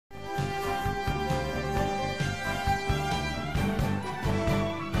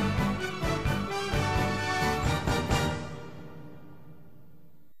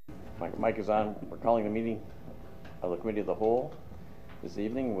mic is on. We're calling the meeting of the Committee of the Whole this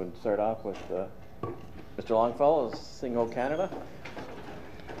evening. We'll start off with Mr. Longfellow, Sing O Canada.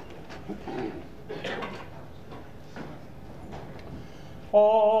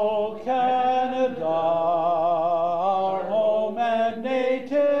 O Canada, our home and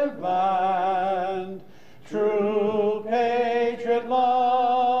native land, true patriot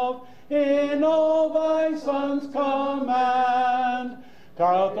love in all thy sons command.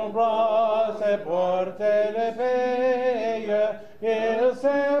 Car ton bras s'est porté l'épée, il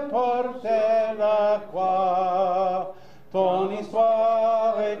s'est porté la croix. Ton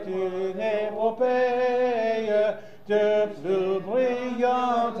histoire est une épopée de plus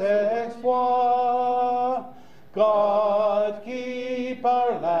brillant exploit. God keep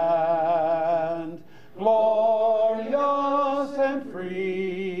our land glorious and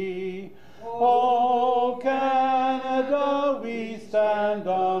free. O Canada, we stand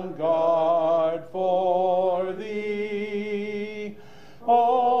on guard for thee.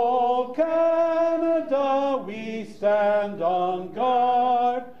 O Canada, we stand on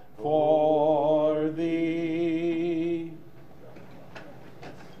guard for thee.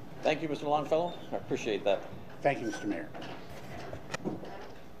 Thank you, Mr. Longfellow. I appreciate that. Thank you, Mr. Mayor.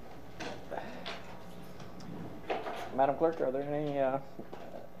 Madam Clerk, are there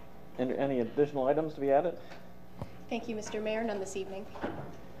any additional items to be added? Thank you, Mr. Mayor. None this evening.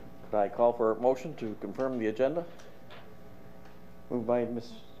 Could I call for a motion to confirm the agenda? Moved by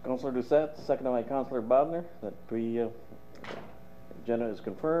Councillor Doucette, seconded by Councillor Bodner, that the agenda is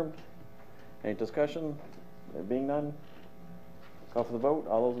confirmed. Any discussion? There being none, call for the vote.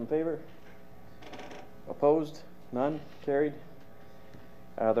 All those in favor? Opposed? None? Carried.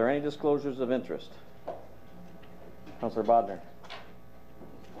 Are there any disclosures of interest? Councillor Bodner.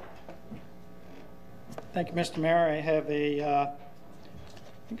 Thank you, Mr. Mayor. I have I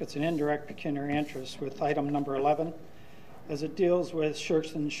think it's an indirect pecuniary interest with item number 11, as it deals with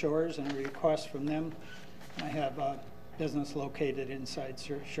Shirkston Shores and a request from them. I have a business located inside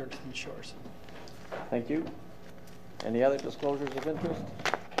Shirkston Shores. Thank you. Any other disclosures of interest?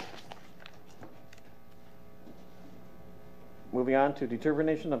 Moving on to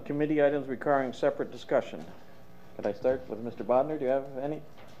determination of committee items requiring separate discussion. Could I start with Mr. Bodner? Do you have any?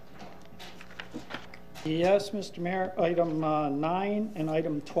 Yes, Mr. Mayor. Item 9 and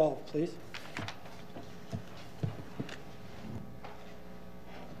item 12, please.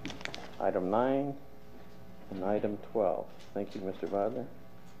 Item 9 and item 12. Thank you, Mr. Bodner.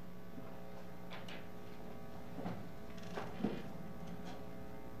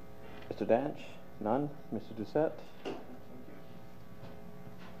 Mr. Danch? None. Mr. Doucette?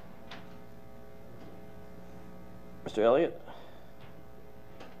 Mr. Elliott?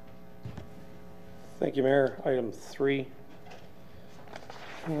 Thank you, Mayor. Item 3.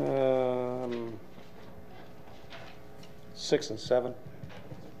 6 and 7.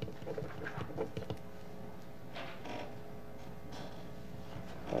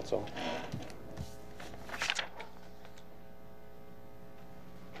 That's all.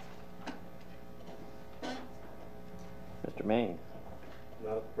 Mr. Maine?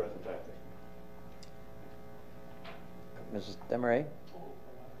 Not at the present time. Mrs. Demaray?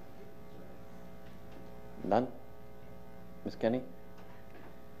 None? Ms. Kenny?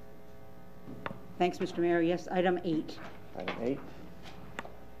 Thanks, Mr. Mayor. Yes, item 8. Item 8.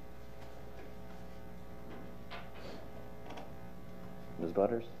 Ms.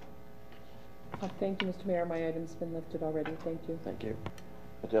 Butters? Thank you, Mr. Mayor. My item's been lifted already. Thank you. Thank you.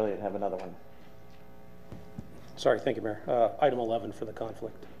 Mr. Elliott, have another one. Sorry, thank you, Mayor. Item 11 for the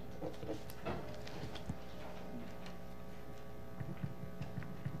conflict.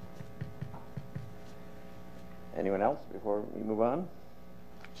 Anyone else before we move on?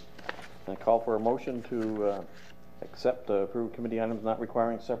 I call for a motion to accept approved committee items not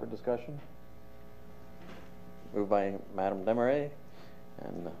requiring separate discussion. Moved by Madam Demaray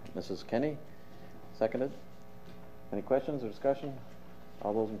and Mrs. Kenny. Seconded. Any questions or discussion?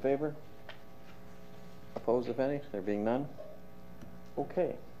 All those in favor? Opposed, if any? There being none?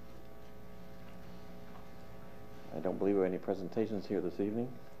 Okay. I don't believe there are any presentations here this evening.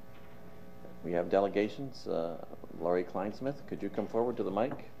 We have delegations. Laurie Kleinsmith, could you come forward to the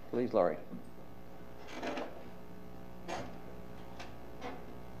mic? Please, Laurie.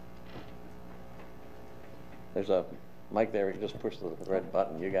 There's a mic there. You can just push the red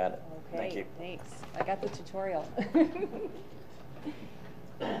button. You got it. Okay, thank you. Thanks. I got the tutorial.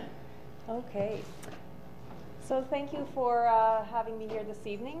 Okay. So thank you for having me here this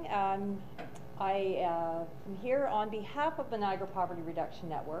evening. I am here on behalf of the Niagara Poverty Reduction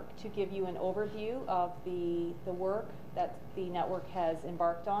Network to give you an overview of the work that the network has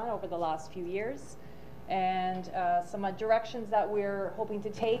embarked on over the last few years, and some directions that we're hoping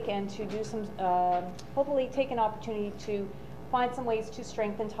to take, and to do some, hopefully take an opportunity to find some ways to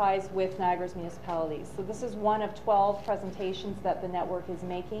strengthen ties with Niagara's municipalities. So this is one of 12 presentations that the network is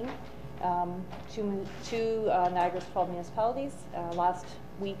making to Niagara's 12 municipalities. Last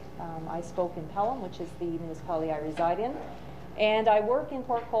week I spoke in Pelham, which is the municipality I reside in, and I work in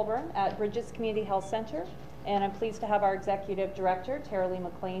Port Colborne at Bridges Community Health Centre, and I'm pleased to have our Executive Director, Tara Lee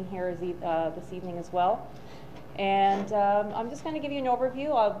McLean, here this evening as well. And I'm just going to give you an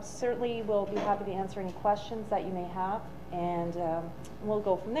overview. I certainly will be happy to answer any questions that you may have, and we'll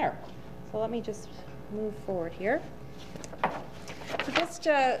go from there. So let me just move forward here. So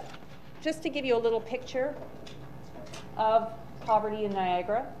just to give you a little picture of poverty in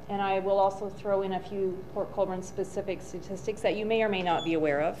Niagara, and I will also throw in a few Port Colborne specific statistics that you may or may not be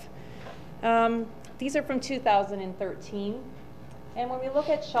aware of. These are from 2013, and when we look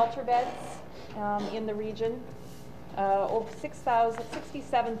at shelter beds in the region, over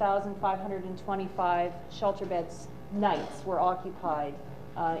 67,525 shelter beds nights were occupied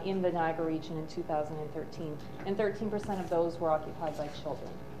in the Niagara region in 2013, and 13% of those were occupied by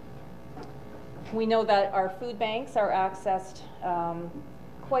children. We know that our food banks are accessed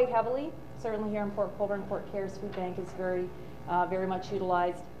quite heavily. Certainly here in Port Colborne, Port Care's food bank is very much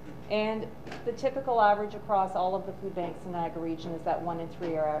utilized. And the typical average across all of the food banks in the Niagara region is that 1 in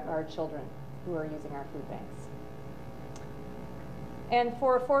 3 are children who are using our food banks. And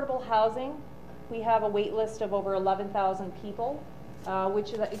for affordable housing, we have a wait list of over 11,000 people,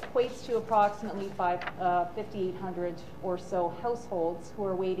 which equates to approximately 5,800 or so households who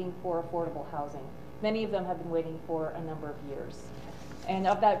are waiting for affordable housing. Many of them have been waiting for a number of years. And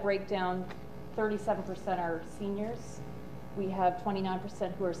of that breakdown, 37% are seniors. We have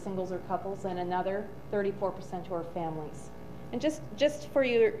 29% who are singles or couples, and another 34% who are families. And just for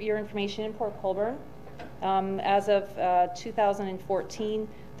your information, in Port Colborne, as of 2014,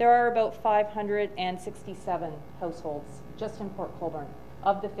 there are about 567 households just in Port Colborne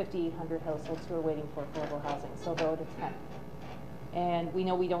of the 5,800 households who are waiting for affordable housing, so about a tenth. And we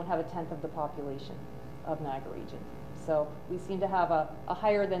know we don't have a tenth of the population of Niagara region. So we seem to have a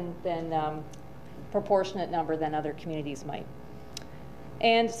higher than proportionate number than other communities might.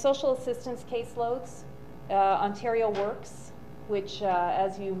 And social assistance caseloads, Ontario Works, which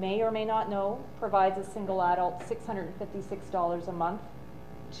as you may or may not know, provides a single adult $656 a month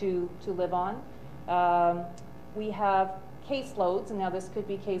to live on. We have caseloads, and now this could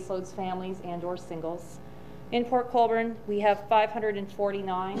be caseloads, families and or singles. In Port Colborne, we have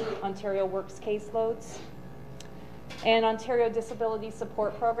 549 Ontario Works caseloads. And Ontario Disability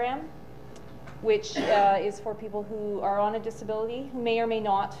Support Program, which is for people who are on a disability, who may or may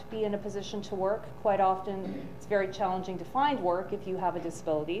not be in a position to work. Quite often, it's very challenging to find work if you have a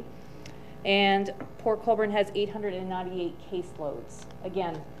disability. And Port Colborne has 898 caseloads.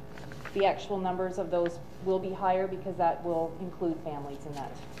 Again, the actual numbers of those will be higher because that will include families in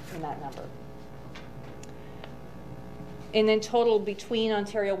that number. And in total, between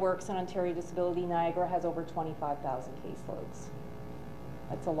Ontario Works and Ontario Disability, Niagara has over 25,000 caseloads.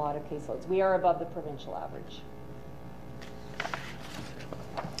 That's a lot of caseloads. We are above the provincial average.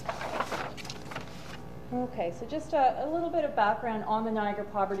 Okay, so just a little bit of background on the Niagara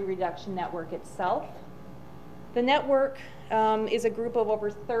Poverty Reduction Network itself. The network is a group of over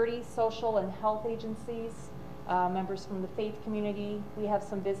 30 social and health agencies, members from the faith community. We have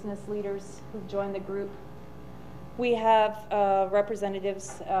some business leaders who've joined the group. We have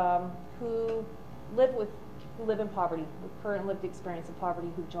representatives who live in poverty, with current lived experience of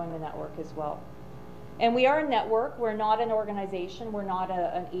poverty, who've joined the network as well. And we are a network. We're not an organization. We're not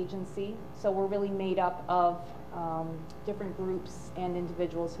an agency. So we're really made up of different groups and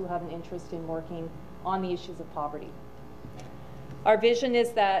individuals who have an interest in working on the issues of poverty. Our vision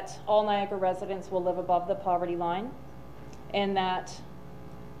is that all Niagara residents will live above the poverty line, and that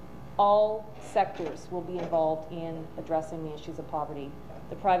all sectors will be involved in addressing the issues of poverty,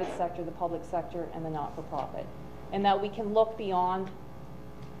 the private sector, the public sector, and the not-for-profit. And that we can look beyond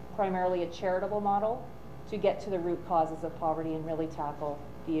primarily a charitable model to get to the root causes of poverty and really tackle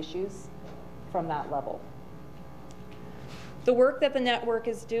the issues from that level. The work that the network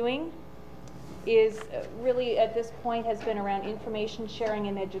is doing is really, at this point, has been around information sharing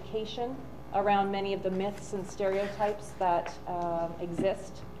and education around many of the myths and stereotypes that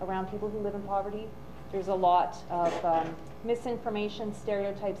exist around people who live in poverty. There's a lot of misinformation,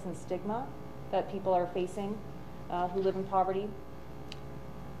 stereotypes, and stigma that people are facing who live in poverty.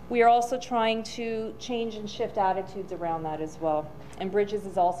 We are also trying to change and shift attitudes around that as well. And Bridges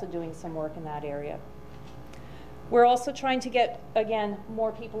is also doing some work in that area. We're also trying to get, again,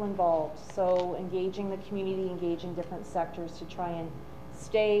 more people involved. So engaging the community, engaging different sectors to try and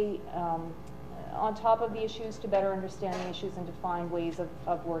stay on top of the issues, to better understand the issues, and to find ways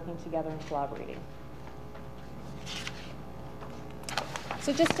of working together and collaborating.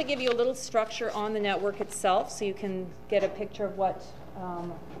 So just to give you a little structure on the network itself, so you can get a picture of what,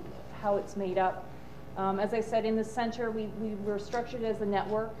 how it's made up. As I said, in the center, we were structured as a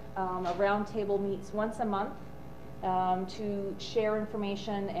network. A roundtable meets once a month to share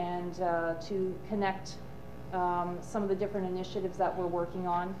information and to connect some of the different initiatives that we're working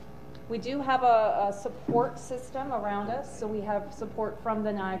on. We do have a support system around us, so we have support from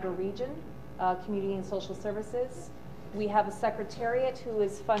the Niagara region, Community and Social Services. We have a secretariat who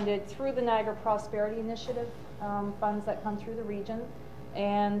is funded through the Niagara Prosperity Initiative funds that come through the region,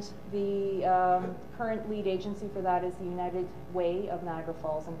 and the current lead agency for that is the United Way of Niagara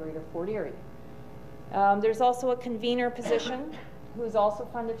Falls and Greater Fort Erie. There's also a convener position who is also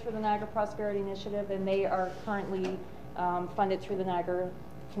funded through the Niagara Prosperity Initiative, and they are currently funded through the Niagara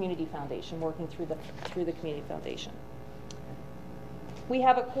Community Foundation, working through the Community Foundation. We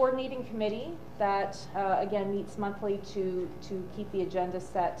have a coordinating committee that, again, meets monthly to keep the agenda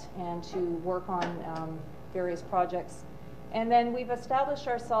set and to work on various projects. And then we've established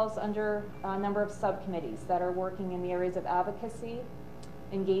ourselves under a number of subcommittees that are working in the areas of advocacy,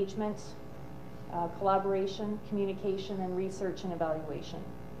 engagement, collaboration, communication, and research and evaluation.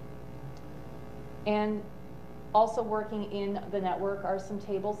 And also working in the network are some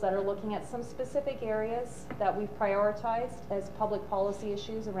tables that are looking at some specific areas that we've prioritized as public policy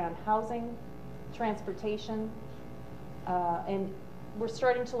issues around housing, transportation, and we're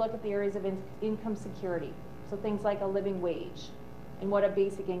starting to look at the areas of income security. So things like a living wage and what a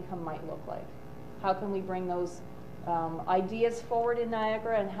basic income might look like. How can we bring those ideas forward in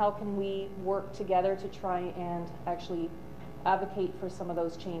Niagara, and how can we work together to try and actually advocate for some of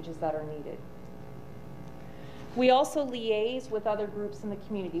those changes that are needed. We also liaise with other groups in the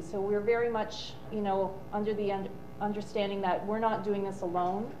community. So we're very much, under the understanding that we're not doing this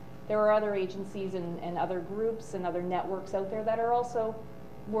alone. There are other agencies and other groups and other networks out there that are also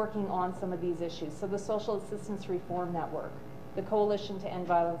working on some of these issues. So the Social Assistance Reform Network, the Coalition to End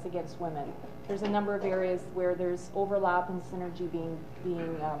Violence Against Women. There's a number of areas where there's overlap and synergy being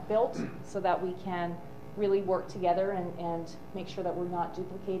built so that we can really work together and make sure that we're not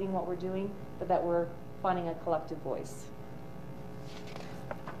duplicating what we're doing, but that we're finding a collective voice.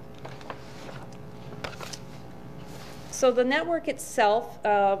 So the network itself,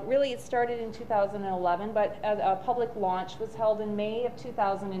 really it started in 2011, but a public launch was held in May of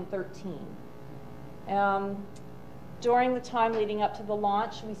 2013. During the time leading up to the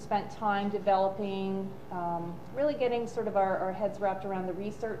launch, we spent time developing, really getting sort of our heads wrapped around the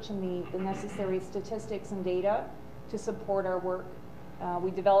research and the necessary statistics and data to support our work.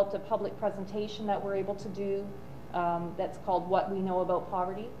 We developed a public presentation that we're able to do that's called What We Know About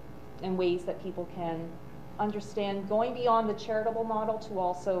Poverty, and ways that people can understand, going beyond the charitable model to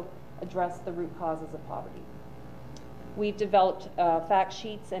also address the root causes of poverty. We've developed fact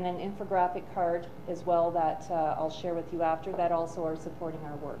sheets and an infographic card as well that I'll share with you after, that also are supporting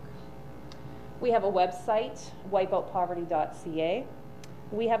our work. We have a website, wipeoutpoverty.ca.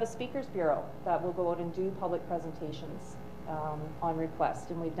 We have a speakers bureau that will go out and do public presentations on request,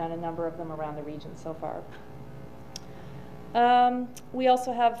 and we've done a number of them around the region so far. We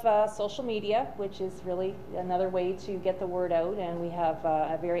also have social media, which is really another way to get the word out, and we have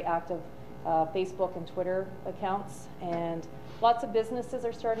a very active Facebook and Twitter accounts, and lots of businesses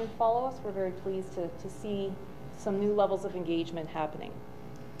are starting to follow us. We're very pleased to see some new levels of engagement happening.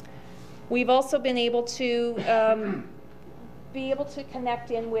 We've also been able to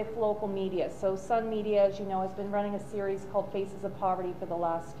connect in with local media. So Sun Media, as you know, has been running a series called Faces of Poverty for the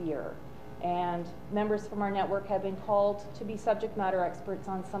last year. And members from our network have been called to be subject matter experts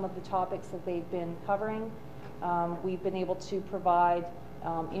on some of the topics that they've been covering. We've been able to provide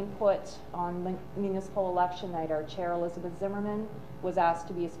input on municipal election night. Our chair, Elizabeth Zimmerman, was asked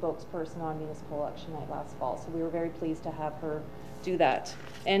to be a spokesperson on municipal election night last fall. So we were very pleased to have her do that.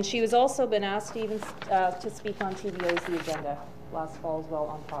 And she has also been asked even to speak on TVO's The Agenda last fall as well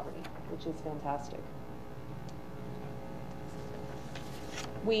on poverty, which is fantastic.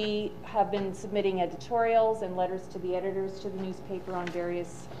 We have been submitting editorials and letters to the editors to the newspaper on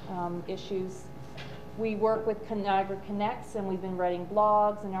various issues. We work with Niagara Connects, and we've been writing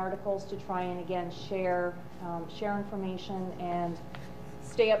blogs and articles to try and again share information and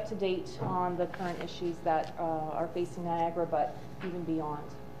stay up to date on the current issues that are facing Niagara, but even beyond.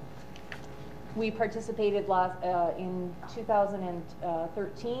 We participated in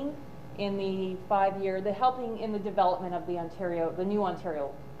 2013 in the 5-year, helping in the development of the new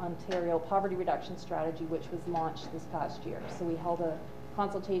Ontario Poverty Reduction Strategy, which was launched this past year. So we held a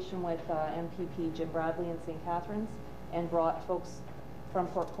consultation with MPP Jim Bradley in St. Catharines and brought folks from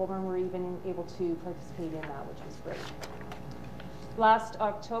Port Colborne. Were even able to participate in that, which was great. Last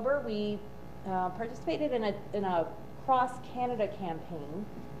October, we participated in a cross-Canada campaign.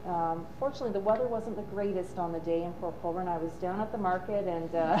 Fortunately, the weather wasn't the greatest on the day in Port Colborne. I was down at the market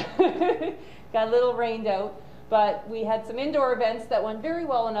and got a little rained out. But we had some indoor events that went very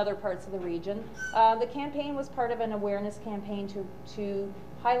well in other parts of the region. The campaign was part of an awareness campaign to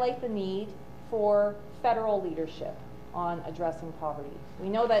highlight the need for federal leadership on addressing poverty. We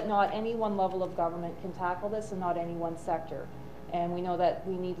know that not any one level of government can tackle this, and not any one sector. And we know that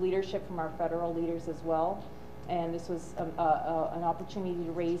we need leadership from our federal leaders as well. And this was an opportunity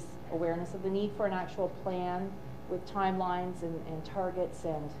to raise awareness of the need for an actual plan with timelines and targets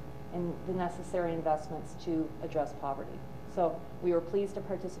and the necessary investments to address poverty. So we were pleased to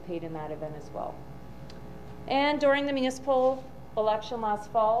participate in that event as well. And during the municipal election last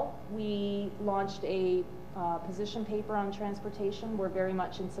fall, we launched a position paper on transportation. We're very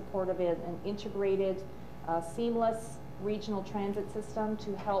much in support of an integrated, seamless regional transit system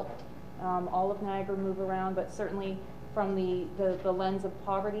to help all of Niagara move around, but certainly from the lens of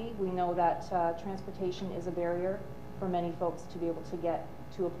poverty, we know that transportation is a barrier for many folks to be able to get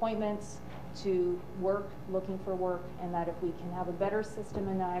to appointments, to work, looking for work, and that if we can have a better system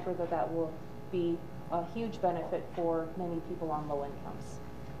in Niagara, that will be a huge benefit for many people on low incomes.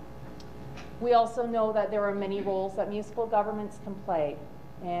 We also know that there are many roles that municipal governments can play,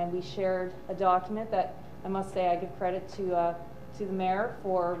 and we shared a document that I must say I give credit to the mayor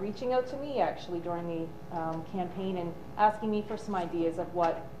for reaching out to me actually during the campaign and asking me for some ideas of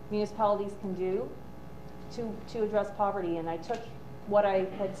what municipalities can do to address poverty. And I took what I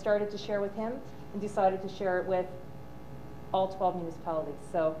had started to share with him and decided to share it with all 12 municipalities.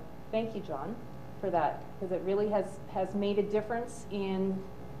 So thank you, John, for that, because it really has made a difference in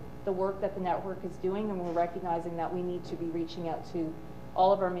the work that the network is doing, and we're recognizing that we need to be reaching out to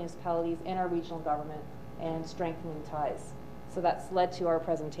all of our municipalities and our regional government and strengthening ties. So that's led to our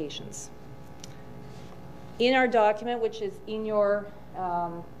presentations. In our document, which is in your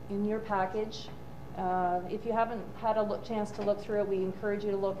package, if you haven't had a chance to look through it, we encourage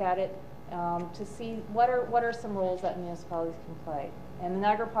you to look at it to see what are some roles that municipalities can play. And the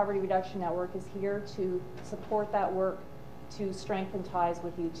Niagara Poverty Reduction Network is here to support that work, to strengthen ties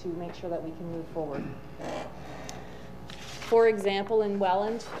with you, to make sure that we can move forward. For example, in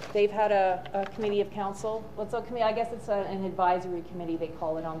Welland, they've had a committee of council. What's a committee? I guess it's an advisory committee, they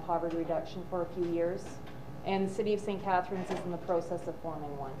call it, on poverty reduction for a few years. And the city of St. Catharines is in the process of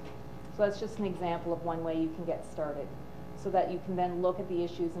forming one. So that's just an example of one way you can get started, so that you can then look at the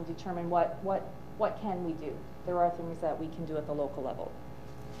issues and determine what can we do. There are things that we can do at the local level.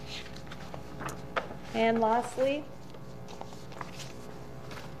 And lastly,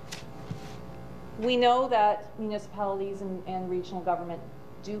 we know that municipalities and regional government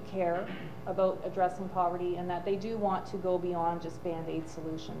do care about addressing poverty, and that they do want to go beyond just Band-Aid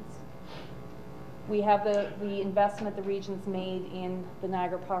solutions. We have the investment the region's made in the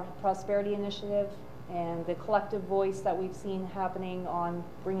Niagara Prosperity Initiative and the collective voice that we've seen happening on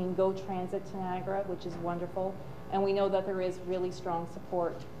bringing GO Transit to Niagara, which is wonderful. And we know that there is really strong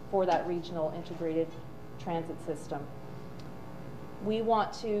support for that regional integrated transit system. We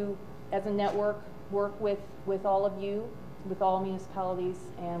want to, as a network, work with all of you, with all municipalities,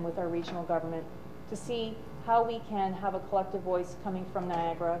 and with our regional government to see how we can have a collective voice coming from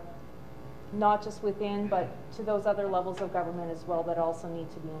Niagara, not just within, but to those other levels of government as well that also need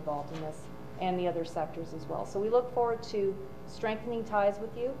to be involved in this, and the other sectors as well. So we look forward to strengthening ties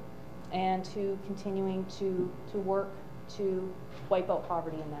with you and to continuing to work to wipe out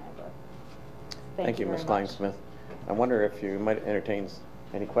poverty in Niagara. Thank you, Ms. Kleinsmith. I wonder if you might entertain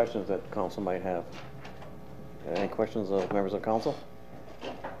any questions that council might have. Any questions of members of council?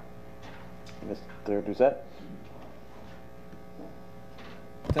 Mr. Doucette?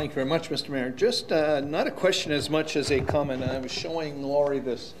 Thank you very much, Mr. Mayor. Just not a question as much as a comment. I was showing Lori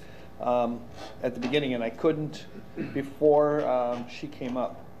this at the beginning, and I couldn't before she came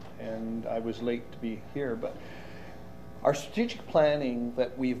up, and I was late to be here. But our strategic planning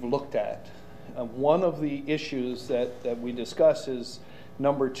that we've looked at, one of the issues that we discuss is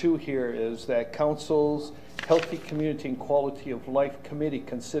number 2 here is that Council's Healthy Community and Quality of Life Committee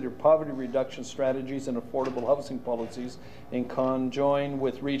consider poverty reduction strategies and affordable housing policies in conjoin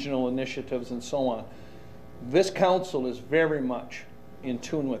with regional initiatives and so on. This council is very much in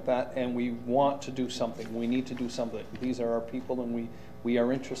tune with that, and we want to do something. We need to do something. These are our people, and we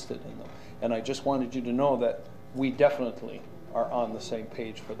are interested in them. And I just wanted you to know that we definitely are on the same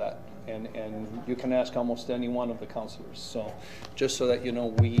page for that. And you can ask almost any one of the councillors. So just so that you know,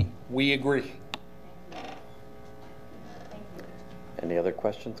 we agree. Any other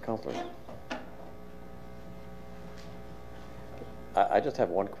questions, councillors? I just have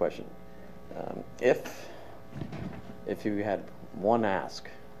one question. If you had one ask,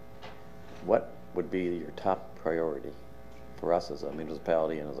 what would be your top priority for us as a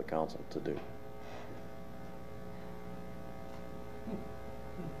municipality and as a council to do?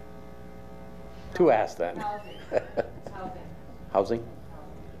 To ask then. Housing. Housing. Housing?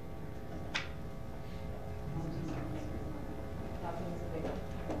 Housing is a big one.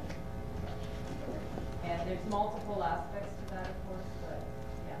 And there's multiple aspects to that, of course, but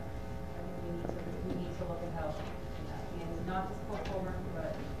yeah, I think we need to look at housing. And not just Colborne,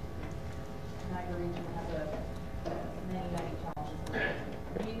 but Niagara region has many challenges.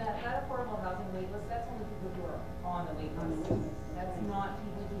 I mean, that affordable housing wait list, that's only people who are on the wait list. That's not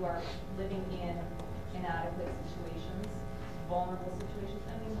people who are living in inadequate situations, vulnerable situations.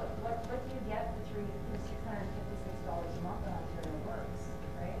 I mean, what do you get for $656 a month on Ontario Works,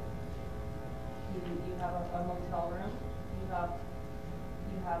 right? You have a motel room. You have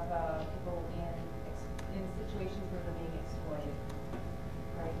people in situations where they're being exploited,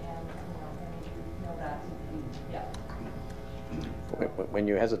 right? And you know that. Yeah. When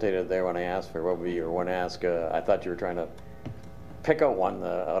you hesitated there when I asked for what would be your one ask, I thought you were trying to pick out one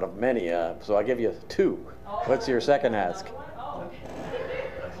out of many, so I'll give you two. Oh, What's your second ask? Oh.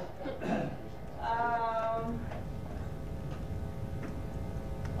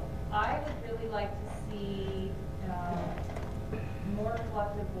 I would really like to see more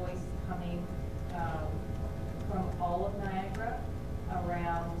collective voice coming from all of Niagara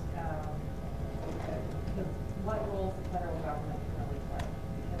around what roles the federal government can really play.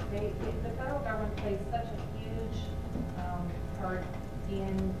 Because the federal government plays such a huge part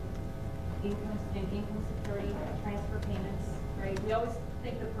in income security, transfer payments, right? We always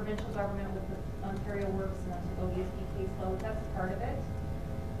think the provincial government with the Ontario Works and the ODSP caseload, that's part of it.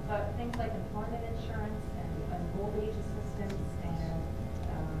 But things like employment insurance and old age assistance and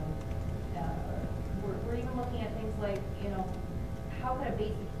we're even looking at things like, how could a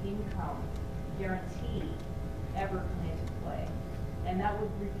basic income guarantee ever come into play? And that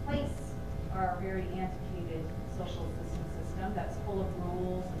would replace our very antiquated social assistance system that's full of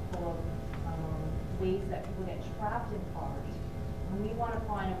rules and full of ways that people get trapped in poverty. And we want to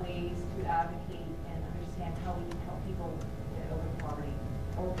find ways to advocate and understand how we can help people get over poverty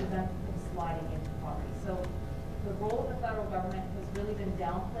or prevent them from sliding into poverty. So the role of the federal government has really been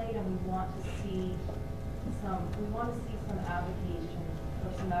downplayed, and we want to see some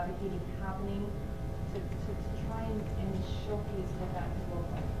advocating happening to try and showcase what that could look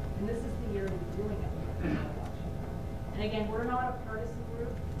like. And this is the year we're doing it with the election. And again, we're not a partisan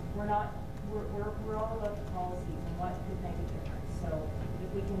group. We're all about the policies and what could make a difference. So if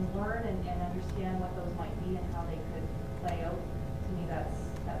we can learn and understand what those might be and how they could play out, to me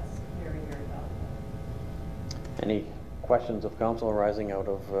that's very, very valuable. Any questions of council arising out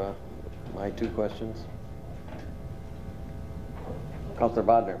of my two questions? Councillor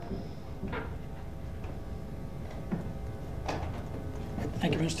Bodner.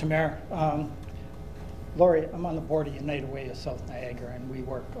 Thank you, Mr. Mayor. Laurie, I'm on the board of United Way of South Niagara, and we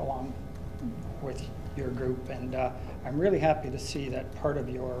work along with your group, and I'm really happy to see that part of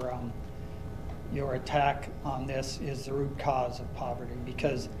your attack on this is the root cause of poverty,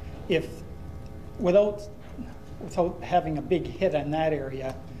 because without having a big hit in that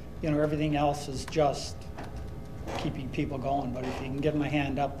area, everything else is just keeping people going. But if you can give them a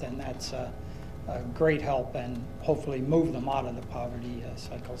hand up, then that's a great help and hopefully move them out of the poverty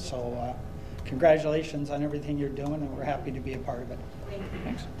cycle. So congratulations on everything you're doing, and we're happy to be a part of it.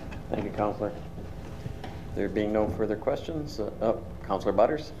 Thanks. Thank you, Councillor. There being no further questions, Councillor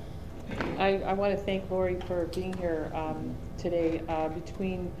Butters. I want to thank Lori for being here today.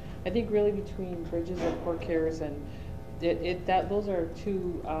 Between Bridges and Port Cares, and those are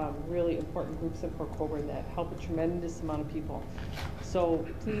two really important groups in Port Colborne that help a tremendous amount of people. So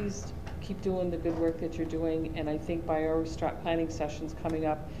please keep doing the good work that you're doing, and I think by our strat planning sessions coming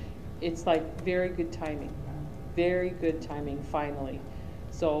up, it's like very good timing finally.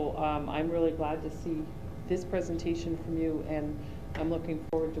 So I'm really glad to see this presentation from you, and I'm looking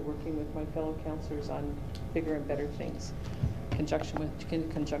forward to working with my fellow councillors on bigger and better things in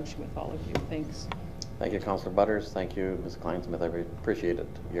conjunction with all of you. Thanks. Thank you, Councillor Butters. Thank you, Ms. Kleinsmith. I appreciate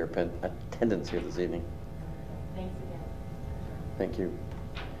your attendance here this evening. Thanks again. Thank you.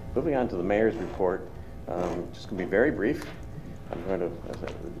 Moving on to the mayor's report, just going to be very brief. I'm going to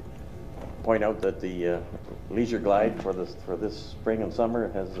point out that the leisure glide for this spring and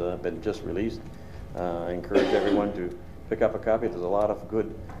summer has been just released. I encourage everyone to pick up a copy. There's a lot of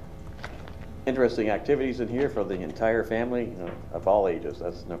good, interesting activities in here for the entire family, of all ages.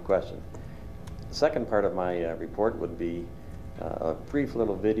 That's no question. The second part of my report would be a brief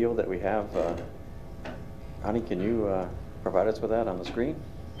little video that we have. Honey, can you provide us with that on the screen?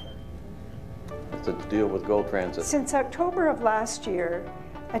 It's to deal with GO Transit. Since October of last year,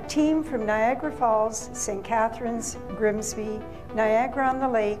 a team from Niagara Falls, St. Catharines, Grimsby,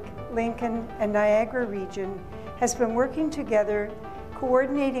 Niagara-on-the-Lake, Lincoln, and Niagara region has been working together,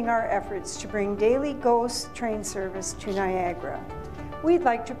 coordinating our efforts to bring daily GO train service to Niagara. We'd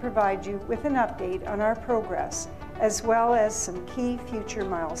like to provide you with an update on our progress, as well as some key future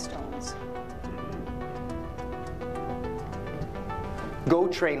milestones. GO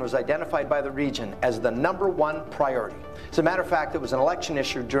train was identified by the region as the #1 priority. As a matter of fact, it was an election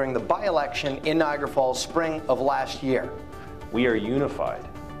issue during the by-election in Niagara Falls spring of last year. We are unified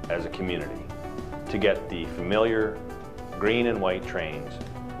as a community to get the familiar green and white trains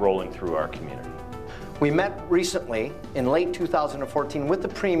rolling through our community. We met recently in late 2014 with the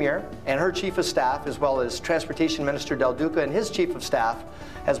Premier and her Chief of Staff, as well as Transportation Minister Del Duca and his Chief of Staff,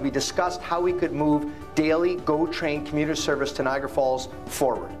 as we discussed how we could move daily GO train commuter service to Niagara Falls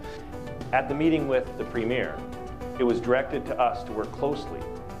forward. At the meeting with the Premier, it was directed to us to work closely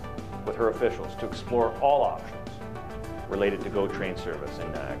with her officials to explore all options related to GO train service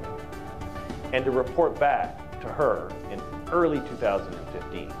in Niagara, and to report back to her in early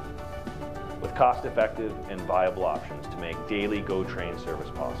 2015 with cost-effective and viable options to make daily GO train service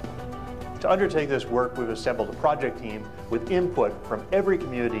possible. To undertake this work, we've assembled a project team with input from every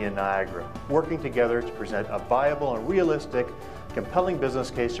community in Niagara, working together to present a viable and realistic, compelling business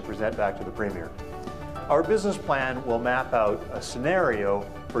case to present back to the Premier. Our business plan will map out a scenario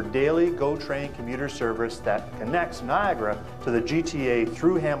for daily GO train commuter service that connects Niagara to the GTA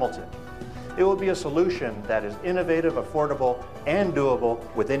through Hamilton. It will be a solution that is innovative, affordable, and doable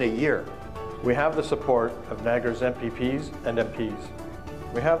within a year. We have the support of Niagara's MPPs and MPs.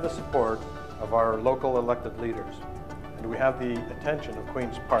 We have the support of our local elected leaders, and we have the attention of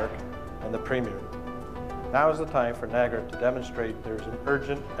Queen's Park and the Premier. Now is the time for Niagara to demonstrate there is an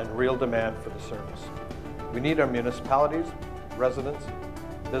urgent and real demand for the service. We need our municipalities, residents,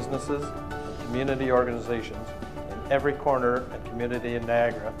 businesses, and community organizations in every corner and community in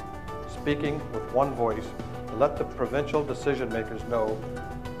Niagara speaking with one voice to let the provincial decision makers know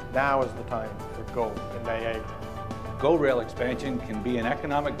now is the time for GO in Niagara. GO Rail expansion can be an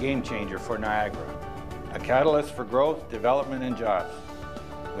economic game changer for Niagara, a catalyst for growth, development, and jobs.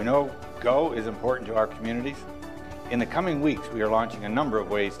 We know GO is important to our communities. In the coming weeks, we are launching a number of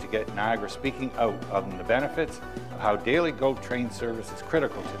ways to get Niagara speaking out on the benefits of how daily GO train service is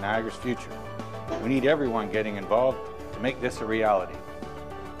critical to Niagara's future. We need everyone getting involved to make this a reality.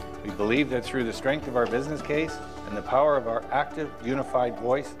 We believe that through the strength of our business case and the power of our active, unified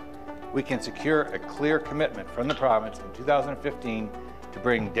voice, we can secure a clear commitment from the province in 2015 to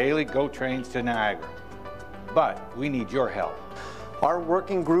bring daily GO trains to Niagara. But we need your help. Our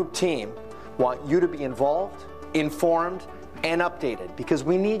working group team want you to be involved, informed, and updated, because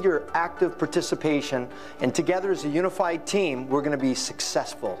we need your active participation, and together as a unified team, we're going to be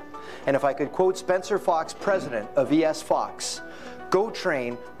successful. And if I could quote Spencer Fox, president of ES Fox, GO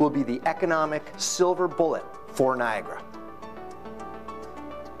train will be the economic silver bullet for Niagara.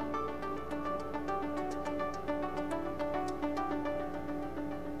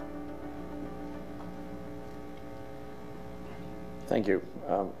 Thank you.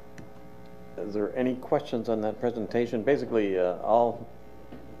 Is there any questions on that presentation? Basically, all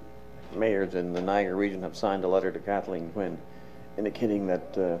mayors in the Niagara region have signed a letter to Kathleen Quinn indicating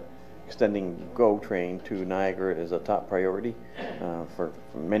that extending GO train to Niagara is a top priority for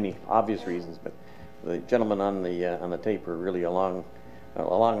many obvious reasons. But the gentleman on the tape are really along the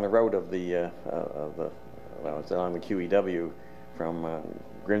road of well, it's along the QEW from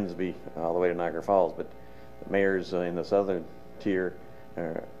Grimsby all the way to Niagara Falls. But the mayors in the southern tier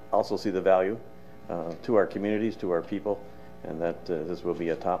also see the value to our communities, to our people, and that this will be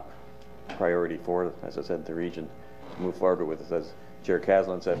a top priority for, as I said, the region to move forward with this, as Chair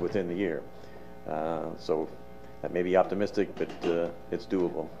Caslin said, within the year. So that may be optimistic, but it's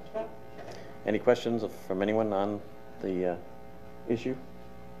doable. Any questions from anyone on the issue?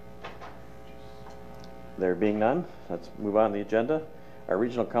 There being none, let's move on the agenda. Our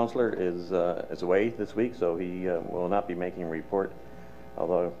regional councillor is away this week, so he will not be making a report.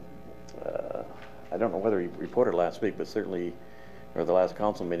 Although I don't know whether he reported last week, but certainly or the last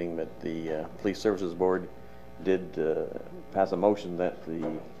council meeting, that the Police Services Board did pass a motion that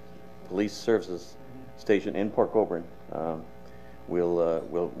the police services station in Port Colborne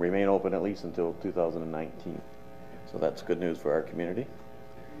will remain open at least until 2019. So that's good news for our community.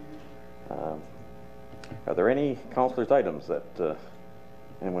 Are there any councillors' items that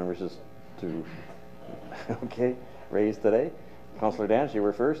anyone wishes to raise today? Councillor Dance, you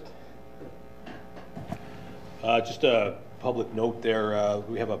were first. Just a public note there,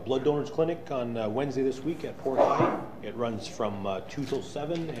 we have a blood donors clinic on Wednesday this week at Port High. It runs from 2 till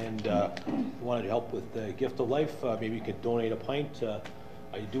 7, and wanted to help with the gift of life. Maybe you could donate a pint.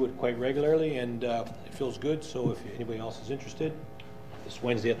 I do it quite regularly, and it feels good, so if anybody else is interested, this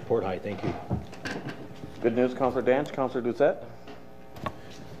Wednesday at Port High. Thank you. Good news, Councillor Dance. Councillor Doucette.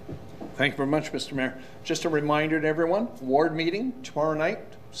 Thank you very much, Mr. Mayor. Just a reminder to everyone, ward meeting tomorrow night,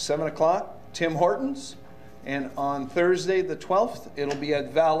 7 o'clock, Tim Hortons. And on Thursday, the 12th, it'll be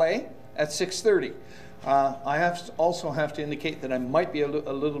at Valet at 6:30. I also have to indicate that I might be a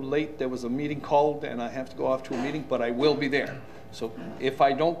little late. There was a meeting called, and I have to go off to a meeting, but I will be there. So if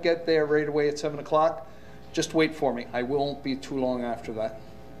I don't get there right away at 7 o'clock, just wait for me. I won't be too long after that.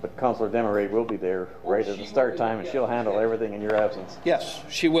 But Councillor Desmarais will be there right at the start time, and she'll handle everything in your absence. Yes,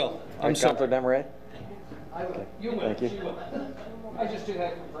 she will. I'm sorry. Councillor Desmarais? I will. Okay. You will. Thank you. She will. I just do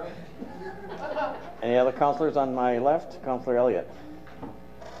that for Brian. Any other councillors on my left? Councillor Elliott.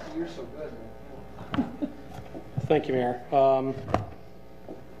 You're so good, man. Thank you, Mayor.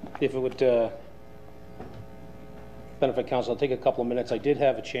 If it would benefit council, I'll take a couple of minutes. I did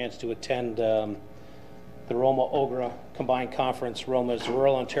have a chance to attend the Roma-Ogra Combined Conference. Roma is the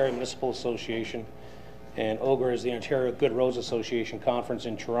Rural Ontario Municipal Association, and Ogra is the Ontario Good Roads Association Conference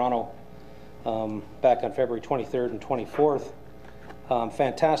in Toronto back on February 23rd and 24th.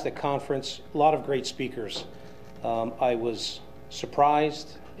 Fantastic conference, a lot of great speakers. I was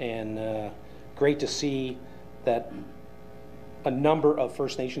surprised and great to see that a number of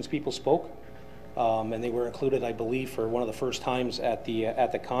First Nations people spoke, and they were included, I believe, for one of the first times at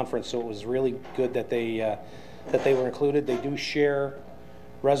the conference. So it was really good that they were included. They do share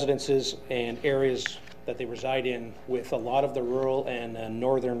residences and areas that they reside in with a lot of the rural and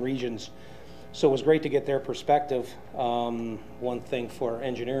northern regions. So it was great to get their perspective. One thing for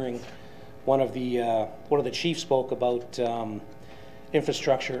engineering, one of the chiefs spoke about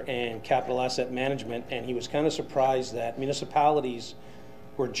infrastructure and capital asset management, and he was kind of surprised that municipalities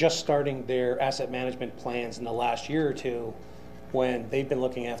were just starting their asset management plans in the last year or two, when they've been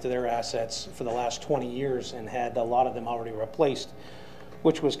looking after their assets for the last 20 years and had a lot of them already replaced,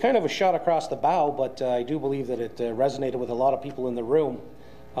 which was kind of a shot across the bow, but I do believe that it resonated with a lot of people in the room.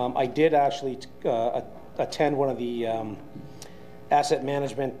 I did actually attend one of the asset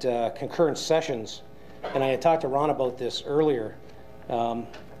management concurrent sessions, and I had talked to Ron about this earlier.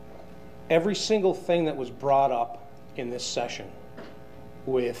 Every single thing that was brought up in this session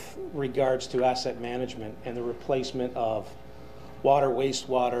with regards to asset management and the replacement of water,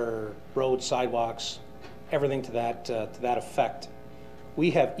 wastewater, roads, sidewalks, everything to that effect,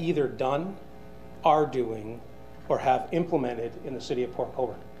 we have either done, are doing, or have implemented in the city of Port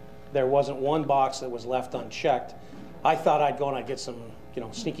Colborne. There wasn't one box that was left unchecked. I thought I'd go and I'd get some,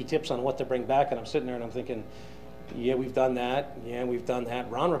 sneaky tips on what to bring back, and I'm sitting there and I'm thinking, yeah, we've done that. Yeah, we've done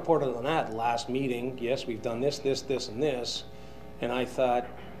that. Ron reported on that last meeting. Yes, we've done this, this, this, and this. And I thought,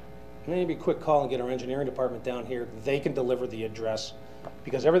 maybe a quick call and get our engineering department down here. They can deliver the address,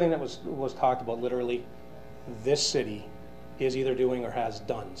 because everything that was talked about, literally, this city is either doing or has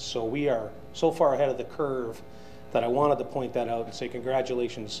done. So we are so far ahead of the curve that I wanted to point that out and say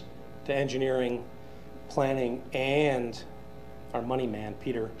congratulations to engineering, planning, and our money man,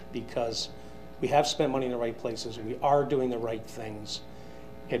 Peter, because we have spent money in the right places. We are doing the right things.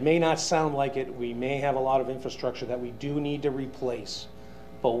 It may not sound like it. We may have a lot of infrastructure that we do need to replace,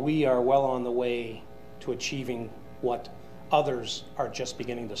 but we are well on the way to achieving what others are just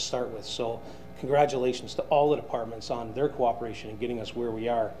beginning to start with. So congratulations to all the departments on their cooperation in getting us where we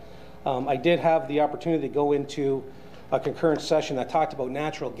are. I did have the opportunity to go into a concurrent session that talked about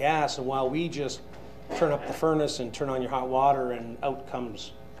natural gas, and while we just turn up the furnace and turn on your hot water and out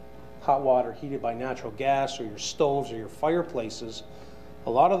comes hot water heated by natural gas, or your stoves or your fireplaces, a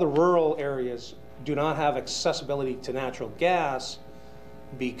lot of the rural areas do not have accessibility to natural gas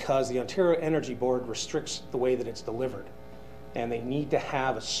because the Ontario Energy Board restricts the way that it's delivered. And they need to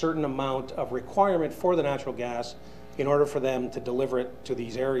have a certain amount of requirement for the natural gas in order for them to deliver it to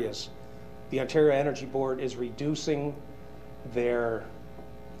these areas. The Ontario Energy Board is reducing their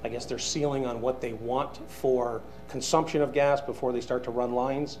ceiling on what they want for consumption of gas before they start to run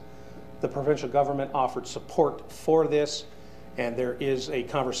lines. The provincial government offered support for this, And there is a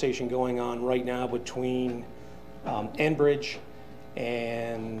conversation going on right now between Enbridge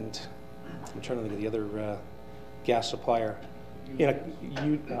and, I'm trying to think of the other gas supplier.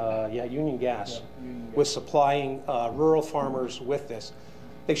 Union Gas, with supplying rural farmers with this.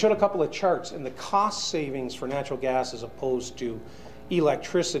 They showed a couple of charts, and the cost savings for natural gas as opposed to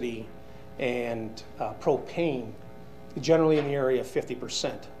electricity and propane, generally in the area of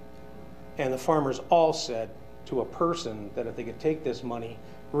 50%. And the farmers all said to a person that if they could take this money,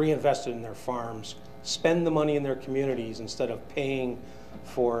 reinvest it in their farms, spend the money in their communities instead of paying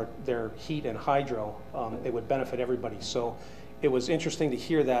for their heat and hydro, it would benefit everybody. So it was interesting to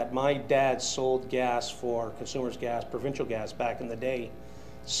hear that. My dad sold gas for Consumers Gas, provincial gas back in the day,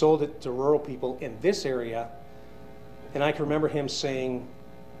 sold it to rural people in this area, and I can remember him saying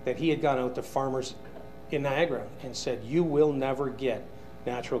that he had gone out to farmers in Niagara and said, you will never get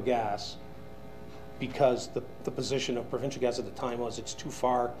natural gas, because the position of provincial gas at the time was it's too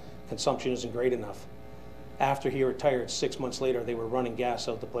far, consumption isn't great enough. After he retired, 6 months later, they were running gas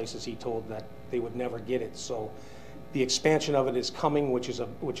out to places he told that they would never get it. So the expansion of it is coming, which is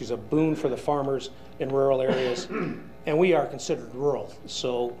a boon for the farmers in rural areas, and we are considered rural.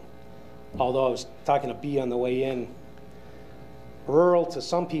 So, although I was talking to B on the way in, rural to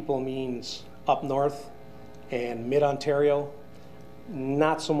some people means up north and mid-Ontario,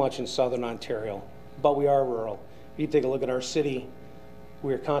 not so much in southern Ontario, but we are rural. If you take a look at our city,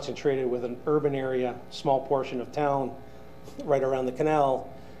 we are concentrated with an urban area, small portion of town, right around the canal.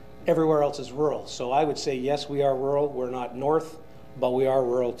 Everywhere else is rural. So I would say, yes, we are rural. We're not north, but we are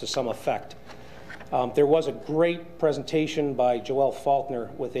rural to some effect. There was a great presentation by Joelle Faulkner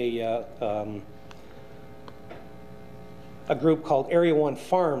with a group called Area 1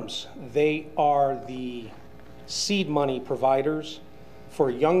 Farms. They are the seed money providers for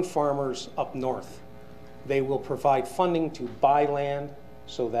young farmers up north. They will provide funding to buy land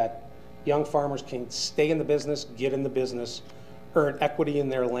so that young farmers can stay in the business, get in the business, earn equity in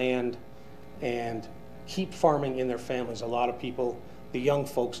their land, and keep farming in their families. A lot of people, the young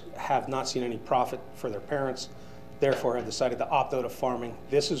folks, have not seen any profit for their parents, therefore have decided to opt out of farming.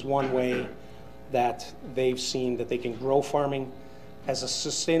 This is one way that they've seen that they can grow farming as a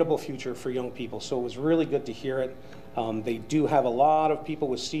sustainable future for young people. So it was really good to hear it. They do have a lot of people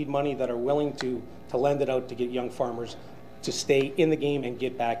with seed money that are willing to lend it out to get young farmers to stay in the game and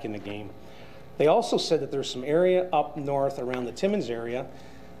get back in the game. They also said that there's some area up north around the Timmins area,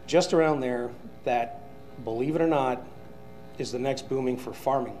 just around there, that, believe it or not, is the next booming for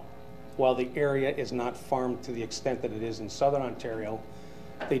farming. While the area is not farmed to the extent that it is in southern Ontario,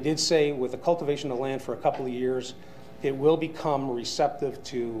 they did say with the cultivation of land for a couple of years, it will become receptive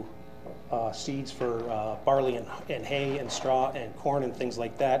to seeds for barley and hay and straw and corn and things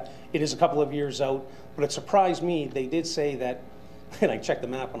like that. It is a couple of years out, but it surprised me. They did say that, and I checked the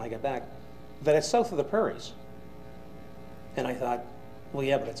map when I got back, that it's south of the prairies. And I thought, well,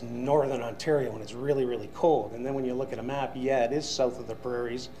 yeah, but it's northern Ontario and it's really, really cold. And then when you look at a map, yeah, it is south of the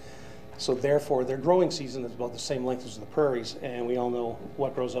prairies. So therefore, their growing season is about the same length as the prairies, and we all know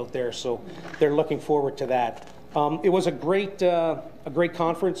what grows out there. So they're looking forward to that. It was a great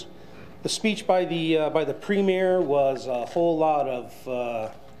conference. The speech by the Premier was a whole lot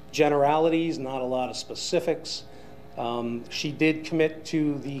of generalities, not a lot of specifics. She did commit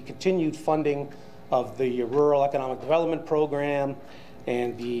to the continued funding of the Rural Economic Development Program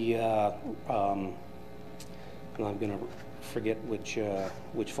and the, I'm going to forget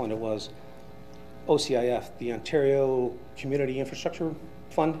which fund it was, OCIF, the Ontario Community Infrastructure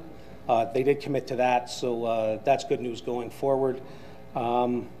Fund. They did commit to that, so that's good news going forward.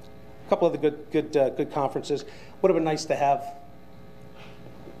 A couple of the good conferences. Would have been nice to have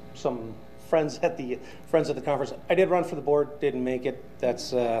some friends at the conference. I did run for the board, didn't make it.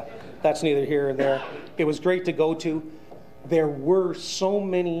 That's neither here nor there. It was great to go to. There were so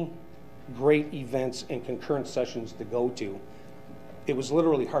many great events and concurrent sessions to go to. It was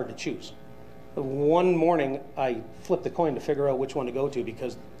literally hard to choose. One morning, I flipped a coin to figure out which one to go to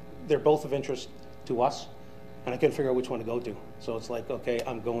because they're both of interest to us, and I couldn't figure out which one to go to. So it's like, okay,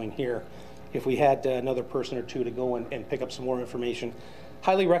 I'm going here. If we had another person or two to go and pick up some more information,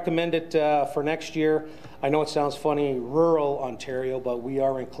 highly recommend it for next year. I know it sounds funny, rural Ontario, but we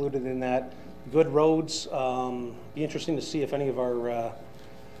are included in that. Good roads. Be interesting to see if any of our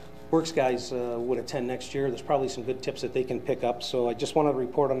Works guys would attend next year. There's probably some good tips that they can pick up. So I just wanted to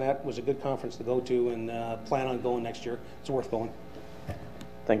report on that. It was a good conference to go to, and plan on going next year. It's worth going.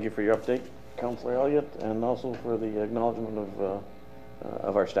 Thank you for your update, Councillor Elliott, and also for the acknowledgement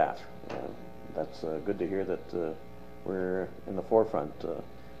of our staff. That's good to hear that we're in the forefront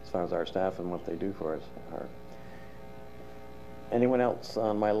as far as our staff and what they do for us are. Anyone else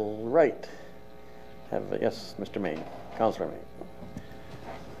on my right? Yes, Mr. Maine, Councillor Maine.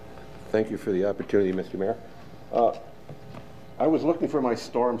 Thank you for the opportunity, Mr. Mayor. I was looking for my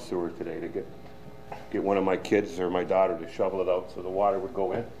storm sewer today to get one of my kids or my daughter to shovel it out so the water would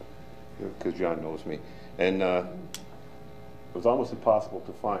go in, because John knows me. And it was almost impossible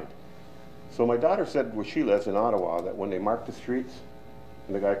to find. So my daughter said where she lives in Ottawa that when they mark the streets,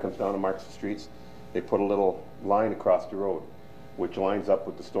 and the guy comes down and marks the streets, they put a little line across the road, which lines up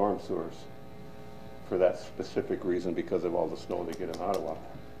with the storm sewers for that specific reason because of all the snow they get in Ottawa.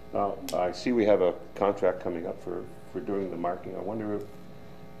 Now, I see we have a contract coming up for doing the marking. I wonder if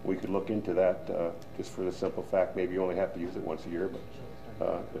we could look into that just for the simple fact, maybe you only have to use it once a year, but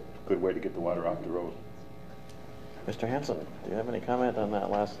it's a good way to get the water off the road. Mr. Hanson, do you have any comment on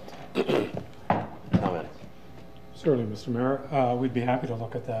that last comment? Certainly, Mr. Mayor. We'd be happy to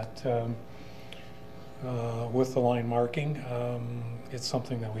look at that with the line marking. It's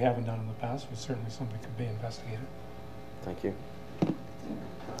something that we haven't done in the past, but certainly something could be investigated. Thank you.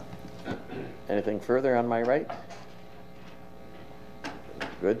 Anything further on my right?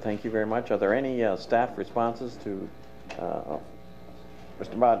 Good, thank you very much. Are there any staff responses to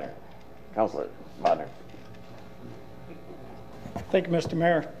Mr. Bodner? Councillor Bodner. Thank you, Mr.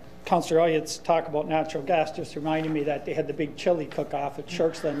 Mayor. Councillor Elliott's talk about natural gas just reminded me that they had the big chili cook-off at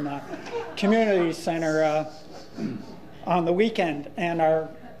Shirksland Community Center on the weekend, and our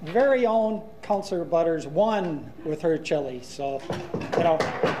very own Councillor Butters won with her chili. So, you know.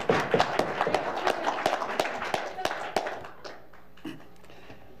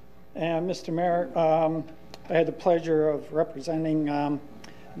 And Mr. Mayor, I had the pleasure of representing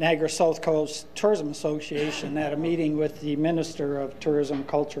Niagara South Coast Tourism Association at a meeting with the Minister of Tourism,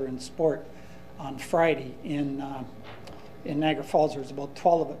 Culture and Sport on Friday in Niagara Falls. There was about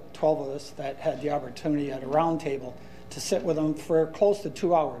 12 of us that had the opportunity at a round table to sit with them for close to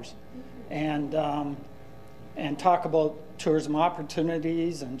 2 hours and talk about tourism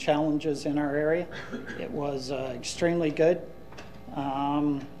opportunities and challenges in our area. It was extremely good.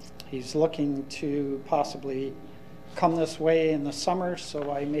 He's looking to possibly come this way in the summer,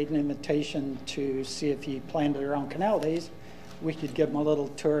 so I made an invitation to see if he planned it around Canal Days. We could give him a little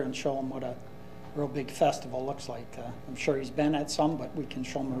tour and show him what a real big festival looks like. I'm sure he's been at some, but we can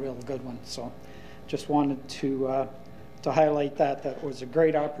show him a real good one. So just wanted to highlight that. That was a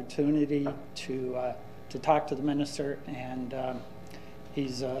great opportunity to talk to the minister, and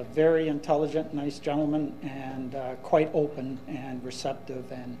he's a very intelligent, nice gentleman, and quite open and receptive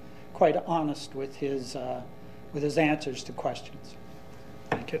and quite honest with his answers to questions.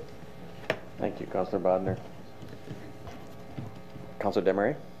 Thank you. Thank you, Councillor Bodner. Councillor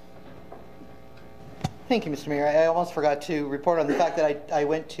Desmarais. Thank you, Mr. Mayor. I almost forgot to report on the fact that I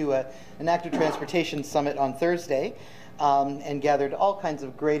went to an active transportation summit on Thursday and gathered all kinds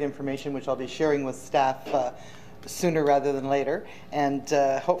of great information, which I'll be sharing with staff sooner rather than later. And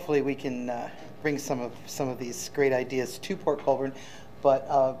hopefully we can bring some of these great ideas to Port Colborne.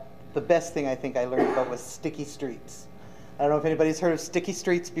 But the best thing I think I learned about was sticky streets. I don't know if anybody's heard of sticky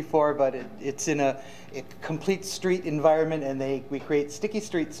streets before, but it's in a complete street environment, and we create sticky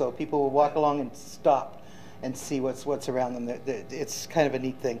streets so people will walk along and stop and see what's around them. It's kind of a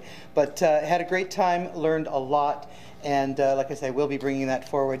neat thing. But had a great time, learned a lot, and like I say, we'll be bringing that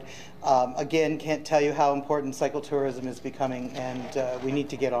forward. Again, can't tell you how important cycle tourism is becoming, and we need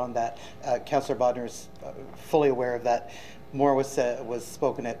to get on that. Councillor Bodner is fully aware of that. More was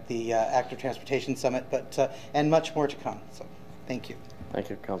spoken at the Active Transportation Summit, but and much more to come. So, thank you. Thank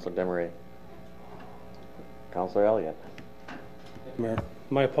you, Councillor Desmarais. Councillor Elliott. Mayor,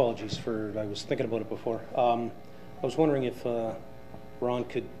 my apologies for, I was thinking about it before. I was wondering if Ron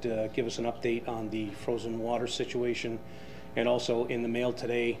could give us an update on the frozen water situation, and also in the mail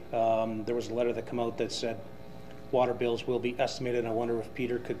today, there was a letter that came out that said water bills will be estimated. I wonder if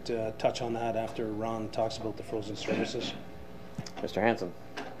Peter could touch on that after Ron talks about the frozen services. Mr. Hanson.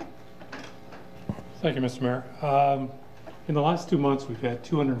 Thank you, Mr. Mayor. In the last 2 months, we've had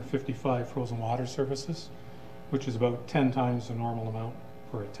 255 frozen water services, which is about 10 times the normal amount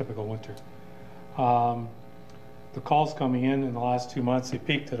for a typical winter. The calls coming in the last 2 months, they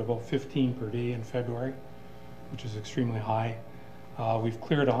peaked at about 15 per day in February, which is extremely high. We've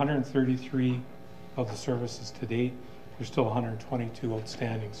cleared 133 of the services to date. There's still 122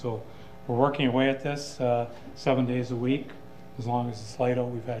 outstanding. So we're working away at this 7 days a week. As long as it's light out,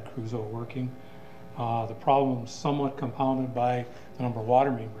 we've had crews out working. The problem is somewhat compounded by the number of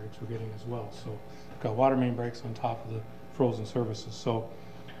water main breaks we're getting as well. So we've got water main breaks on top of the frozen services. So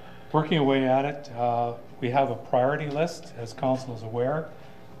working away at it, we have a priority list, as council is aware.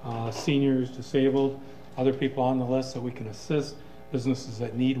 Seniors, disabled, other people on the list so we can assist businesses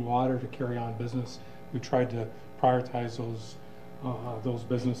that need water to carry on business. We tried to prioritize those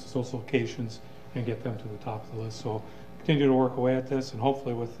businesses, those locations, and get them to the top of the list. So continue to work away at this, and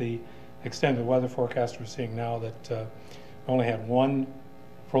hopefully with the extended weather forecast we're seeing now that we only had one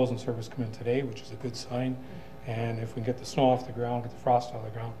frozen service come in today, which is a good sign. And if we can get the snow off the ground, get the frost off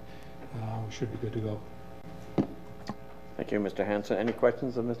the ground, we should be good to go. Thank you, Mr. Hanson. Any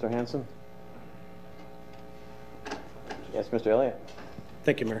questions of Mr. Hanson? Yes, Mr. Elliott.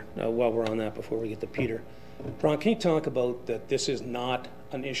 Thank you, Mayor. While we're on that, before we get to Peter, Ron, can you talk about that this is not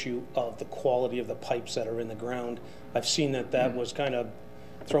an issue of the quality of the pipes that are in the ground? I've seen that was kind of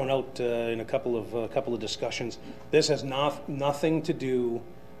thrown out in a couple of discussions. This has nothing to do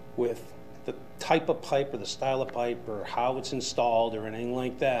with the type of pipe or the style of pipe or how it's installed or anything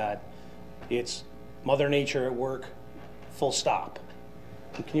like that. It's Mother Nature at work, full stop.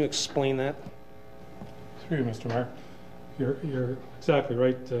 Can you explain that? Through you, Mr. Mayor. You're exactly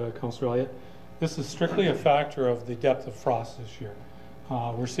right, Councillor Elliott. This is strictly a factor of the depth of frost this year.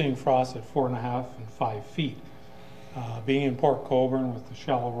 We're seeing frost at 4.5 and 5 feet. Being in Port Colborne with the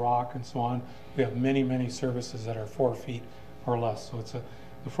shallow rock and so on, we have many services that are 4 feet or less. So it's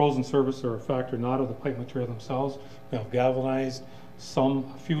the frozen services are a factor not of the pipe material themselves. We have galvanized, a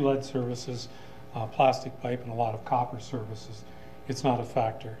few lead services, plastic pipe, and a lot of copper services. It's not a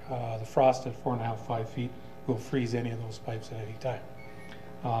factor. The frost at 4.5, 5 feet will freeze any of those pipes at any time.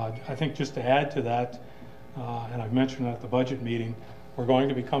 I think just to add to that, and I've mentioned at the budget meeting, we're going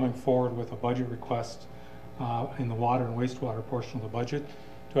to be coming forward with a budget request in the water and wastewater portion of the budget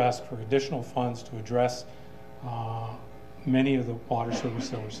to ask for additional funds to address many of the water services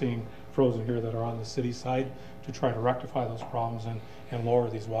that we're seeing frozen here that are on the city side, to try to rectify those problems and lower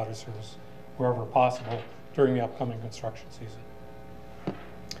these water services wherever possible during the upcoming construction season.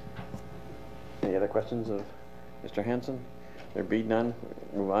 Any other questions of Mr. Hanson? There be none,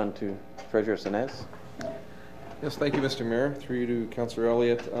 move on to Treasurer Sinez. Yes, thank you, Mr. Mayor. Through you to Councillor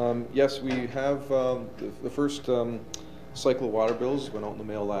Elliott. Yes, we have the first cycle of water bills went out in the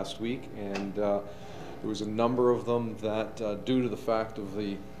mail last week, and there was a number of them that, due to the fact of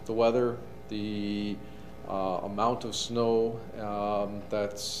the weather, the amount of snow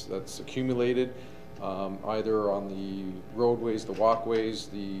that's accumulated, either on the roadways, the walkways,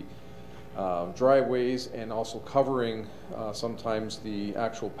 the driveways, and also covering sometimes the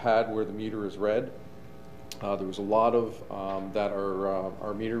actual pad where the meter is read. There was a lot of that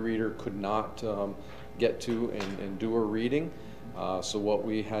our meter reader could not get to and do a reading. So what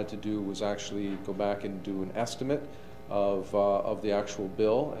we had to do was actually go back and do an estimate of the actual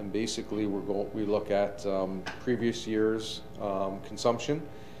bill, and basically we look at previous year's consumption,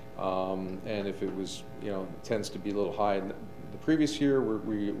 and if it was, tends to be a little high in the previous year,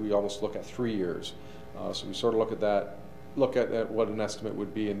 we almost look at 3 years. So we sort of look at what an estimate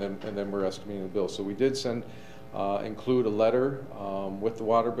would be, and then we're estimating the bill. So we did include a letter with the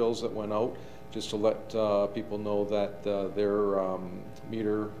water bills that went out, just to let people know that their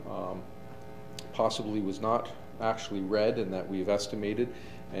meter possibly was not actually read, and that we've estimated,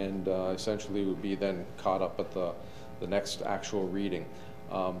 and essentially would be then caught up at the next actual reading.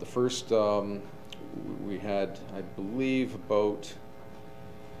 The first we had, I believe, about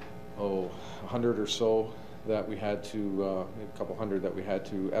 100 or so that we had to, a couple hundred that we had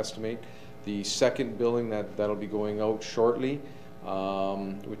to estimate. The second billing that'll be going out shortly,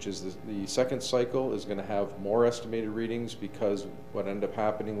 which is the second cycle, is going to have more estimated readings, because what ended up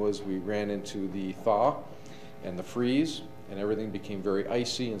happening was we ran into the thaw and the freeze, and everything became very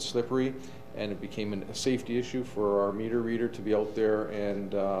icy and slippery, and it became a safety issue for our meter reader to be out there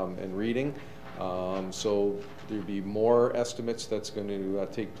and reading. So there'll be more estimates that's going to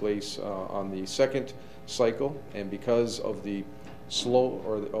take place on the second cycle, and because of the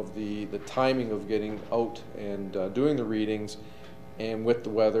the timing of getting out and doing the readings, and with the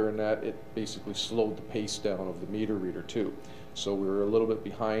weather and that, it basically slowed the pace down of the meter reader too. So we were a little bit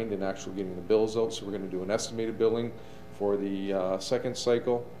behind in actually getting the bills out, so we're going to do an estimated billing for the second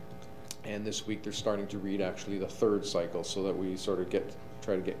cycle, and this week they're starting to read actually the third cycle, so that we sort of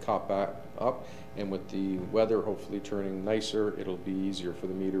try to get caught back up, and with the weather hopefully turning nicer, it'll be easier for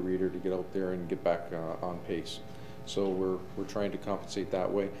the meter reader to get out there and get back on pace. So we're trying to compensate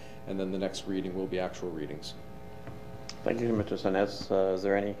that way, and then the next reading will be actual readings. Thank you, Mr. Sinez. Does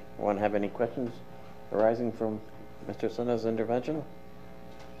anyone have any questions arising from Mr. Sinez's intervention?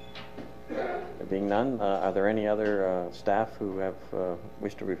 There being none, are there any other staff who have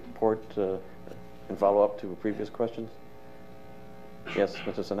wished to report and follow up to previous questions? Yes,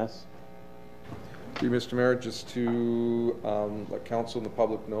 Mr. Sinez. Through you, Mr. Mayor, just to let council and the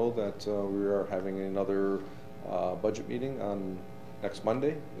public know that we are having another budget meeting on next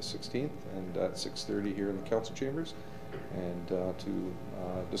Monday, the 16th, and at 6:30 here in the council chambers, and to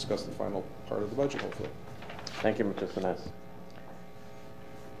discuss the final part of the budget, hopefully. Thank you, Mr. Sinnes.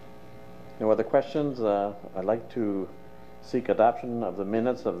 No other questions? I'd like to seek adoption of the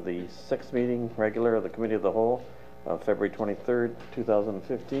minutes of the 6th meeting regular of the Committee of the Whole of February 23rd,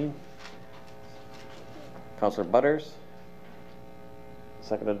 2015. Councillor Butters,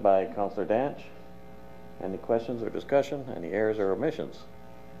 seconded by Councillor Danch. Any questions or discussion? Any errors or omissions?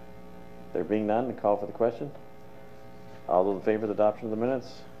 There being none, call for the question. All those in favor of the adoption of the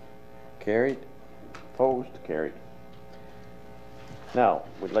minutes? Carried. Opposed? Carried. Now,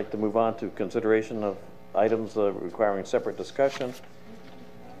 we'd like to move on to consideration of items requiring separate discussion.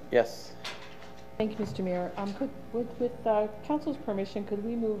 Yes. Thank you, Mr. Mayor. With council's permission, could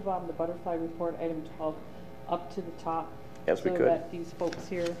we move the butterfly report, item 12, up to the top? Yes, we could. So that these folks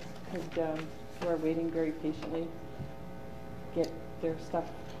here who are waiting very patiently get their stuff.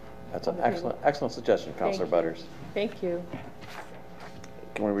 That's an excellent suggestion, Councillor Butters. Thank you.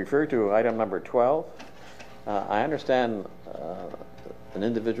 Can we refer to item number 12? I understand an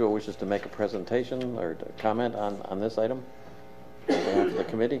individual wishes to make a presentation or to comment on this item on behalf of the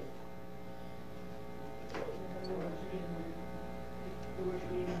committee.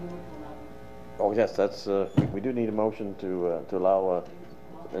 Oh yes, that's we do need a motion to allow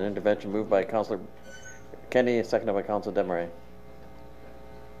an intervention moved by Councillor Kenny, seconded by Councillor Desmarais.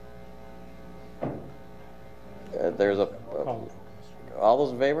 There's all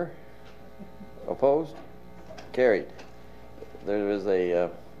those in favor? Opposed? Carried. There is a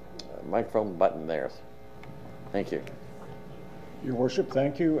microphone button there. Thank you. Your Worship,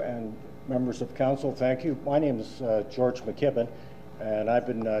 thank you, and members of council, thank you. My name is George McKibben, and I've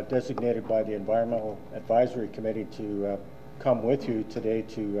been designated by the Environmental Advisory Committee to come with you today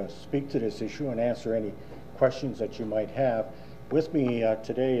to speak to this issue and answer any questions that you might have. With me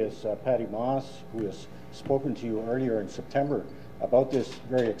today is Patty Moss, who has spoken to you earlier in September about this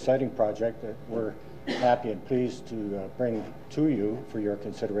very exciting project that we're happy and pleased to bring to you for your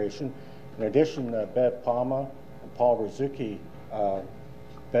consideration. In addition, Bev Palma and Paul Rizuki.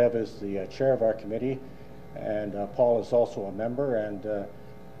 Bev is the chair of our committee, and Paul is also a member, and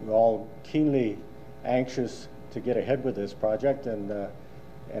we're all keenly anxious to get ahead with this project, and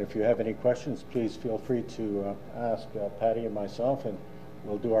if you have any questions, please feel free to ask Patty and myself, and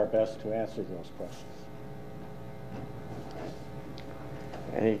we'll do our best to answer those questions.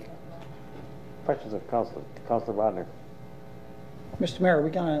 Any questions of Councillor Bodner? Mr.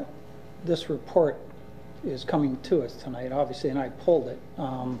 Mayor, this report is coming to us tonight, obviously, and I pulled it.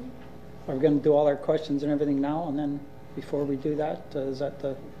 Are we going to do all our questions and everything now, and then before we do that, is that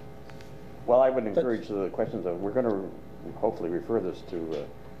the... Well, I would encourage the questions of, we're going to hopefully refer this to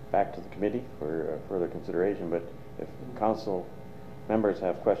back to the committee for further consideration, but if council members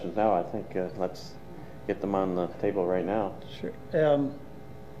have questions now, I think let's get them on the table right now. Sure.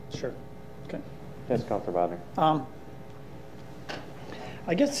 Sure. Okay. Yes, Councillor Bodner.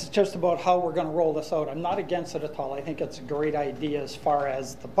 I guess it's just about how we're going to roll this out. I'm not against it at all. I think it's a great idea as far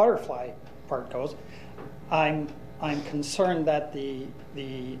as the butterfly part goes. I'm concerned that the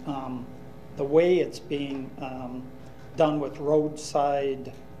way it's being done with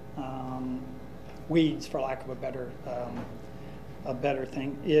roadside weeds, for lack of a better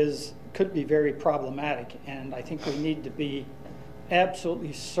thing, could be very problematic. And I think we need to be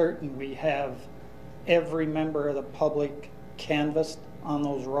absolutely certain we have every member of the public canvassed on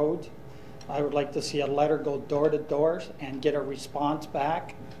those roads. I would like to see a letter go door to door and get a response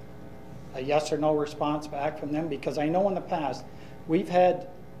back, a yes or no response back from them, because I know in the past we've had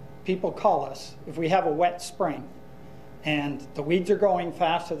people call us if we have a wet spring and the weeds are growing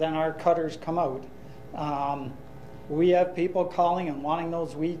faster than our cutters come out. We have people calling and wanting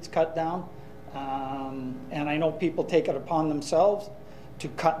those weeds cut down, and I know people take it upon themselves to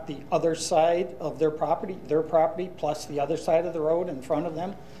cut the other side of their property plus the other side of the road in front of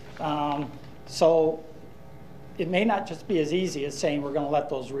them. So it may not just be as easy as saying we're going to let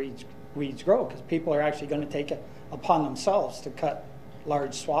those weeds grow, because people are actually going to take it upon themselves to cut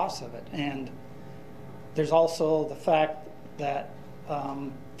large swaths of it. And there's also the fact that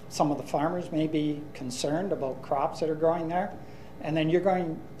some of the farmers may be concerned about crops that are growing there. And then you're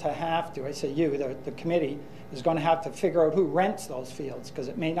going to have to, I say you, the committee, is going to have to figure out who rents those fields, because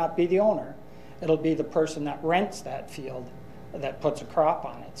it may not be the owner. It'll be the person that rents that field that puts a crop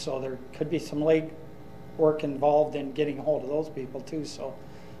on it. So there could be some leg work involved in getting a hold of those people too. So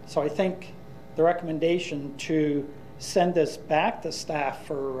I think the recommendation to send this back to staff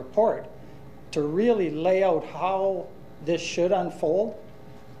for a report to really lay out how this should unfold.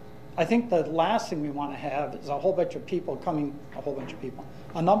 I think the last thing we want to have is a whole bunch of people coming,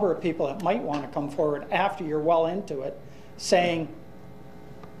 a number of people that might want to come forward after you're well into it saying,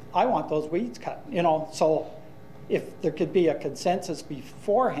 I want those weeds cut, you know. So if there could be a consensus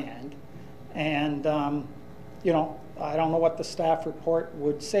beforehand, and you know, I don't know what the staff report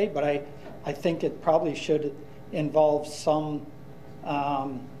would say, but I think it probably should involve some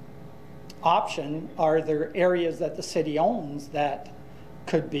option. Are there areas that the city owns that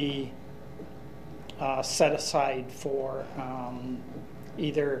could be set aside for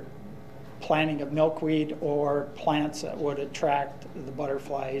either planting of milkweed or plants that would attract the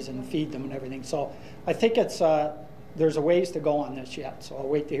butterflies and feed them and everything? So I think it's there's a ways to go on this yet. So I'll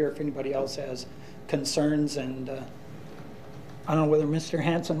wait to hear if anybody else has concerns, and I don't know whether Mr.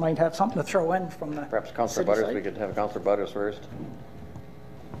 Hanson might have something to throw in from the perhaps Councillor Butters. Side. We could have Councillor Butters first.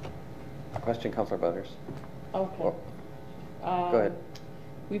 Question, Councillor Butters. Okay. Oh. Go ahead.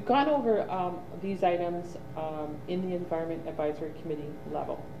 We've gone over these items in the Environment Advisory Committee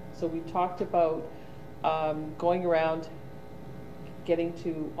level. So we talked about going around, getting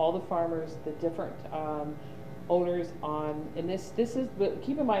to all the farmers, the different owners on, and this is, but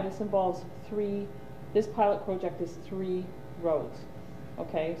keep in mind this involves this pilot project is 3 roads.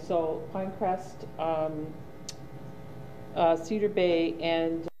 Okay, so Pinecrest, Cedar Bay,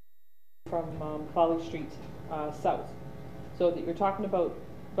 and from Folly Street south. So that you're talking about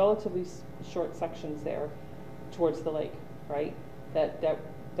relatively short sections there towards the lake, right? That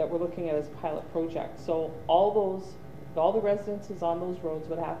we're looking at as a pilot project. So all the residences on those roads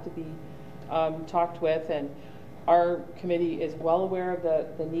would have to be talked with, and our committee is well aware of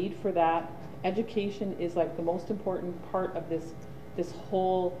the need for that. Education is like the most important part of this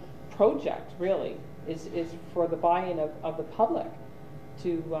whole project, really, is for the buy-in of the public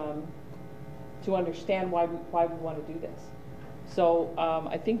to understand why we want to do this. So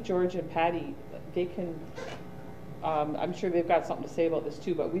I think George and Patty, they can, I'm sure they've got something to say about this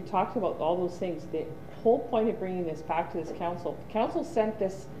too, but we talked about all those things. The whole point of bringing this back to this council, the council sent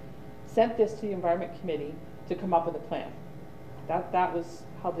this to the Environment Committee to come up with a plan. That was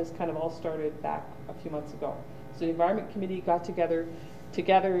how this kind of all started back a few months ago. So the Environment Committee got together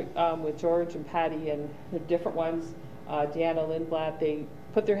with George and Patty and the different ones, Deanna Lindblad, they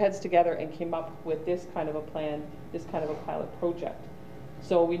put their heads together and came up with this kind of a plan, this kind of a pilot project.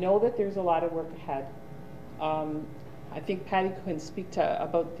 So we know that there's a lot of work ahead. I think Patty can speak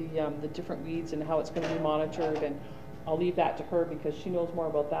about the different weeds and how it's going to be monitored, and I'll leave that to her because she knows more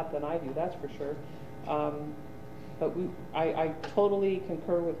about that than I do, that's for sure. But I totally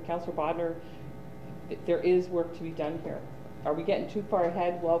concur with Councillor Bodner. There is work to be done here. Are we getting too far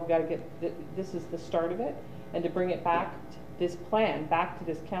ahead? Well, we've got to get, this is the start of it, and to bring it back, this plan back to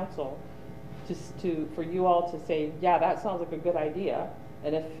this council, just for you all to say, yeah, that sounds like a good idea.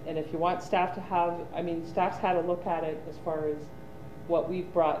 And if you want staff to have, I mean, staff's had a look at it as far as what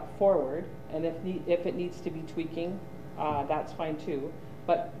we've brought forward, and if it needs to be tweaking, that's fine too.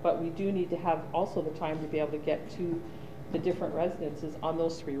 But we do need to have also the time to be able to get to the different residences on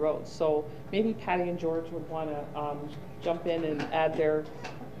those 3 roads. So maybe Patty and George would want to jump in and add their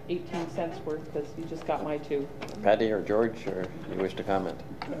 18 cents worth, because you just got my 2. Patty or George, or you wish to comment?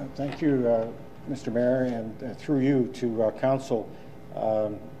 Thank you, Mr. Mayor, and through you to Council.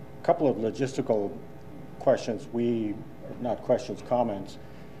 A couple of logistical questions. Comments.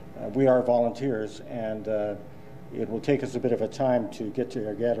 We are volunteers, and it will take us a bit of a time to get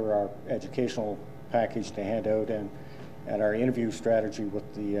together our educational package to hand out and our interview strategy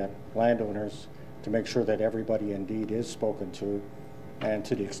with the landowners to make sure that everybody indeed is spoken to, and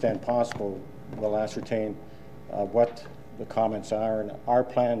to the extent possible, we'll ascertain what the comments are, and our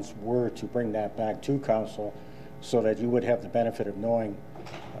plans were to bring that back to Council so that you would have the benefit of knowing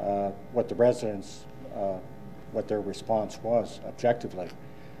what the residents, what their response was objectively.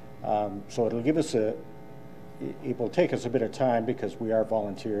 So it'll give us it will take us a bit of time because we are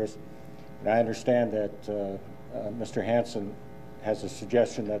volunteers. And I understand that Mr. Hanson has a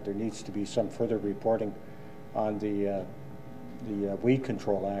suggestion that there needs to be some further reporting on the Weed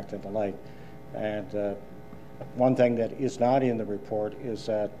Control Act and the like. And one thing that is not in the report is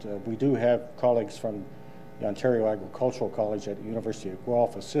that we do have colleagues from the Ontario Agricultural College at the University of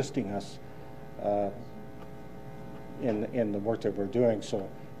Guelph assisting us in the work that we're doing. So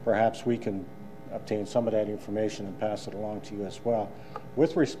perhaps we can obtain some of that information and pass it along to you as well.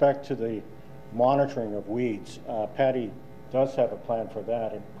 With respect to the monitoring of weeds, Patty does have a plan for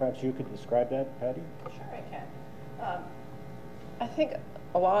that, and perhaps you could describe that, Patty? Sure, I can. I think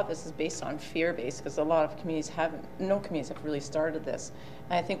a lot of this is based on fear-based, because a lot of communities haven't, no communities have really started this.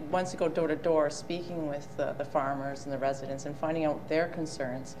 And I think once you go door to door, speaking with the farmers and the residents and finding out their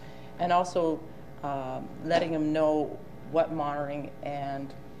concerns, and also letting them know what monitoring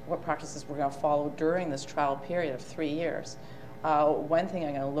and what practices we're going to follow during this trial period of 3 years. One thing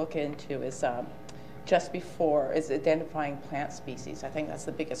I'm going to look into is just before is identifying plant species. I think that's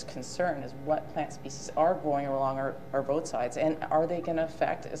the biggest concern, is what plant species are growing along our roadsides, and are they going to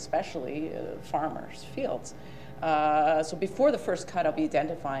affect especially farmers' fields. So before the first cut, I'll be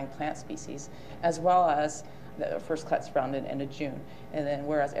identifying plant species, as well as the first cut's around the end of June. And then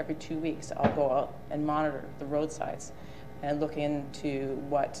whereas every 2 weeks, I'll go out and monitor the roadsides and look into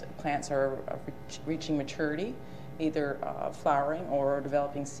what plants are reaching maturity, either flowering or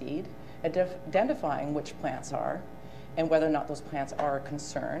developing seed, identifying which plants are and whether or not those plants are a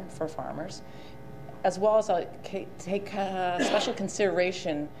concern for farmers, as well as I'll take special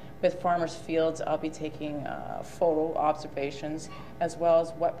consideration with farmers' fields. I'll be taking photo observations, as well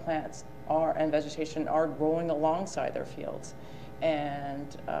as what plants are and vegetation are growing alongside their fields.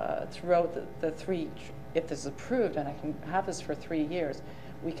 And throughout the three, if this is approved and I can have this for 3 years,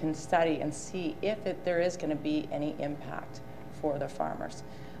 we can study and see if there is going to be any impact for the farmers.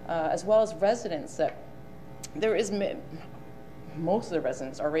 As well as residents, that there is, most of the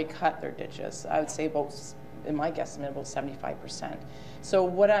residents already cut their ditches. I would say about, in my guesstimate, about 75%. So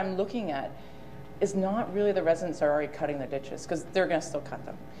what I'm looking at is not really the residents that are already cutting their ditches, because they're going to still cut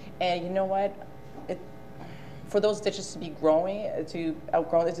them. And you know what? For those ditches to be growing, to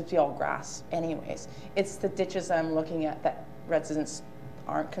outgrow, it to be all grass anyways. It's the ditches I'm looking at that residents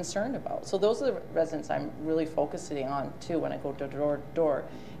aren't concerned about. So those are the residents I'm really focusing on too when I go door to door,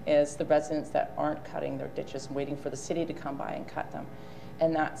 is the residents that aren't cutting their ditches and waiting for the city to come by and cut them.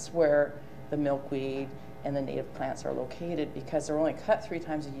 And that's where the milkweed and the native plants are located, because they're only cut 3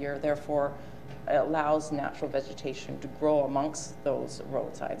 times a year. Therefore, it allows natural vegetation to grow amongst those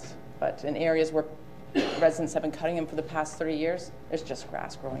roadsides. But in areas where residents have been cutting them for the past 30 years, there's just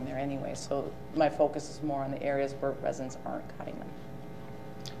grass growing there anyway. So my focus is more on the areas where residents aren't cutting them.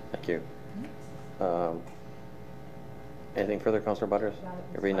 Thank you. Anything further, Councillor Butters?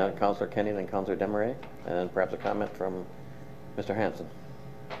 If not, Councillor Kenny, then Councillor Desmarais, and perhaps a comment from Mr. Hanson.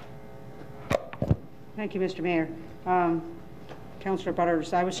 Thank you, Mr. Mayor. Councillor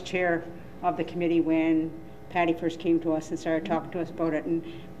Butters, I was chair of the committee when Patty first came to us and started talking to us about it, and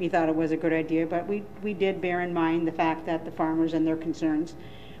we thought it was a good idea, but we did bear in mind the fact that the farmers and their concerns.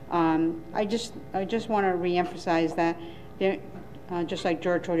 I just want to reemphasize that, just like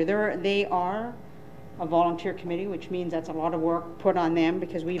George told you, they are a volunteer committee, which means that's a lot of work put on them,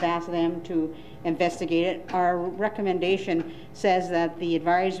 because we've asked them to investigate it. Our recommendation says that the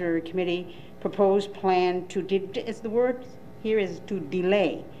advisory committee proposed plan to, the word here is to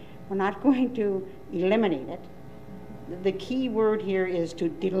delay. We're not going to eliminate it. The key word here is to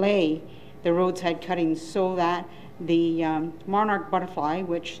delay the roadside cuttings, so that the monarch butterfly,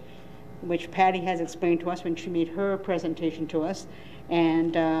 which Patty has explained to us when she made her presentation to us,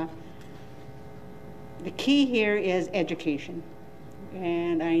 and the key here is education.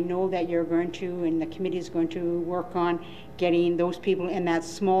 And I know that you're going to, and the committee is going to work on getting those people in that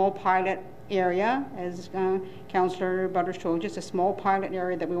small pilot area, as Councillor Butters told you, it's a small pilot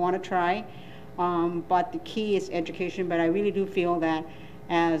area that we want to try. But the key is education. But I really do feel that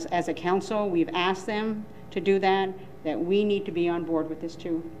as a council, we've asked them to do that we need to be on board with this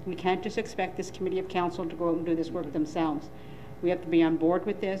too. We can't just expect this committee of council to go out and do this work themselves. We have to be on board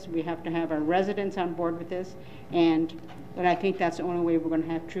with this. We have to have our residents on board with this. And I think that's the only way we're going to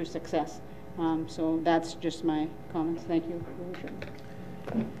have true success. So that's just my comments. Thank you.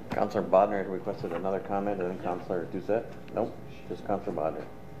 Councillor Bodner had requested another comment, and then Councillor Doucette. Nope, just Councillor Bodner.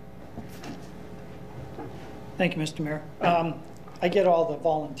 Thank you, Mr. Mayor. I get all the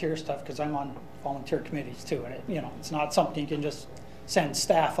volunteer stuff because I'm on volunteer committees too, and it's not something you can just send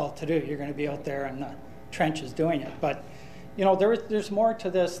staff out to do. You're going to be out there in the trenches doing it. But there's more to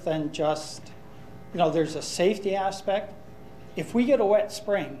this than just, there's a safety aspect. If we get a wet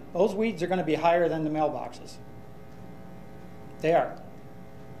spring, those weeds are going to be higher than the mailboxes. They are.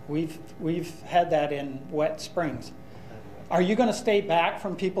 We've had that in wet springs. Are you going to stay back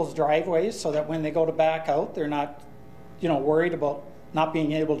from people's driveways so that when they go to back out, they're not, worried about not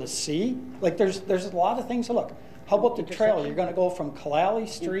being able to see? Like there's a lot of things to look. How about the trail? You're going to go from Kalali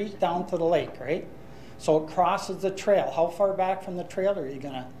Street down to the lake, right? So it crosses the trail. How far back from the trail are you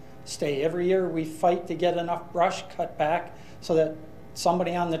going to stay? Every year we fight to get enough brush cut back so that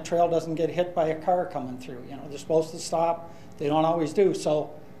somebody on the trail doesn't get hit by a car coming through. They're supposed to stop. They don't always do.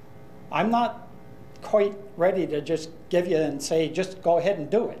 So I'm not quite ready to just give you and say, just go ahead and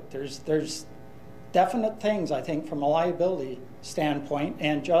do it. There's definite things, I think, from a liability standpoint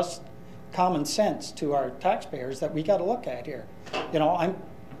and just common sense to our taxpayers that we got to look at here. You know, I'm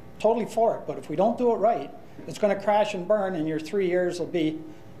totally for it, but if we don't do it right, it's going to crash and burn, and your 3 years will be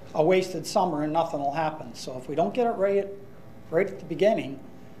a wasted summer and nothing will happen. So if we don't get it right at the beginning,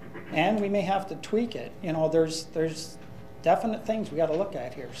 and we may have to tweak it, you know, there's definite things we got to look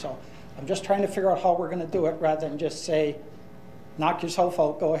at here. So I'm just trying to figure out how we're going to do it rather than just say, knock yourself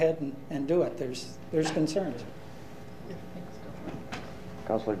out, go ahead and do it. There's concerns.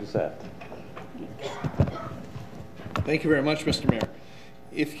 Councillor Doucette. Thank you very much, Mr. Mayor.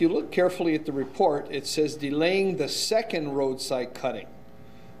 If you look carefully at the report, it says delaying the second roadside cutting.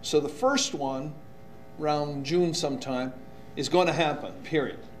 So the first one, around June sometime, is going to happen,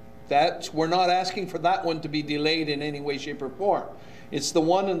 period. We're not asking for that one to be delayed in any way, shape, or form. It's the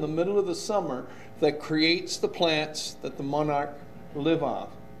one in the middle of the summer that creates the plants that the monarch live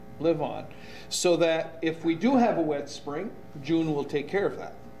on, so that if we do have a wet spring, June will take care of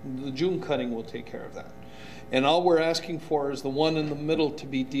that. The June cutting will take care of that. And all we're asking for is the one in the middle to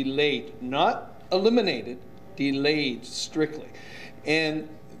be delayed, not eliminated, delayed strictly. And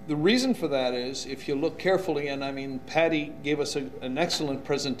the reason for that is, if you look carefully, and I mean, Patty gave us an excellent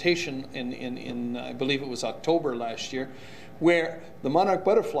presentation in I believe it was October last year, where the monarch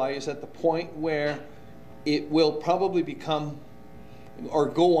butterfly is at the point where it will probably become or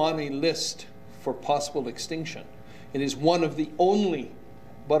go on a list for possible extinction. It is one of the only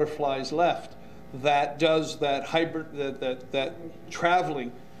butterflies left that does that hybrid, that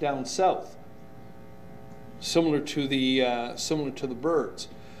traveling down south, similar to the birds.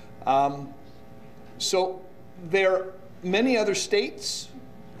 So there are many other states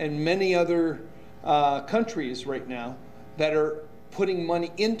and many other countries right now that are putting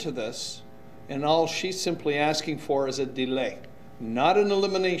money into this, and all she's simply asking for is a delay, not an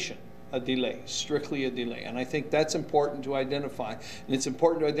elimination. A delay, strictly a delay. And I think that's important to identify. And it's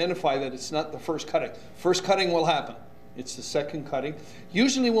important to identify that it's not the first cutting. First cutting will happen. It's the second cutting.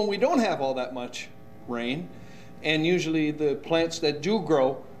 Usually when we don't have all that much rain, and usually the plants that do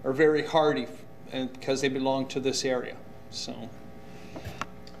grow are very hardy and because they belong to this area. So.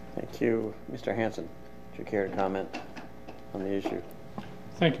 Thank you. Mr. Hanson, would you care to comment on the issue?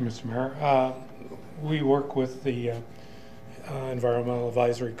 Thank you, Mr. Mayor. We work with the Environmental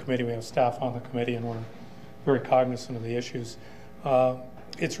Advisory Committee. We have staff on the committee, and we're very cognizant of the issues.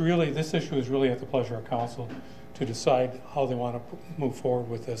 This issue is really at the pleasure of council to decide how they want to move forward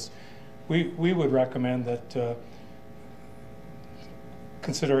with this. We would recommend that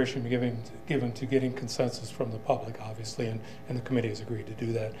consideration be given to getting consensus from the public, obviously, and the committee has agreed to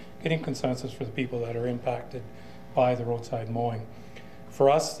do that. Getting consensus for the people that are impacted by the roadside mowing. For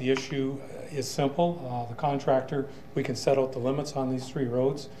us, the issue is simple. The contractor, we can set out the limits on these 3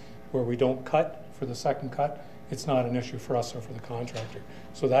 roads where we don't cut for the second cut. It's not an issue for us or for the contractor.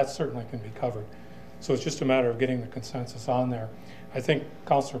 So that certainly can be covered. So it's just a matter of getting the consensus on there. I think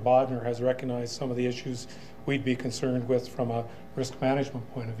Councillor Bodner has recognized some of the issues we'd be concerned with from a risk management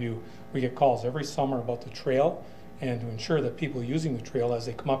point of view. We get calls every summer about the trail, and to ensure that people using the trail as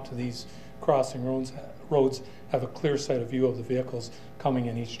they come up to these crossing roads have a clear sight of view of the vehicles coming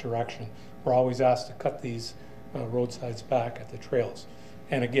in each direction. We're always asked to cut these roadsides back at the trails.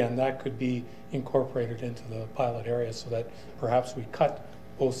 And again, that could be incorporated into the pilot area so that perhaps we cut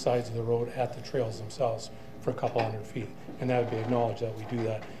both sides of the road at the trails themselves for a couple hundred feet. And that would be acknowledged that we do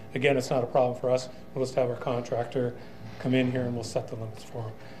that. Again, it's not a problem for us. We'll just have our contractor come in here and we'll set the limits for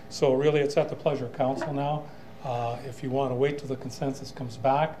them. So really, it's at the pleasure of council now. If you want to wait till the consensus comes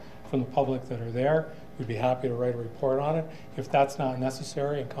back from the public that are there, we'd be happy to write a report on it. If that's not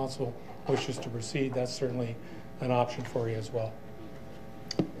necessary and council wishes to proceed, that's certainly an option for you as well.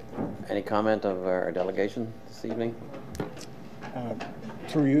 Any comment of our delegation this evening?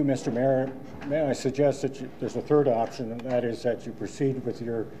 Through you, Mr. Mayor, may I suggest that there's a third option, and that is that you proceed with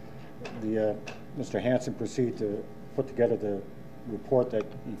Mr. Hanson proceed to put together the report that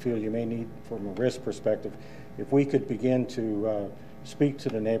you feel you may need from a risk perspective. If we could begin to speak to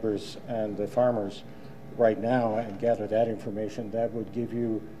the neighbors and the farmers right now and gather that information, that would give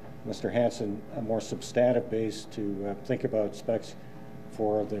you, Mr. Hanson, a more substantive base to think about specs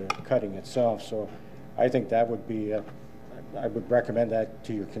for the cutting itself. So I think that would be, I would recommend that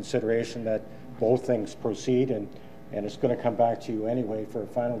to your consideration, that both things proceed, and it's going to come back to you anyway for a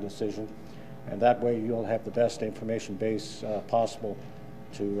final decision. And that way you'll have the best information base possible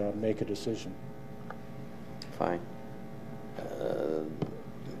to make a decision. Fine.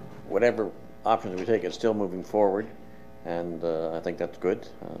 Whatever options we take, it's still moving forward, and I think that's good.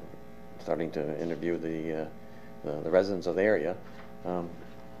 starting to interview the residents of the area.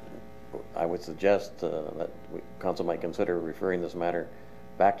 I would suggest that council might consider referring this matter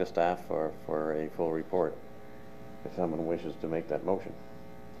back to staff for a full report, if someone wishes to make that motion.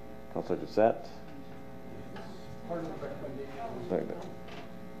 Councillor Doucette. Part of the recommendation.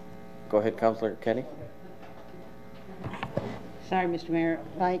 Go ahead, Councillor Kenny. Sorry, Mr. Mayor.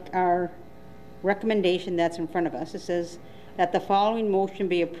 Like our recommendation that's in front of us, it says that the following motion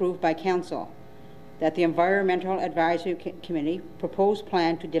be approved by council. That the Environmental Advisory Committee proposed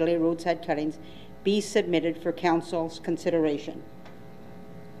plan to delay roadside cuttings be submitted for council's consideration.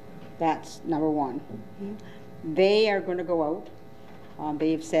 That's number one. They are going to go out.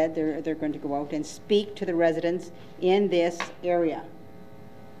 They've said they're going to go out and speak to the residents in this area.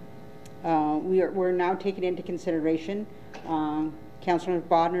 We're now taking into consideration Councillor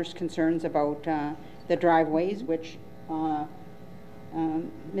Bodner's concerns about the driveways, which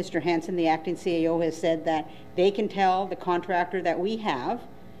Mr. Hansen, the acting CAO, has said that they can tell the contractor that we have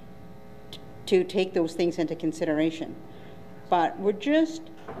to take those things into consideration. But we're just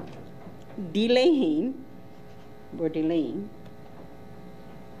delaying,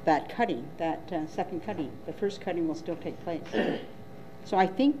 that cutting, that second cutting. The first cutting will still take place. So I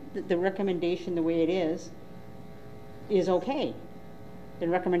think that the recommendation, the way it is okay. The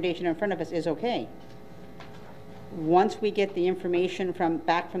recommendation in front of us is okay. Once we get the information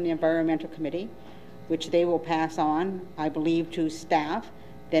back from the Environmental Committee, which they will pass on, I believe, to staff,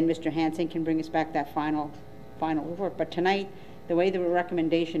 then Mr. Hansen can bring us back that final report. But tonight, the way the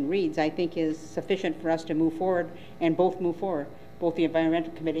recommendation reads, I think is sufficient for us to move forward and both move forward. Both the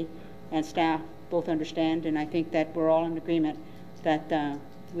Environmental Committee and staff both understand, and I think that we're all in agreement that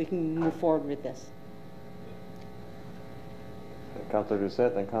we can move forward with this. Councillor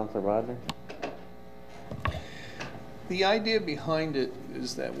Doucette, then Councillor Bodner. The idea behind it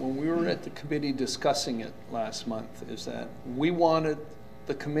is that when we were at the committee discussing it last month, is that we wanted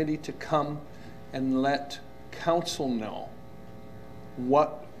the committee to come and let council know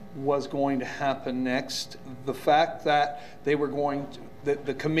what was going to happen next. The fact that they were going to, that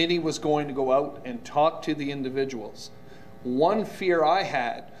the committee was going to go out and talk to the individuals. One fear I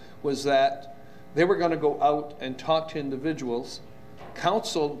had was that they were going to go out and talk to individuals.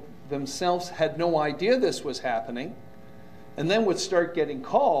 Council themselves had no idea this was happening, and then would start getting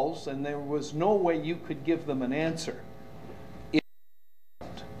calls, and there was no way you could give them an answer.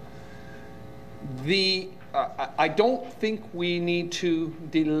 I don't think we need to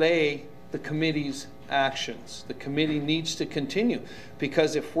delay the committee's actions. The committee needs to continue,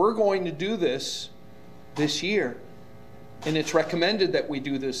 because if we're going to do this year, and it's recommended that we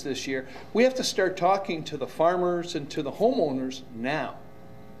do this year, we have to start talking to the farmers and to the homeowners now.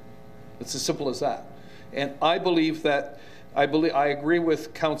 It's as simple as that. And I believe that, I agree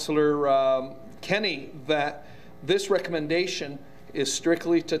with Councillor Kenny that this recommendation is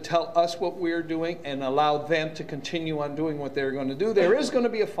strictly to tell us what we're doing and allow them to continue on doing what they're going to do. There is going to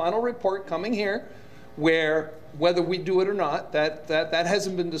be a final report coming here where, whether we do it or not, that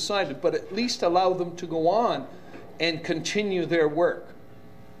hasn't been decided, but at least allow them to go on and continue their work.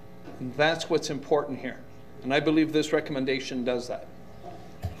 And that's what's important here. And I believe this recommendation does that.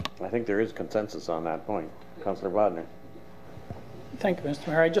 I think there is consensus on that point. Councillor Bodner. Thank you, Mr.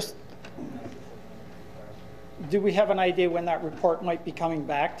 Mayor. Do we have an idea when that report might be coming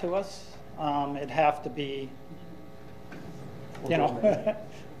back to us? It'd have to be, you know,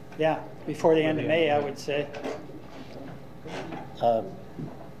 yeah, before the end of May, I would say.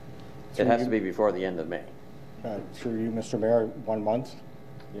 It has to be before the end of May. Through you, Mr. Mayor, 1 month?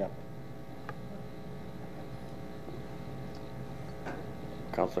 Yeah.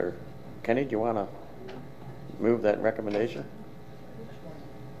 Councillor Kenny, do you want to move that recommendation?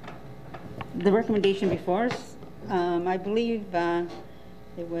 The recommendation before us, I believe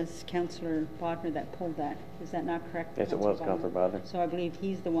it was Councillor Bodner that pulled that. Is that not correct? Yes, it was Councillor Bodner. So I believe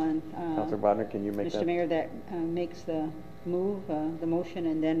he's the one, Councillor Bodner, can you make Mr. that? Mayor, that makes the move, the motion,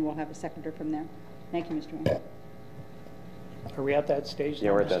 and then we'll have a seconder from there. Thank you, Mr. Mayor. Are we at that stage now,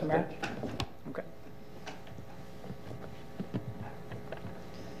 Yeah, we're at Mr. that Mayor? stage. Okay.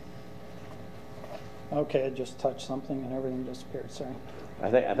 Okay, I just touched something and everything disappeared, sorry. I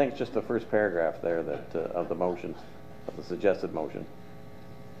think it's just the first paragraph there that of the motion, of the suggested motion.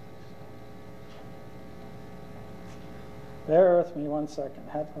 Bear with me 1 second.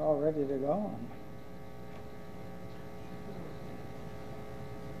 Had it all ready to go.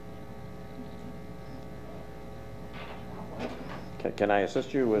 Can I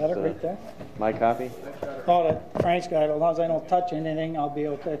assist you with right there? my copy? Oh, Frank's got it. As long as I don't touch anything, I'll be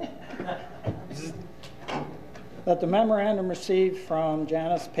okay. That the memorandum received from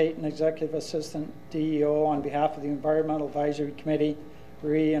Janice Payton, Executive Assistant DEO, on behalf of the Environmental Advisory Committee,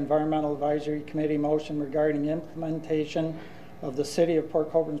 Environmental Advisory Committee motion regarding implementation of the City of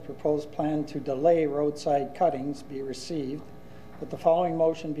Port Colborne's proposed plan to delay roadside cuttings be received. That the following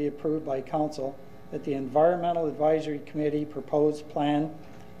motion be approved by Council, that the Environmental Advisory Committee proposed plan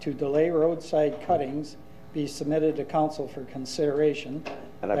to delay roadside cuttings be submitted to Council for consideration.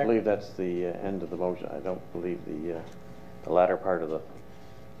 And I believe that's the end of the motion. I don't believe the latter part of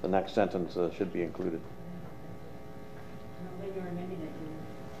the next sentence should be included.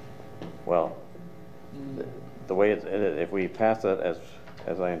 Well, the way it's, if we pass that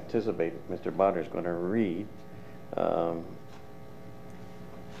as I anticipate Mr. Bonner is going to read, the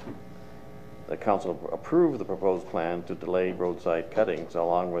council approved the proposed plan to delay roadside cuttings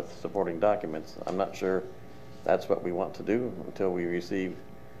along with supporting documents. I'm not sure that's what we want to do until we receive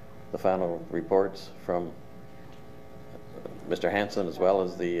the final reports from Mr. Hansen as well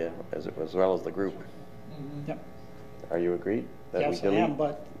as the group. Yep. Are you agreed that Yes, I am,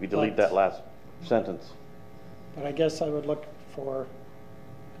 but we delete that last sentence? But I guess I would look for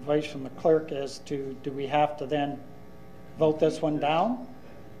advice from the clerk as to, do we have to then vote this one down,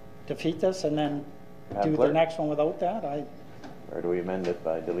 defeat this, and then do the next one without that? Or do we amend it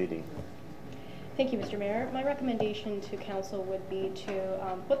by deleting? Thank you, Mr. Mayor. My recommendation to council would be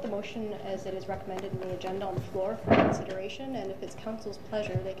to put the motion as it is recommended in the agenda on the floor for consideration, and if it's council's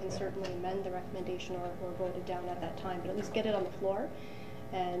pleasure, they can certainly amend the recommendation or vote it down at that time, but at least get it on the floor.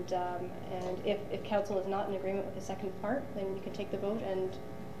 And if council is not in agreement with the second part, then you can take the vote and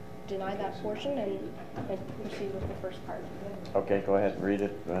deny that portion and proceed with the first part. Okay, go ahead and read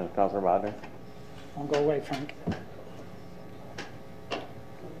it, Councilor Bodner. I'll go away, Frank.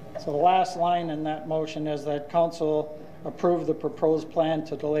 So the last line in that motion is that council approve the proposed plan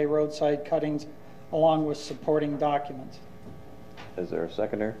to delay roadside cuttings along with supporting documents. Is there a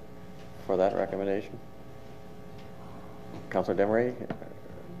seconder for that recommendation? Councilor Demery?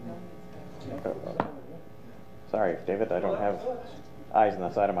 Sorry, David, I don't have eyes on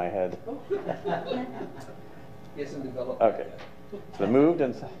the side of my head. Okay. It's been moved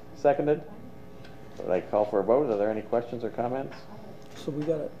and seconded. Would I call for a vote? Are there any questions or comments? So we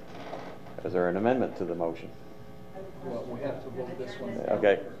got it. Is there an amendment to the motion? Well, we have to vote this one.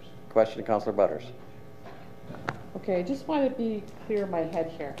 Okay. Question, Councilor Butters. Okay, I just want to be clear in my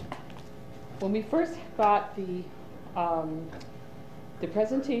head here. When we first got the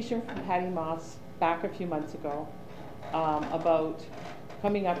presentation from Patty Moss back a few months ago about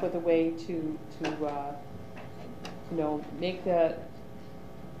coming up with a way to you know, make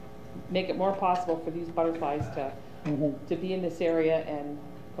it more possible for these butterflies to be in this area and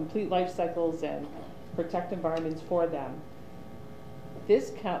complete life cycles and protect environments for them.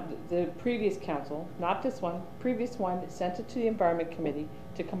 The previous council, not this one, previous one, sent it to the Environment Committee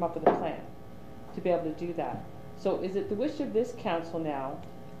to come up with a plan to be able to do that. So is it the wish of this council now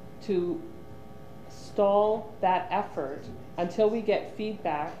to stall that effort until we get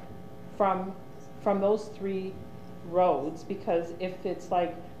feedback from those three roads? Because if it's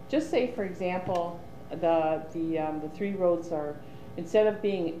like, just say for example, the three roads are, instead of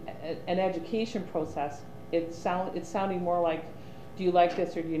being an education process, it's sounding more like, do you like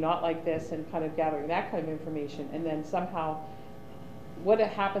this or do you not like this, and kind of gathering that kind of information. And then somehow, what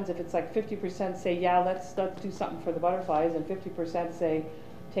happens if it's like 50% say, yeah, let's do something for the butterflies, and 50% say,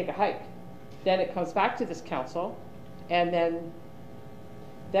 take a hike. Then it comes back to this council, and then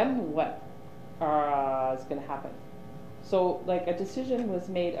what is going to happen? So like a decision was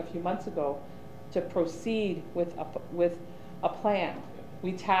made a few months ago to proceed with a plan.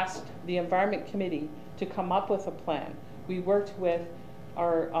 We tasked the Environment Committee to come up with a plan. We worked with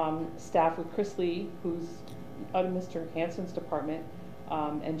our staff, with Chris Lee, who's out of Mr. Hansen's department,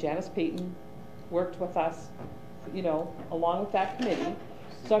 and Janice Payton worked with us, you know, along with that committee.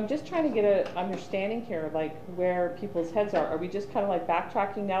 So I'm just trying to get an understanding here, like where people's heads are. Are we just kind of like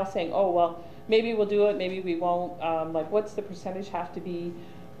backtracking now, saying, oh, well, maybe we'll do it, maybe we won't? Like, what's the percentage have to be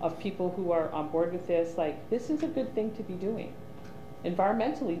of people who are on board with this? Like, this is a good thing to be doing.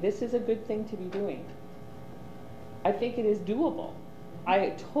 Environmentally, this is a good thing to be doing. I think it is doable.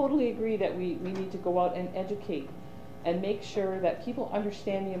 I totally agree that we need to go out and educate and make sure that people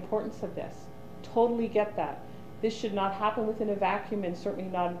understand the importance of this. Totally get that. This should not happen within a vacuum, and certainly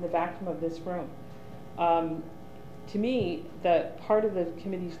not in the vacuum of this room. To me, the part of the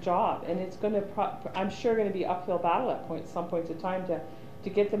committee's job, and it's going to, I'm sure, going to be uphill battle at some points of time to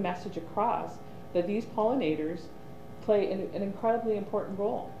get the message across that these pollinators play an incredibly important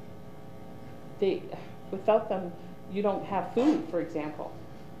role. Without them, you don't have food, for example.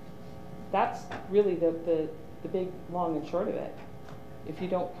 That's really the big long and short of it. If you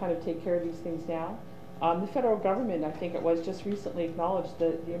don't kind of take care of these things now. The federal government, I think it was, just recently acknowledged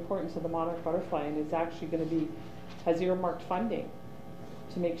the importance of the monarch butterfly, and is actually going to be, has earmarked funding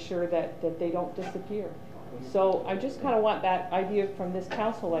to make sure that they don't disappear. So I just kind of want that idea from this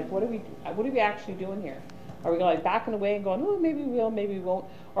council, like what are we actually doing here? Are we like backing away and going, oh, maybe we will, maybe we won't?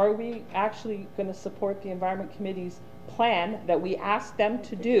 Or are we actually going to support the Environment Committee's plan that we asked them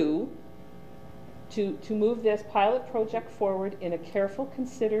to do to move this pilot project forward in a careful,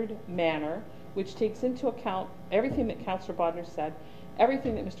 considered manner, which takes into account everything that Councillor Bodner said,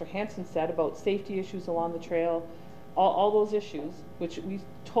 everything that Mr. Hansen said about safety issues along the trail, all those issues, which we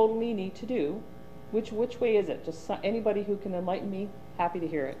totally need to do. Which way is it? Just anybody who can enlighten me, happy to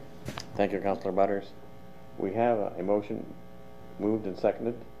hear it. Thank you, Councillor Butters. We have a motion moved and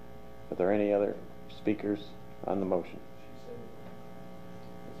seconded. Are there any other speakers on the motion?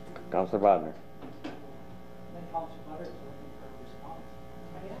 Councillor Bodner.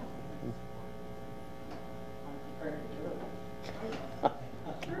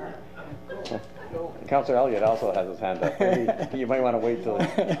 Councillor Elliott also has his hand up. Maybe you might want to wait till.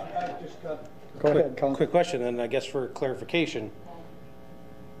 Go ahead. Quick question, and I guess for clarification.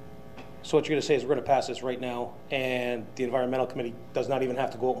 So what you're going to say is we're going to pass this right now, and the Environmental Committee does not even have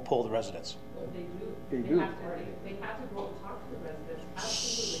to go out and poll the residents? They do. They do. They have to go and talk to the residents.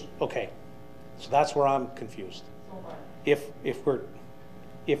 Absolutely. Okay, so that's where I'm confused. If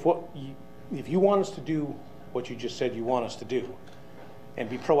you want us to do what you just said you want us to do, and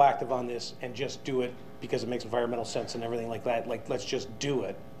be proactive on this, and just do it because it makes environmental sense and everything like that, like let's just do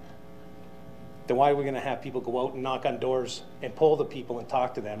it, then why are we going to have people go out and knock on doors and poll the people and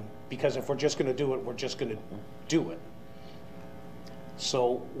talk to them? Because if we're just going to do it, we're just going to do it.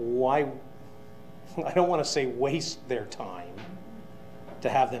 So why, I don't want to say waste their time to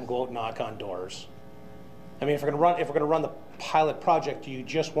have them go out and knock on doors. I mean, if we're going to run the pilot project, do you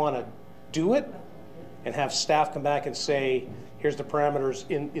just want to do it and have staff come back and say, here's the parameters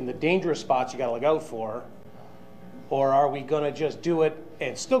in the dangerous spots you got to look out for? Or are we going to just do it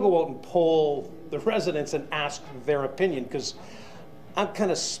and still go out and poll the residents and ask their opinion? Because I'm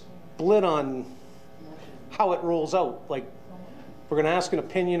kind of split on how it rolls out. Like, we're going to ask an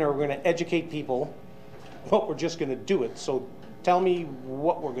opinion, or we're going to educate people, but we're just going to do it. So tell me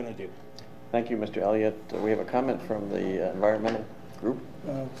what we're going to do. Thank you, Mr. Elliott. We have a comment from the environmental group.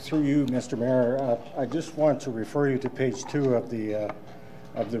 Through you, Mr. Mayor, I just want to refer you to page 2 of the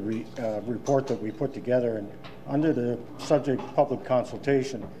report that we put together, and under the subject public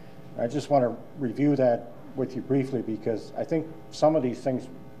consultation, I just want to review that with you briefly, because I think some of these things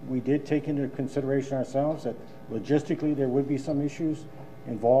we did take into consideration ourselves, that logistically there would be some issues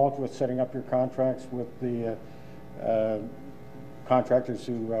involved with setting up your contracts with the contractors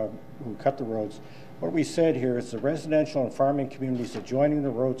who cut the roads. What we said here is the residential and farming communities adjoining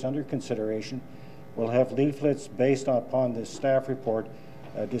the roads under consideration will have leaflets based upon this staff report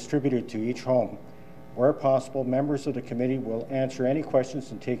distributed to each home. Where possible, members of the committee will answer any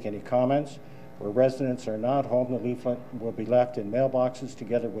questions and take any comments. Where residents are not home, the leaflet will be left in mailboxes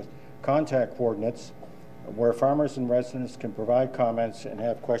together with contact coordinates. Where farmers and residents can provide comments and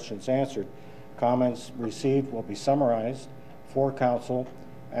have questions answered, comments received will be summarized for council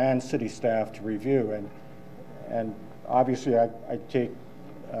and city staff to review. And obviously I take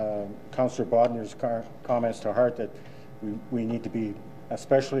Councillor Bodner's comments to heart, that we need to be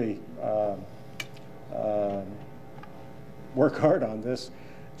especially work hard on this,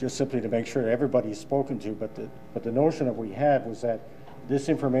 just simply to make sure everybody's spoken to. But the notion that we had was that this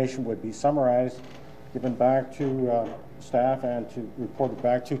information would be summarized, given back to staff, and to reported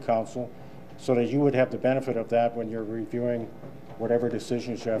back to council, so that you would have the benefit of that when you're reviewing whatever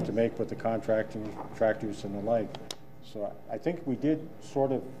decisions you have to make with the contractors and the like. So I think we did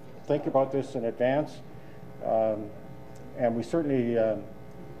sort of think about this in advance, and we certainly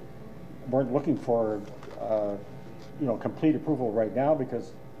weren't looking for complete approval right now,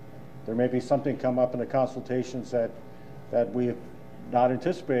 because there may be something come up in the consultations that we have not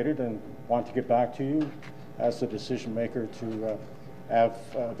anticipated, and want to get back to you as the decision maker to have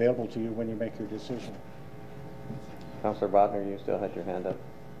available to you when you make your decision. Councillor Bodner, you still had your hand up.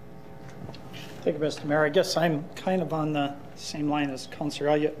 Thank you, Mr. Mayor. I guess I'm kind of on the same line as Councillor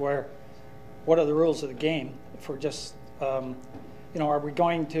Elliott, where what are the rules of the game? If we're just, are we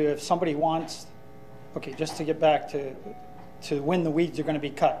going to, if somebody wants, okay, just to get back to when the weeds are going to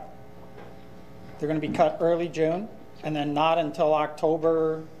be cut. They're going to be cut early June, and then not until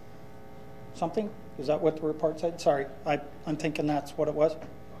October something? Is that what the report said? Sorry, I'm thinking that's what it was.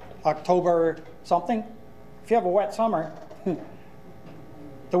 October something? If you have a wet summer,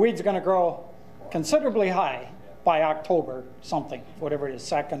 the weeds are going to grow considerably high by October something, whatever it is,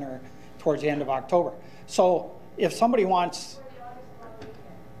 2nd or towards the end of October. So if somebody wants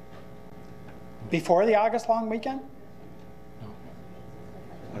before the August long weekend?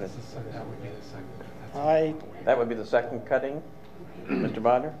 That would be the second. That would be the second cutting, Mr.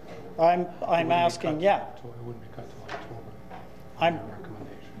 Bodner? I'm asking, yeah. It wouldn't be cut till October.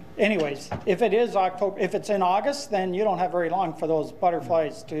 Anyways, if it is October, if it's in August, then you don't have very long for those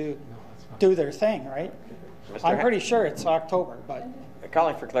butterflies to do their thing, right? I'm pretty sure it's October, but.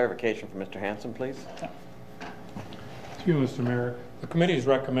 Calling for clarification from Mr. Hanson, please. To you, Mr. Mayor, the committee has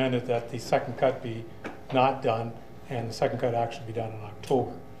recommended that the second cut be not done and the second cut actually be done in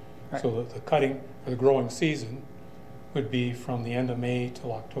October. Right. So the cutting for the growing season would be from the end of May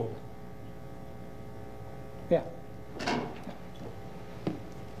till October. Yeah.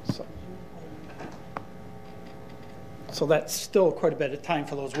 So that's still quite a bit of time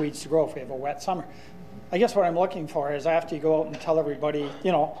for those weeds to grow if we have a wet summer. I guess what I'm looking for is after you go out and tell everybody,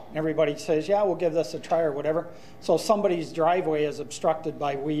 you know, everybody says, yeah, we'll give this a try or whatever. So somebody's driveway is obstructed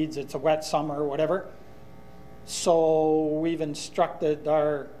by weeds, it's a wet summer or whatever. So we've instructed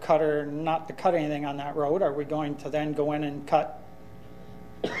our cutter not to cut anything on that road. Are we going to then go in and cut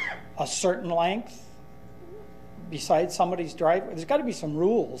a certain length besides somebody's driveway? There's got to be some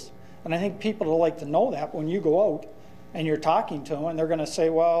rules. And I think people will like to know that when you go out and you're talking to them and they're going to say,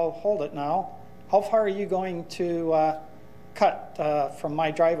 well, hold it now. How far are you going to cut from my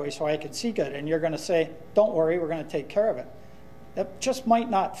driveway so I can see good? And you're going to say, don't worry, we're going to take care of it. That just might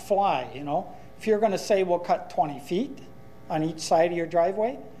not fly, you know. If you're going to say we'll cut 20 feet on each side of your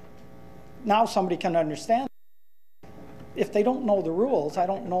driveway, now somebody can understand. If they don't know the rules, I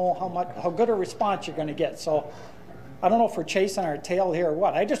don't know how good a response you're going to get. So I don't know if we're chasing our tail here or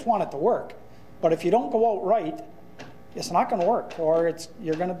what. I just want it to work. But if you don't go out right, it's not going to work, or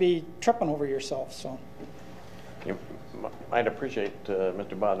you're going to be tripping over yourself. So I'd appreciate,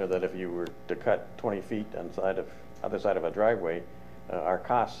 Mr. Bodner, that if you were to cut 20 feet on the other side of a driveway, our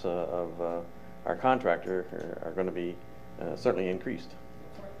costs of our contractor are going to be certainly increased.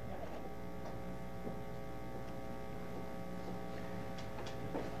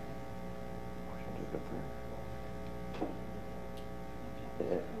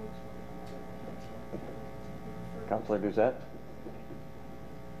 Councillor Doucette.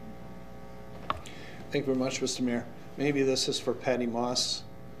 Thank you very much, Mr. Mayor. Maybe this is for Patty Moss.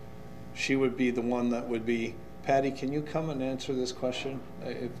 She would be the one that would be. Patty, can you come and answer this question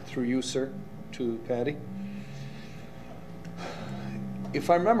through you, sir, to Patty? If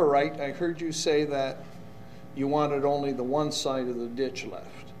I remember right, I heard you say that you wanted only the one side of the ditch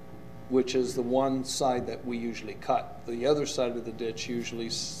left, which is the one side that we usually cut. The other side of the ditch, usually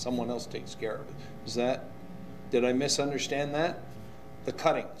someone else takes care of it. Is that, did I misunderstand that? The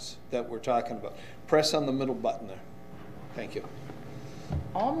cuttings that we're talking about. Press on the middle button there. Thank you.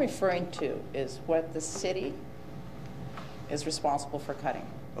 All I'm referring to is what the city is responsible for cutting.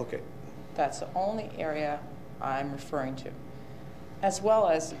 Okay. That's the only area I'm referring to. As well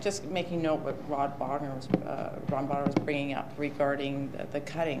as just making note what Ron Bodner was bringing up regarding the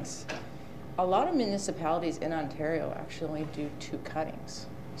cuttings. A lot of municipalities in Ontario actually do 2 cuttings.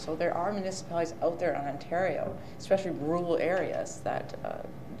 So there are municipalities out there in Ontario, especially rural areas, that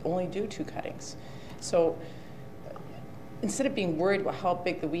only do 2 cuttings. So instead of being worried about how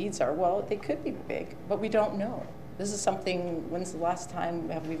big the weeds are, well, they could be big, but we don't know. This is something, when's the last time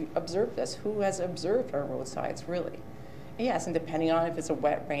have we observed this? Who has observed our roadsides, really? Yes, and depending on if it's a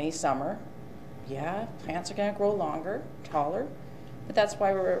wet, rainy summer, yeah, plants are gonna grow longer, taller, but that's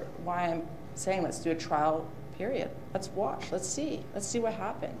why I'm saying let's do a trial period. Let's watch, let's see what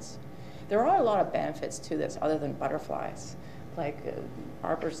happens. There are a lot of benefits to this other than butterflies. Like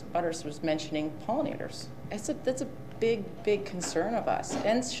Butters was mentioning pollinators. That's a big concern of us,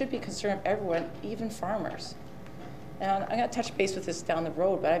 and should be concern of everyone, even farmers. And I'm going to touch base with this down the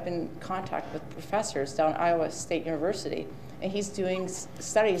road, but I've been in contact with professors down Iowa State University, and he's doing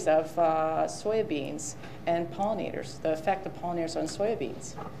studies of soybeans and pollinators, the effect of pollinators on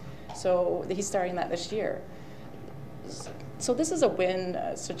soybeans. So he's starting that this year. So this is a win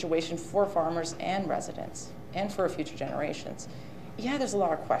situation for farmers and residents, and for future generations. Yeah, there's a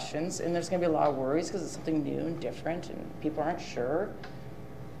lot of questions, and there's going to be a lot of worries because it's something new and different, and people aren't sure.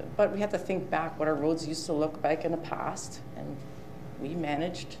 But we have to think back what our roads used to look like in the past, and we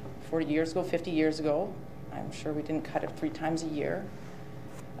managed 40 years ago, 50 years ago. I'm sure we didn't cut it 3 times a year.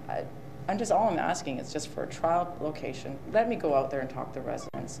 All I'm asking is just for a trial location. Let me go out there and talk to the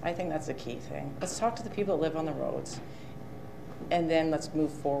residents. I think that's the key thing. Let's talk to the people that live on the roads, and then let's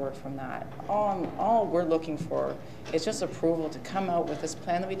move forward from that. All we're looking for is just approval to come out with this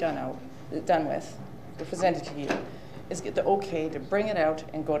plan that we've done with, presented to you, is get the okay to bring it out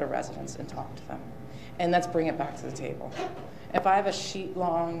and go to residents and talk to them. And let's bring it back to the table. If I have a sheet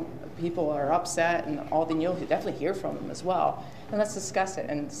long, people are upset and all, then you'll definitely hear from them as well. And let's discuss it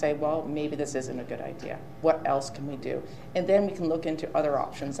and say, well, maybe this isn't a good idea. What else can we do? And then we can look into other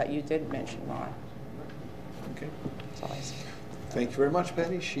options that you did mention, Ron. Okay. That's all I say. Thank you very much,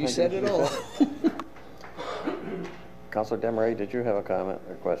 Patty. She Thank said you. it all. Councillor Desmarais, did you have a comment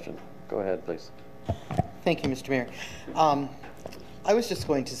or question? Go ahead, please. Thank you, Mr. Mayor. I was just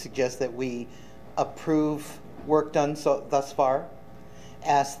going to suggest that we approve work done thus far,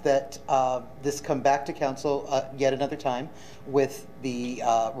 ask that this come back to council yet another time with the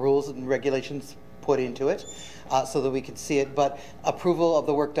rules and regulations put into it so that we can see it. But approval of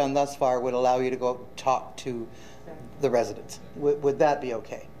the work done thus far would allow you to go talk to the residents. Would that be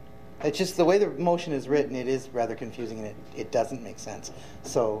okay? It's just the way the motion is written, it is rather confusing and it doesn't make sense.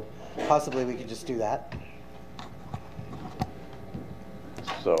 So possibly we could just do that.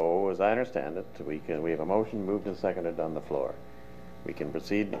 So, as I understand it, we have a motion moved and seconded on the floor. We can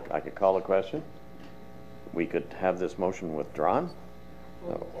proceed. I could call a question. We could have this motion withdrawn,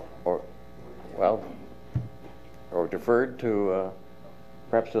 or deferred to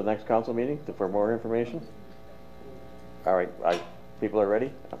perhaps to the next council meeting for more information. All right, people are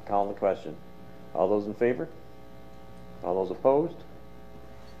ready. I'm calling the question. All those in favor? All those opposed?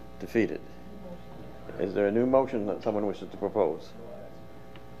 Defeated. Is there a new motion that someone wishes to propose?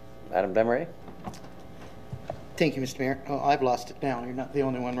 Madam Desmarais? Thank you, Mr. Mayor. Oh, I've lost it now. You're not the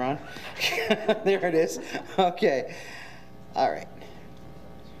only one, Ron. There it is. Okay. All right.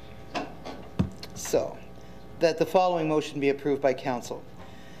 So, that the following motion be approved by council.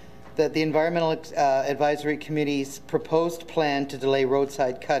 That the Environmental Advisory Committee's proposed plan to delay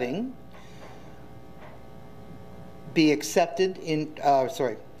roadside cutting be accepted in,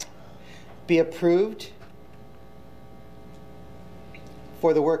 be approved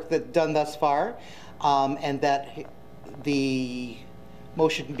for the work that's done thus far, and that the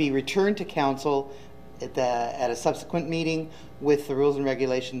motion be returned to council at a subsequent meeting with the rules and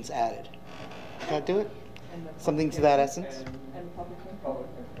regulations added. Can that do it? Something to that essence? And public input.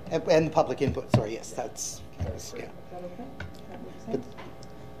 And public input, sorry, yes, that's yeah. Is that okay? That makes But sense?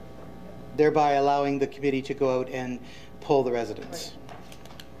 thereby allowing the committee to go out and poll the residents.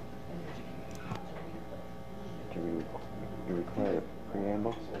 Do you require a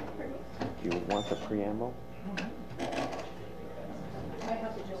preamble? Do you want the preamble?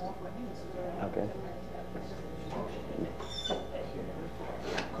 Okay.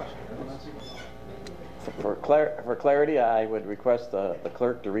 For clarity, I would request the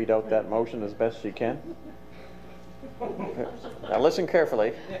clerk to read out that motion as best she can. Now listen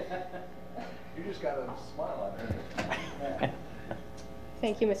carefully. You just got a smile on her.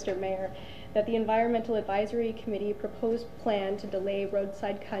 Thank you, Mr. Mayor. That the Environmental Advisory Committee proposed plan to delay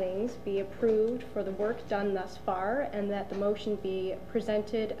roadside cuttings be approved for the work done thus far, and that the motion be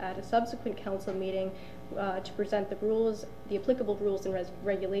presented at a subsequent council meeting to present the rules, the applicable rules and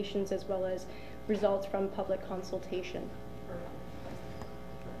regulations, as well as results from public consultation.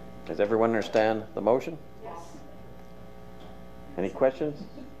 Does everyone understand the motion? Yes. Any questions?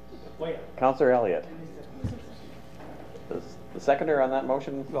 Councillor Elliott. The seconder on that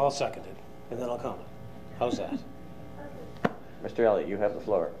motion? I'll second it, and then I'll comment. How's that? Mr. Elliott, you have the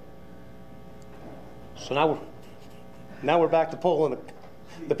floor. So now we're back to polling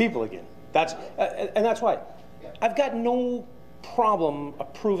the people again. And that's why I've got no problem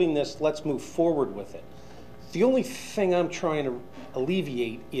approving this. Let's move forward with it. The only thing I'm trying to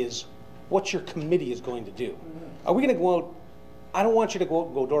alleviate is what your committee is going to do. Are we going to go out? I don't want you to go out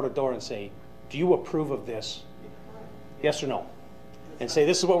and go door to door and say, do you approve of this? Yes or no? And say,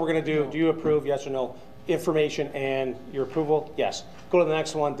 this is what we're going to do. Do you approve? Yes or no? Information and your approval? Yes. Go to the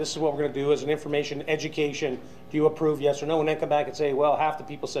next one. This is what we're going to do as an information, education. Do you approve? Yes or no? And then come back and say, well, half the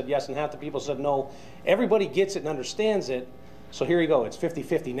people said yes and half the people said no. Everybody gets it and understands it. So here you go. It's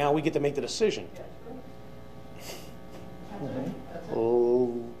 50-50. Now we get to make the decision.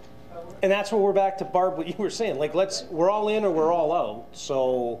 Oh. And that's where we're back to, Barb, what you were saying. Like, we're all in or we're all out.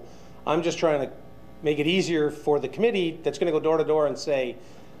 So I'm just trying to make it easier for the committee that's going to go door to door and say,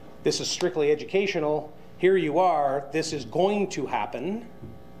 this is strictly educational. Here you are. This is going to happen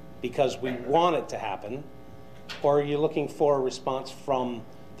because we want it to happen. Or are you looking for a response from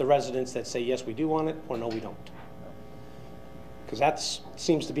the residents that say, yes, we do want it, or no, we don't? Because that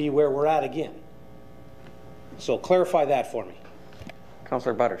seems to be where we're at again. So clarify that for me.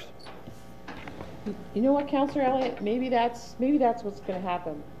 Councillor Butters. You know what, Councillor Elliott? Maybe that's what's going to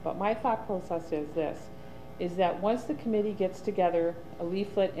happen. But my thought process is this: is that once the committee gets together a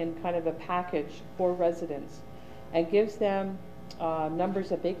leaflet and kind of a package for residents and gives them numbers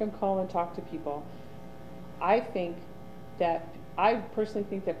that they can call and talk to people, I personally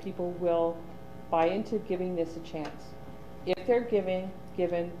think that people will buy into giving this a chance. If they're given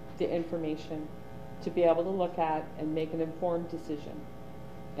the information to be able to look at and make an informed decision.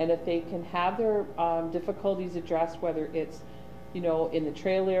 And if they can have their difficulties addressed, whether it's, you know, in the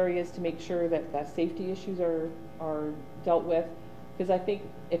trail areas to make sure that safety issues are dealt with, because I think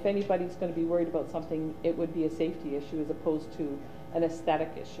if anybody's going to be worried about something, it would be a safety issue as opposed to an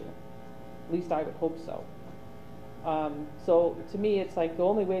aesthetic issue. At least I would hope so. So to me, it's like the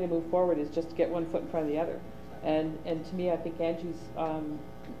only way to move forward is just to get one foot in front of the other. And to me, I think Angie's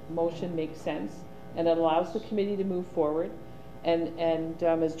motion makes sense, and it allows the committee to move forward. And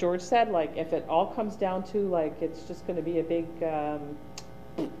as George said, like if it all comes down to like it's just going to be a big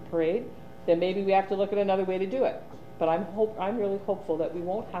parade, then maybe we have to look at another way to do it. But I'm really hopeful that we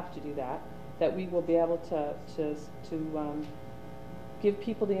won't have to do that. That we will be able to give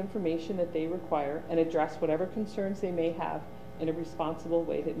people the information that they require and address whatever concerns they may have in a responsible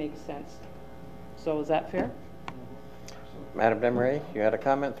way that makes sense. So is that fair? Madam Desmarais, you had a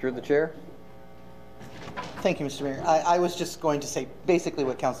comment through the chair? Thank you, Mr. Mayor. I was just going to say basically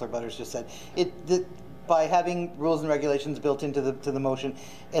what Councillor Butters just said. By having rules and regulations built into the motion,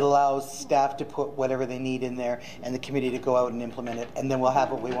 it allows staff to put whatever they need in there and the committee to go out and implement it, and then we'll have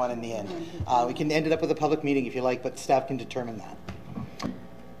what we want in the end. We can end it up with a public meeting if you like, but staff can determine that.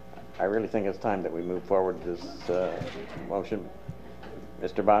 I really think it's time that we move forward this motion.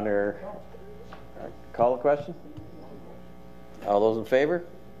 Mr. Bonner, call the question. All those in favor?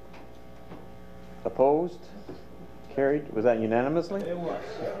 Opposed? Carried? Was that unanimously? It was.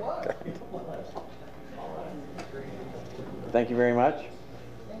 Thank you very much.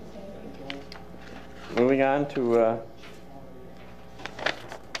 Moving on to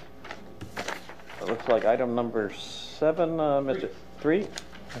it looks like item number 7, Mr. 3.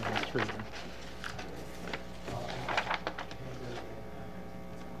 Item 3.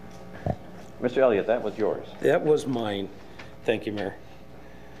 Mr. Elliott, that was yours. That was mine. Thank you, Mayor.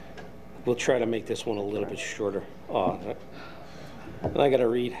 We'll try to make this one a little bit shorter. And I got to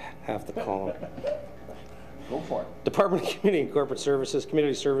read half the column. Go for it. Department of Community and Corporate Services,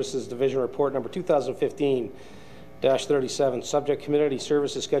 Community Services Division Report number 2015-37, subject Community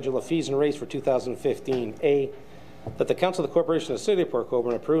Services Schedule of Fees and Rates for 2015. A, that the Council of the Corporation of the City of Port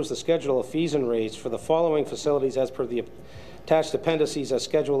Colborne approves the schedule of fees and rates for the following facilities as per the attached appendices as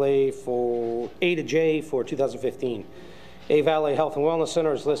Schedule A to J for 2015. A, Valley Health and Wellness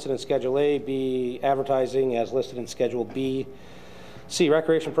Center is listed in Schedule A. B, advertising as listed in Schedule B. C,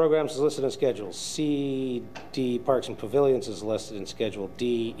 recreation programs is listed in Schedule C. D, parks and pavilions is listed in Schedule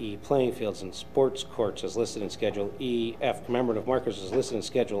D. E, playing fields and sports courts is listed in Schedule E. F, commemorative markers is listed in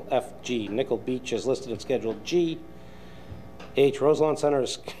Schedule F. G, Nickel Beach is listed in Schedule G. H, Roselawn Center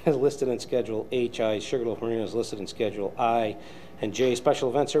is listed in Schedule H. I, Sugarloaf Marina is listed in Schedule I. And J, special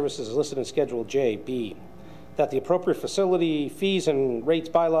event services is listed in Schedule J. B, that the appropriate facility fees and rates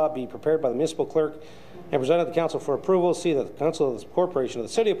bylaw be prepared by the municipal clerk and presented to the council for approval. C, that the Council of the Corporation of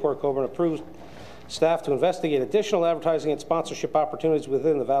the City of Port Colborne approves staff to investigate additional advertising and sponsorship opportunities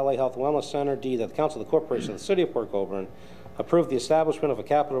within the Valley Health and Wellness Center. D, that the Council of the Corporation of the City of Port Colborne approve the establishment of a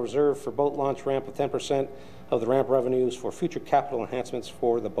capital reserve for boat launch ramp of 10% of the ramp revenues for future capital enhancements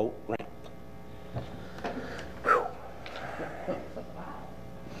for the boat ramp.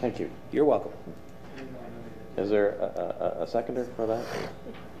 Thank you. You're welcome. Is there a seconder for that?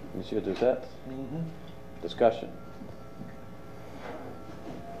 Monsieur Doucette? Discussion.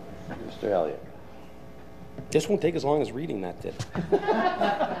 Mr. Elliott. This won't take as long as reading that did.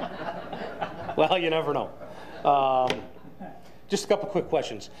 Well, you never know. Just a couple quick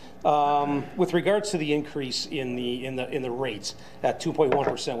questions. With regards to the increase in the rates at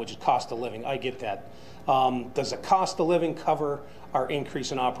 2.1%, which is cost of living, I get that. Does the cost of living cover our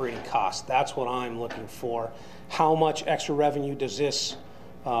increase in operating costs? That's what I'm looking for. How much extra revenue does this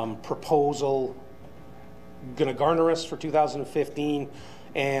proposal going to garner us for 2015?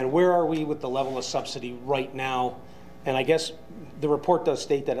 And where are we with the level of subsidy right now? And I guess the report does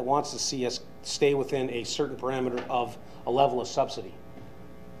state that it wants to see us stay within a certain parameter of a level of subsidy.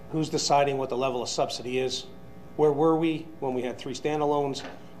 Who's deciding what the level of subsidy is? Where were we when we had 3 standalones?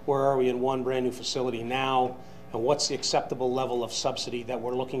 Where are we in one brand new facility now? And what's the acceptable level of subsidy that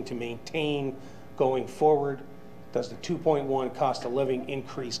we're looking to maintain going forward? Does the 2.1 cost of living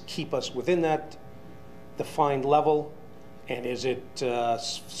increase keep us within that defined level? And is it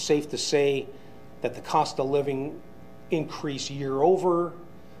safe to say that the cost of living increase year over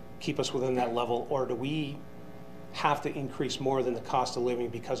keep us within that level? Or do we have to increase more than the cost of living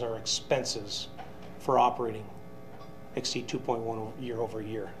because our expenses for operating exceed 2.1 year over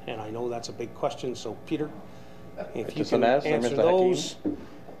year? And I know that's a big question, so Peter, if you can answer those,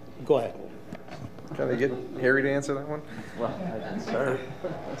 go ahead. Can I get Harry to answer that one? Well, I can start.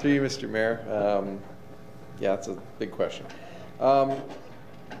 Through you, Mr. Mayor. Yeah, it's a big question.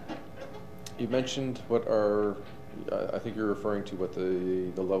 You mentioned what our, I think you're referring to what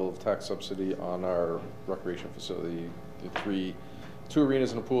the level of tax subsidy on our recreation facility, the two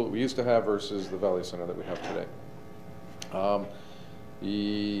arenas and a pool that we used to have versus the Valley Center that we have today.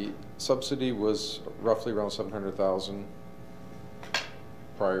 The subsidy was roughly around $700,000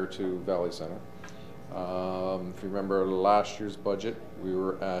 prior to Valley Center. If you remember last year's budget, we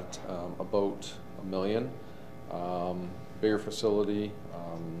were at about $1 million. Bigger facility,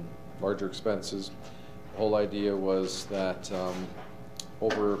 larger expenses. The whole idea was that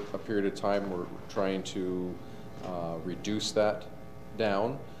over a period of time, we're trying to reduce that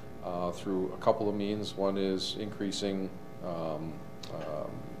down through a couple of means. One is increasing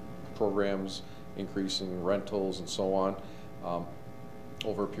programs, increasing rentals and so on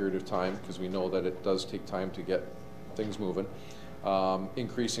over a period of time, because we know that it does take time to get things moving.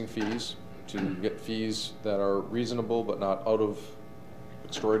 Increasing fees to get fees that are reasonable but not out of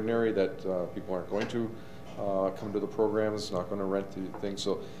extraordinary, that people aren't going to come to the programs, not going to rent the things.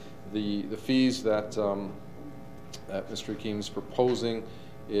 So the fees that Mr. Akeem's proposing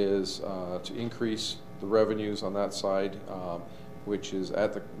is to increase the revenues on that side, which is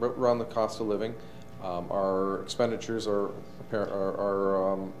at the around the cost of living. Our expenditures are at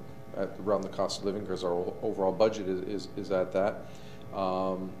around the cost of living because our overall budget is at that.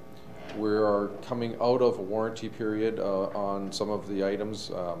 We are coming out of a warranty period on some of the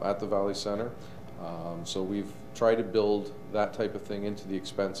items at the Valley Center. So we've tried to build that type of thing into the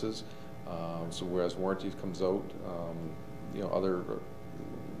expenses. So whereas warranty comes out, you know, other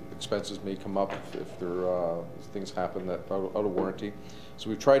expenses may come up if there things happen that out of warranty. So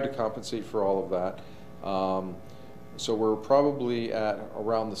we've tried to compensate for all of that. So we're probably at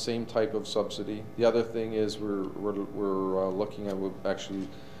around the same type of subsidy. The other thing is we're looking at, actually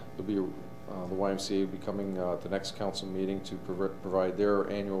there'll be the YMCA will be coming at the next council meeting to provide their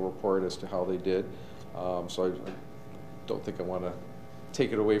annual report as to how they did. So I don't think I want to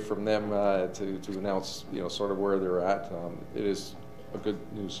take it away from them to announce, you know, sort of where they're at. It is a good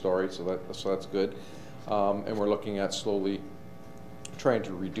news story, so that's good. And we're looking at slowly trying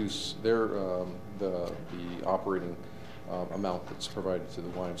to reduce their the operating amount that's provided to the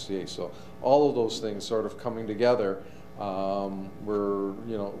YMCA. So all of those things sort of coming together. We're,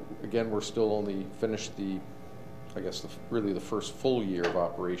 you know, again, we're still only finished the, I guess, really the first full year of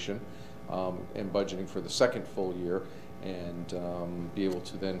operation, and budgeting for the second full year, and be able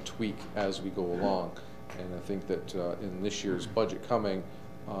to then tweak as we go along. And I think that in this year's budget coming,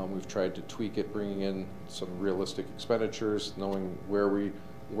 we've tried to tweak it, bringing in some realistic expenditures, knowing where we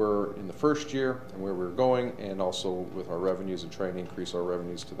were in the first year and where we're going, and also with our revenues, and trying to increase our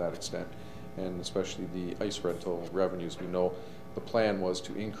revenues to that extent. And especially the ice rental revenues, we know the plan was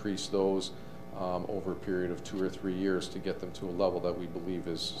to increase those over a period of 2 or 3 years to get them to a level that we believe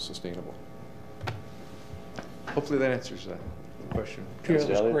is sustainable. Hopefully that answers that question.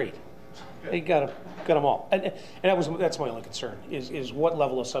 That was great. You got them all, and that's my only concern is what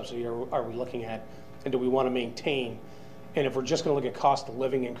level of subsidy are we looking at, and do we want to maintain? And if we're just going to look at cost of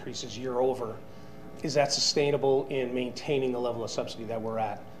living increases year over, is that sustainable in maintaining the level of subsidy that we're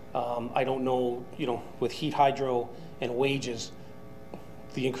at? I don't know, you know, with heat hydro and wages,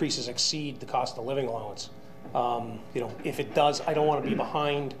 the increases exceed the cost of living allowance. You know, if it does, I don't want to be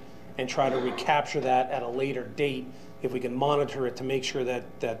behind and try to recapture that at a later date. If we can monitor it to make sure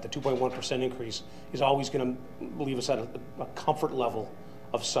that the 2.1% increase is always going to leave us at a comfort level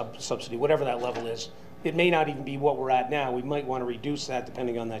of subsidy, whatever that level is. It may not even be what we're at now. We might want to reduce that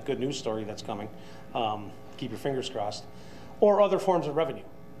depending on that good news story that's coming. Keep your fingers crossed. Or other forms of revenue.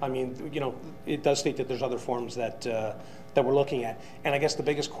 I mean, you know, it does state that there's other forms that that we're looking at. And I guess the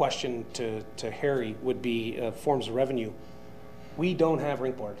biggest question to Harry would be forms of revenue. We don't have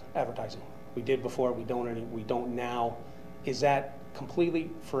ring board advertising. We did before. We don't now. Is that completely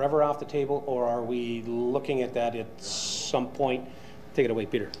forever off the table, or are we looking at that at some point? Take it away,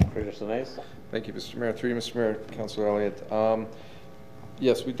 Peter. Thank you, Mr. Mayor. Through you, Mr. Mayor, Councilor Elliott.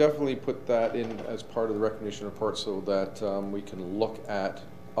 Yes, we definitely put that in as part of the recognition report so that we can look at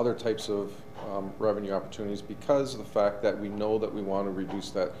other types of revenue opportunities, because of the fact that we know that we want to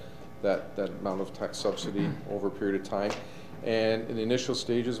reduce that amount of tax subsidy over a period of time. And in the initial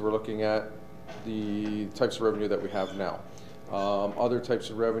stages, we're looking at the types of revenue that we have now. Other types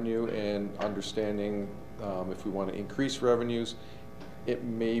of revenue, and understanding if we want to increase revenues, it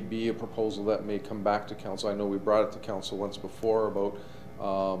may be a proposal that may come back to council. I know we brought it to council once before about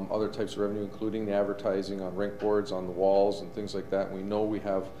other types of revenue, including the advertising on rink boards, on the walls and things like that. We know we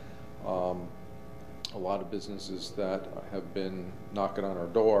have a lot of businesses that have been knocking on our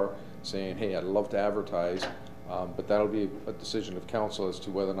door saying, hey, I'd love to advertise, but that'll be a decision of council as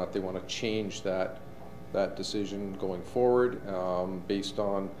to whether or not they want to change that decision going forward, based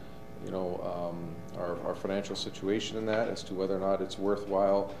on, you know, our financial situation in that, as to whether or not it's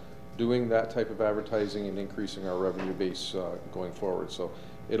worthwhile doing that type of advertising and increasing our revenue base going forward. So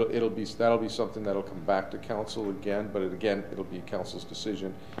that'll be something that'll come back to council again, but it'll be council's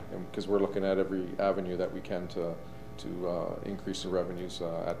decision, because we're looking at every avenue that we can to increase the revenues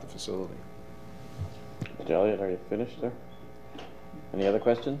at the facility. Mr. Elliott, are you finished, sir? Any other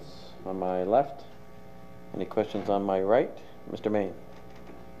questions on my left? Any questions on my right? Mr. Main.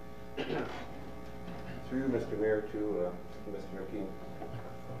 Through Mr. Mayor to Mr. McKean.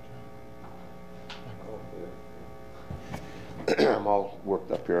 I'm all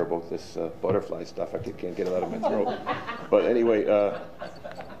worked up here about this butterfly stuff. I can't get it out of my throat. But anyway,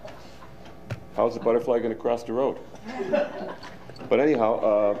 how's the butterfly going to cross the road? But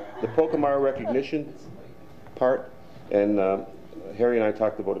anyhow, the Pokemar recognition part, and Harry and I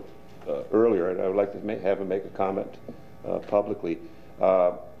talked about it earlier, and I would like to have him make a comment publicly.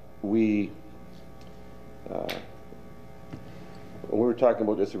 When we were talking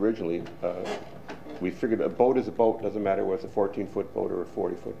about this originally, we figured a boat is a boat, doesn't matter whether it's a 14-foot boat or a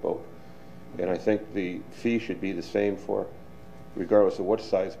 40-foot boat. And I think the fee should be the same for, regardless of what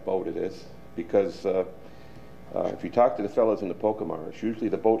size boat it is, because if you talk to the fellows in the Pokemar, it's usually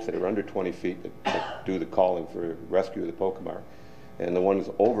the boats that are under 20 feet that do the calling for rescue of the Pokemar, and the ones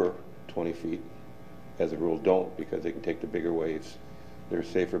over 20 feet, as a rule, don't, because they can take the bigger waves. They're a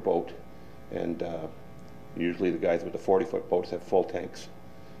safer boat, and usually the guys with the 40-foot boats have full tanks,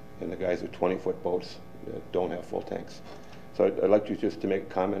 and the guys with 20-foot boats don't have full tanks. So I'd like you just to make a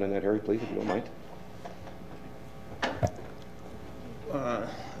comment on that, Harry, please, if you don't mind.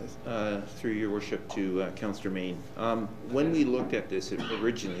 Through your worship to Councillor Main. When we looked at this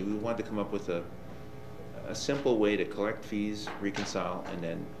originally, we wanted to come up with a simple way to collect fees, reconcile, and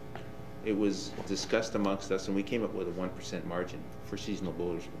then it was discussed amongst us, and we came up with a 1% margin for seasonal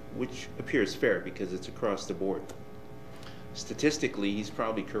boaters, which appears fair because it's across the board. Statistically, he's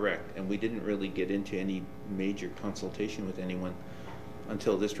probably correct, and we didn't really get into any major consultation with anyone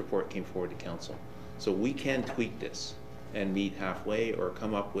until this report came forward to council. So we can tweak this and meet halfway, or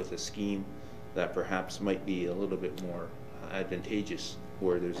come up with a scheme that perhaps might be a little bit more advantageous,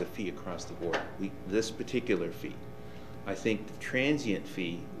 where there's a fee across the board. This particular fee, I think the transient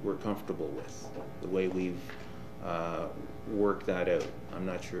fee we're comfortable with, the way we've worked that out. I'm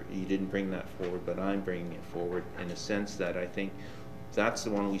not sure, you didn't bring that forward, but I'm bringing it forward in a sense that I think that's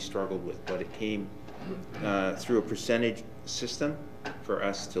the one we struggled with, but it came through a percentage system for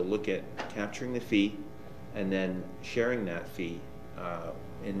us to look at capturing the fee and then sharing that fee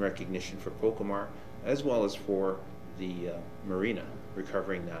in recognition for Pokemar, as well as for the marina,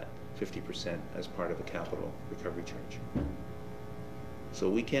 recovering that 50% as part of a capital recovery charge. So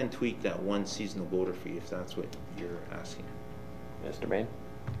we can tweak that one seasonal boater fee if that's what you're asking. Mr. Main.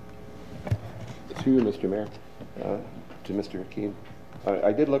 Through you, Mr. Mayor, to Mr. Hakeem.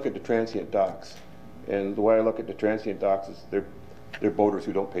 I did look at the transient docks, and the way I look at the transient docks is they're boaters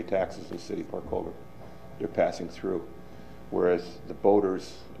who don't pay taxes in the city of Port Colborne. They're passing through, whereas the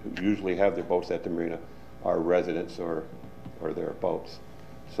boaters who usually have their boats at the marina are residents or thereabouts.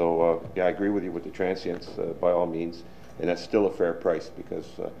 So yeah, I agree with you with the transients by all means, and that's still a fair price,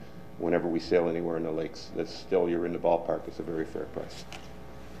 because whenever we sail anywhere in the lakes, that's still, you're in the ballpark. It's a very fair price.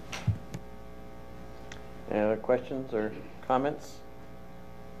 Any other questions or comments?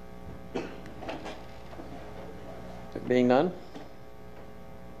 There being none,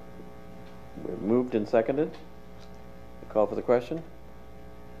 we're moved and seconded. Call for the question.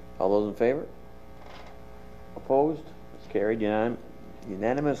 All those in favor? Opposed? It's carried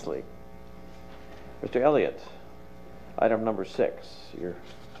unanimously. Mr. Elliott, item number 6. You're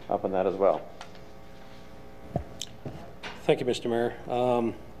up on that as well. Thank you, Mr. Mayor.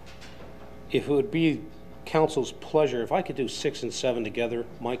 If it would be council's pleasure, if I could do 6 and 7 together.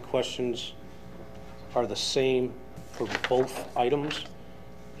 My questions are the same for both items.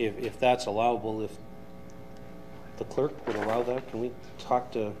 If that's allowable, if the clerk would allow that, can we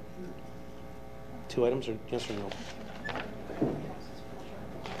talk to 2 items, or yes or no?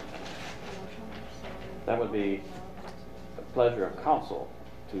 That would be the pleasure of council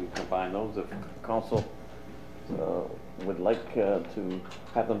to combine those. If council would like to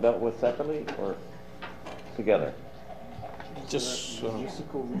have them dealt with separately, or together? Just,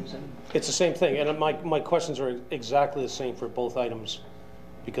 Logistical reason? it's the same thing, and my questions are exactly the same for both items,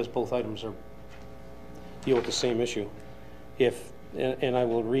 because both items are deal with the same issue. And I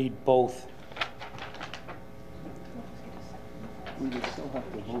will read both. We would still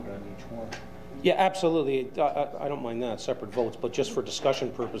have to vote on each one. Yeah, absolutely. I don't mind that, separate votes, but just for discussion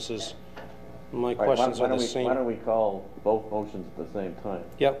purposes, my questions are the same. Why don't we call both motions at the same time?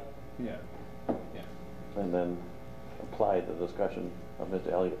 Yep. Yeah. And then apply the discussion of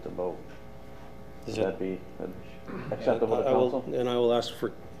Mr. Elliott to both. Would that be acceptable to council? And I will ask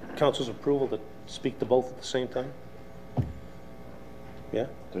for council's approval to speak to both at the same time. Yeah?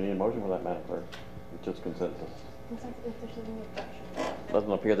 Do you need a motion for that, Madam Clerk? It's just consensus.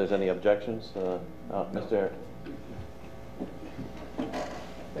 Doesn't appear there's any objections. Mr.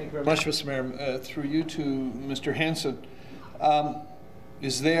 Thank you very much, Mr. Mayor. Through you to Mr. Hanson.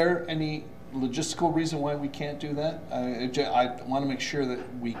 Is there any logistical reason why we can't do that? I want to make sure that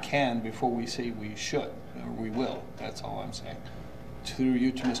we can before we say we should, or we will. That's all I'm saying. Through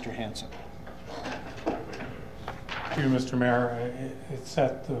you to Mr. Hanson. Through you, Mr. Mayor, it's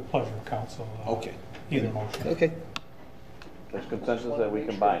at the pleasure of council. Okay. Either motion. Okay. There's consensus that we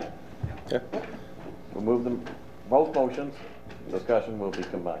combine it. Yeah. We'll move them, both motions, discussion will be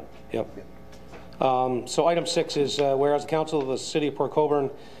combined. Yep. So item 6 is whereas the council of the city of Port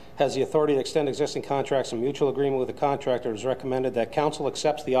Colborne has the authority to extend existing contracts in mutual agreement with the contractor, it is recommended that council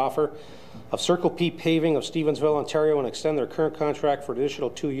accepts the offer of Circle P Paving of Stevensville, Ontario, and extend their current contract for an additional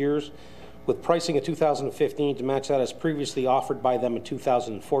 2 years with pricing in 2015 to match that as previously offered by them in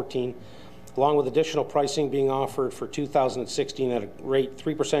 2014, along with additional pricing being offered for 2016 at a rate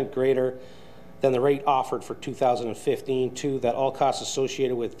 3% greater than the rate offered for 2015. 2, that all costs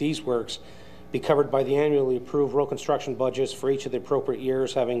associated with these works be covered by the annually approved road construction budgets for each of the appropriate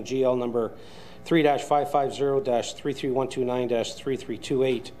years, having GL number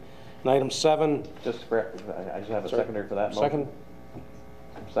 3-550-33129-3328. And item 7. I just have a seconder for that motion.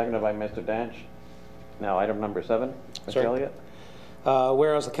 Seconded by Mr. Danch. Now item number 7, Mr. Elliott.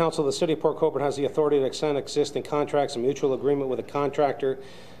 Whereas the council of the city of Port Colborne has the authority to extend existing contracts in mutual agreement with a contractor,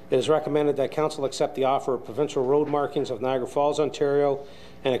 it is recommended that council accept the offer of provincial road markings of Niagara Falls, Ontario,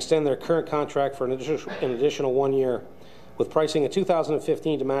 and extend their current contract for an additional 1 year, with pricing in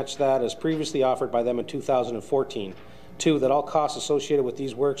 2015 to match that as previously offered by them in 2014. 2, that all costs associated with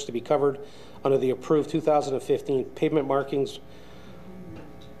these works to be covered under the approved 2015 pavement markings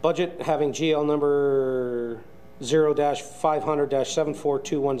budget, having GL number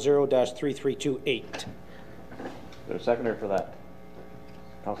 0-500-74210-3328. There's a seconder for that.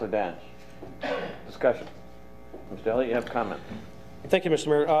 Councilor Danch. Discussion. Mr. Elliott, you have a comment. Thank you, Mr.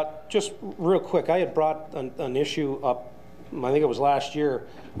 Mayor. Just real quick, I had brought an issue up, I think it was last year,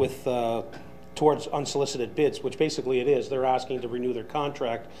 with towards unsolicited bids, which basically it is. They're asking to renew their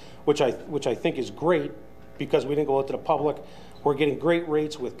contract, which I think is great because we didn't go out to the public. We're getting great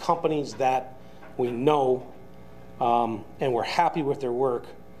rates with companies that we know, and we're happy with their work,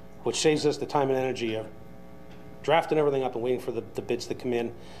 which saves us the time and energy of drafting everything up and waiting for the bids to come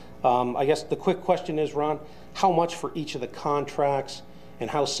in. I guess the quick question is, Ron, how much for each of the contracts, and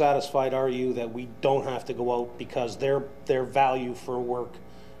how satisfied are you that we don't have to go out because their value for work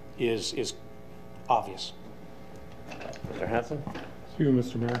is obvious? Mr. Hanson. Through you,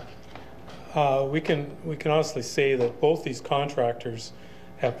 Mr. Mayor. We can honestly say that both these contractors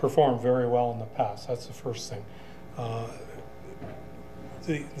have performed very well in the past. That's the first thing.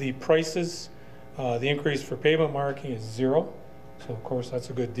 The prices, the increase for pavement marking is 0. So of course that's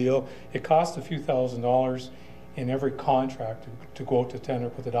a good deal. It costs a few $1,000s in every contract to go out to tender,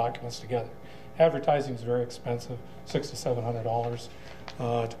 put the documents together. Advertising is very expensive, $600 to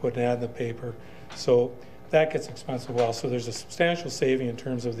 $700 to put an ad in the paper. So that gets expensive well. So there's a substantial saving in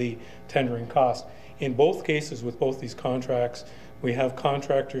terms of the tendering cost. In both cases with both these contracts, we have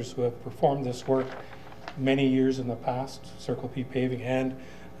contractors who have performed this work many years in the past, Circle P Paving and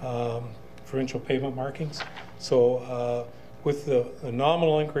provincial pavement markings. So with the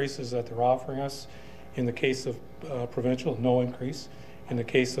nominal increases that they're offering us, in the case of provincial, no increase. In the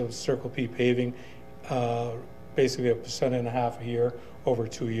case of Circle P Paving, basically 1.5% a year over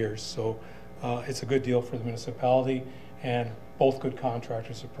 2 years. So it's a good deal for the municipality, and both good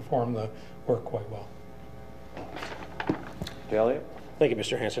contractors have performed the work quite well. Elliott? Thank you,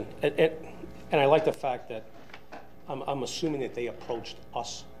 Mr. Hanson. And I like the fact that I'm assuming that they approached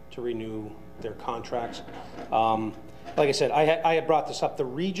us to renew their contracts. Like I said, I had brought this up. The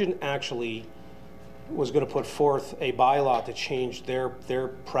region actually was going to put forth a bylaw to change their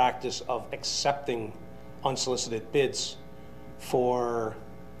practice of accepting unsolicited bids for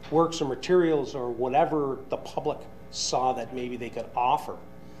works or materials or whatever the public saw that maybe they could offer.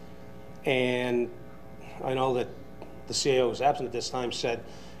 And I know that the CAO was absent at this time, said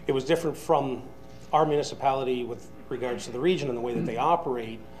it was different from our municipality with regards to the region and the way that they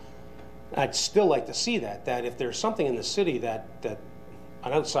operate. I'd still like to see that if there's something in the city that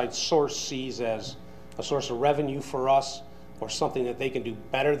an outside source sees as a source of revenue for us, or something that they can do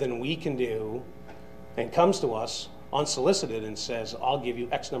better than we can do, and comes to us unsolicited and says, I'll give you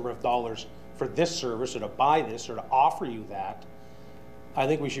X number of dollars for this service, or to buy this, or to offer you that, I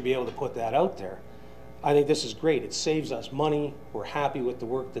think we should be able to put that out there. I think this is great. It saves us money. We're happy with the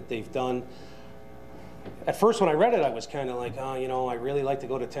work that they've done. At first, when I read it, I was kind of like, oh, you know, I really like to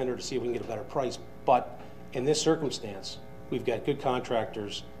go to tender to see if we can get a better price. But in this circumstance, we've got good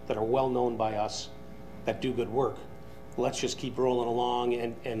contractors that are well known by us that do good work. Let's just keep rolling along,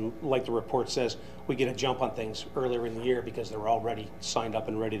 and like the report says, we get a jump on things earlier in the year because they're already signed up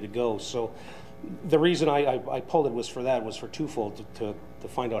and ready to go. So the reason I pulled it was for twofold, to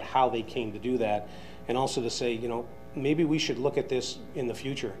find out how they came to do that, and also to say, you know, maybe we should look at this in the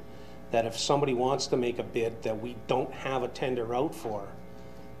future, that if somebody wants to make a bid that we don't have a tender out for,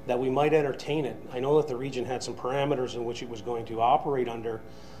 that we might entertain it. I know that the region had some parameters in which it was going to operate under,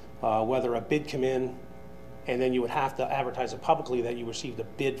 whether a bid come in and then you would have to advertise it publicly that you received a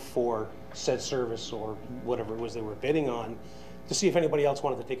bid for said service or whatever it was they were bidding on, to see if anybody else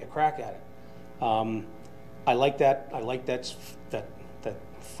wanted to take a crack at it. I like that. I like that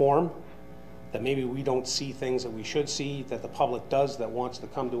form, that maybe we don't see things that we should see, that the public does, that wants to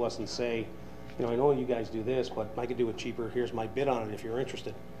come to us and say, you know, I know you guys do this, but I could do it cheaper. Here's my bid on it if you're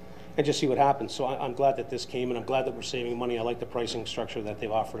interested. And just see what happens. So I'm glad that this came, and I'm glad that we're saving money. I like the pricing structure that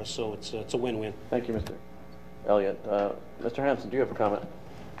they've offered us, so it's a win-win. Thank you, Mr. Elliott. Mr. Hanson, do you have a comment?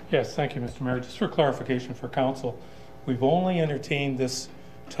 Yes, thank you, Mr. Mayor. Just for clarification for council, we've only entertained this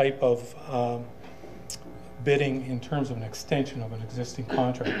type of bidding in terms of an extension of an existing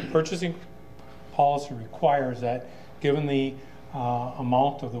contract. The purchasing policy requires that, given the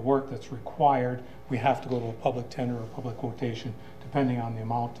amount of the work that's required, we have to go to a public tender or public quotation, depending on the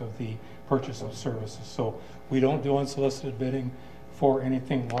amount of the purchase of services. So we don't do unsolicited bidding for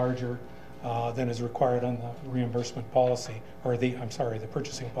anything larger than is required on the reimbursement policy, or the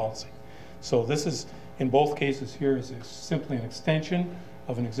purchasing policy. So this is, in both cases here, is simply an extension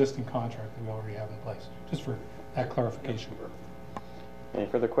of an existing contract that we already have in place, just for that clarification. Any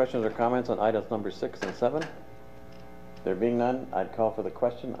further questions or comments on items number 6 and 7? There being none, I'd call for the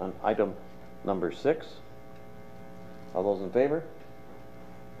question on item number 6. All those in favor?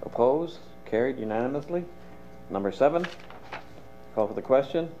 Opposed? Carried unanimously. Number 7, call for the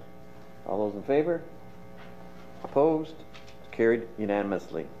question. All those in favor? Opposed? Carried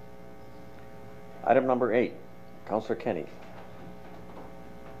unanimously. Item number 8, Councillor Kenny.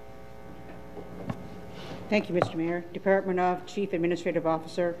 Thank you, Mr. Mayor. Department of Chief Administrative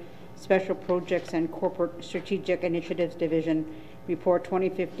Officer, Special Projects and Corporate Strategic Initiatives Division, Report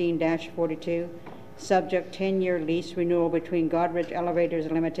 2015-42, subject 10-year lease renewal between Godridge Elevators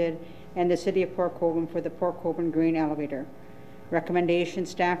Limited and the City of Port Colborne for the Port Colborne Green Elevator. Recommendation: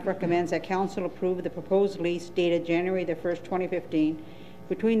 staff recommends that council approve the proposed lease dated January the 1st, 2015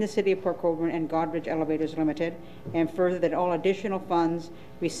 between the City of Port Colborne and Godridge Elevators Limited, and further that all additional funds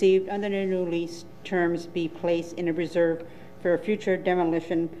received under the new lease terms be placed in a reserve for future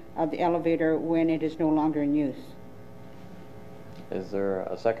demolition of the elevator when it is no longer in use. Is there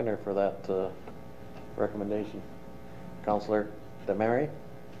a seconder for that recommendation? Councillor Demary?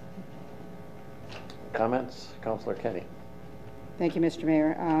 Comments? Councillor Kenny. Thank you, Mr.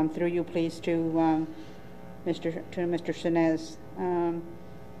 Mayor. Through you, please, to Mr. Shinez.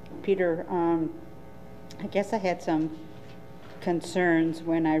 Peter, I guess I had some concerns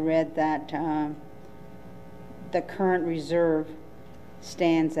when I read that the current reserve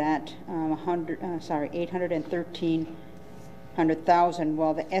stands at $813,000,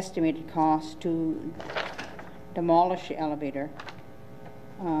 while the estimated cost to demolish the elevator,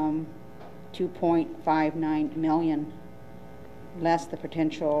 $2.59 million, less the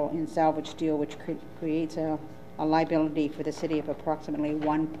potential in salvage deal, which creates a liability for the city of approximately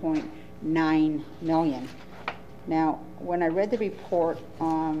 $1.9 million. Now, when I read the report,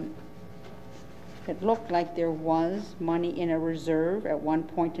 it looked like there was money in a reserve at one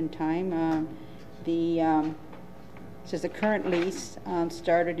point in time. Says the current lease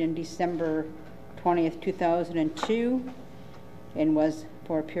started in December 20th, 2002, and was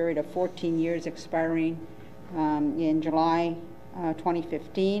for a period of 14 years, expiring in July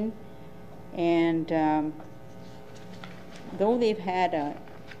 2015. And though they've had an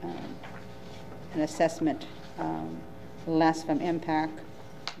assessment less from impact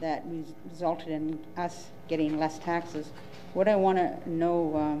that resulted in us getting less taxes. What I want to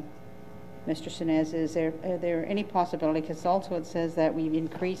know, Mr. Sinez, is are there any possibility, because also it says that we've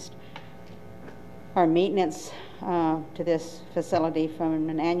increased our maintenance to this facility from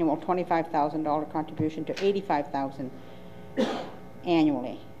an annual $25,000 contribution to $85,000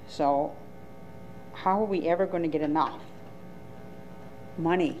 annually. So how are we ever going to get enough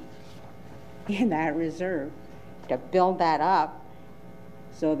money in that reserve to build that up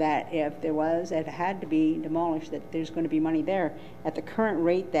so that if it had to be demolished, that there's going to be money there? At the current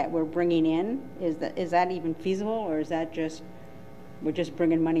rate that we're bringing in, is that even feasible, or is that just, we're just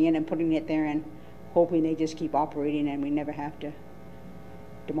bringing money in and putting it there and hoping they just keep operating and we never have to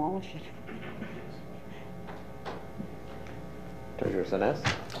demolish it? Treasurer Sinez.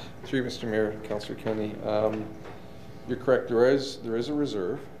 Through Mr. Mayor, Councillor Kenny, you're correct. There is a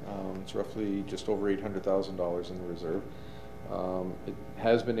reserve. It's roughly just over $800,000 in the reserve. It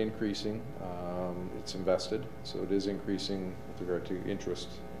has been increasing. It's invested, so it is increasing with regard to interest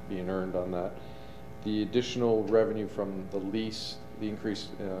being earned on that. The additional revenue from the lease, the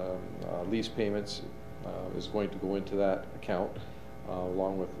increased lease payments, is going to go into that account,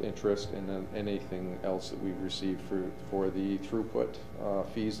 along with interest and then anything else that we've received for the throughput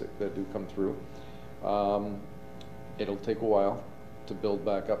fees that do come through. It'll take a while to build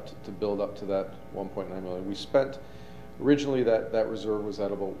back up to build up to that 1.9 million. We spent originally that reserve was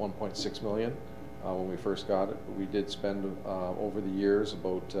at about 1.6 million when we first got it. But we did spend over the years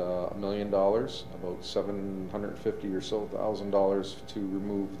about $1 million, about $750,000 or so to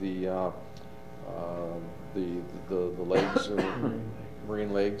remove the legs or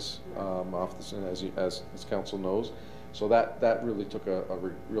marine legs off the, as council knows. So that really took a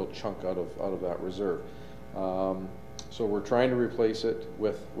real chunk out of that reserve. So we're trying to replace it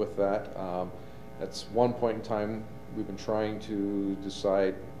with that. That's one point in time. We've been trying to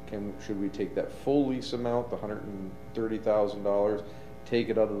decide, should we take that full lease amount, the $130,000, take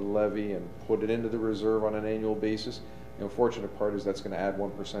it out of the levy and put it into the reserve on an annual basis? The unfortunate part is that's going to add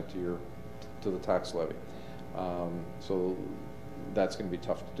 1% to the tax levy. So that's going to be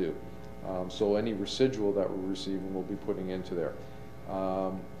tough to do. So any residual that we're receiving we'll be putting into there.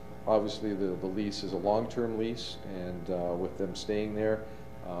 Obviously the lease is a long-term lease, and with them staying there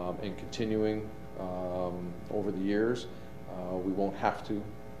and continuing over the years, we won't have to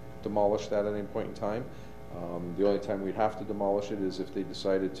demolish that at any point in time. The only time we'd have to demolish it is if they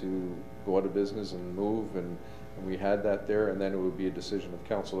decided to go out of business and move, and we had that there, and then it would be a decision of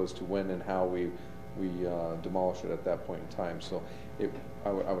council as to when and how we demolish it at that point in time. So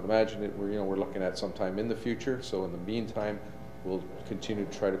I would imagine it, we're looking at sometime in the future. So in the meantime, we'll continue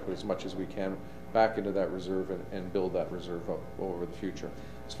to try to put as much as we can back into that reserve and build that reserve up over the future.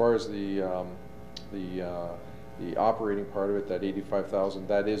 As far as the operating part of it, that $85,000,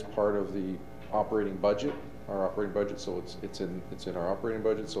 that is part of the operating budget, our operating budget. So it's in our operating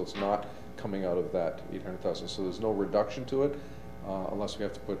budget. So it's not coming out of that $800,000. So there's no reduction to it, unless we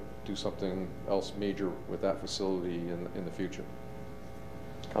have to do something else major with that facility in the future.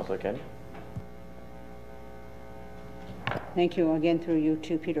 Councillor Kenny. Thank you again, through you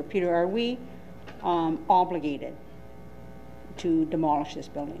to Peter. Peter, are we obligated to demolish this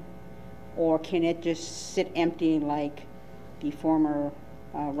building, or can it just sit empty like the former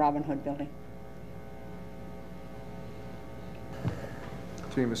Robin Hood building?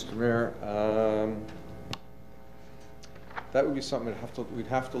 To you, Mr. Mayor, that would be something we'd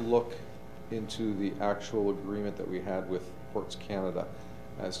have to look into the actual agreement that we had with Ports Canada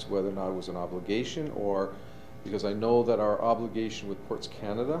as to whether or not it was an obligation, or because I know that our obligation with Ports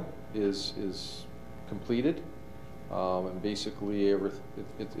Canada is completed, and basically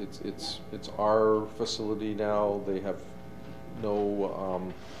it's our facility now. They have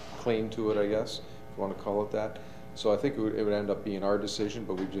no claim to it, I guess, if you want to call it that. So I think it would end up being our decision,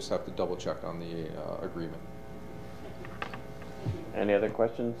 but we just have to double check on the agreement. Any other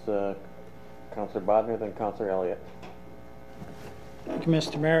questions? Councillor Bodner, then Councillor Elliott. Thank you,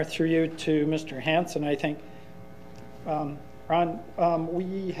 Mr. Mayor. Through you to Mr. Hanson, I think. Ron,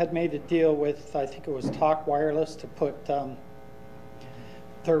 we had made a deal with, I think it was Talk Wireless, to put their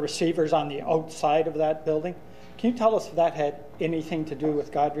receivers on the outside of that building. Can you tell us if that had anything to do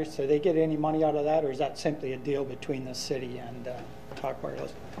with Godrich? Do they get any money out of that, or is that simply a deal between the city and Talk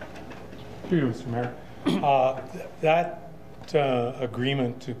Wireless? Through you, Mr. Mayor. That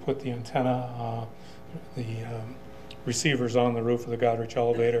agreement to put the antenna, the receivers on the roof of the Godrich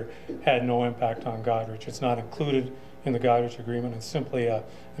elevator had no impact on Godrich. It's not included in the Godrich agreement. It's simply an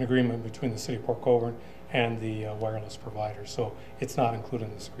agreement between the city of Port Colborne and the wireless provider. So it's not included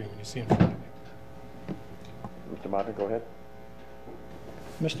in this agreement. You see in front of me. Mr. Bodner, go ahead.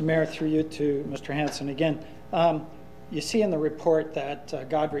 Mr. Mayor, through you to Mr. Hanson again. You see in the report that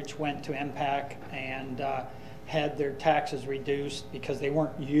Godrich went to MPAC and had their taxes reduced because they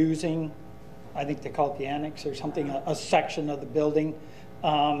weren't using, I think they call it the annex or something, a section of the building.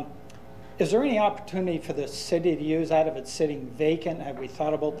 Is there any opportunity for the city to use that if it's sitting vacant? Have we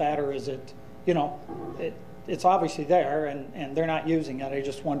thought about that, or is it, you know, it's obviously there and they're not using it. I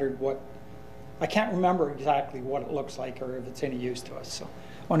just wondered what, I can't remember exactly what it looks like or if it's any use to us. So I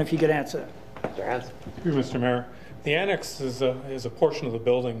wonder if you could answer that. Mr. Hanson. Through Mr. Mayor, the annex is a portion of the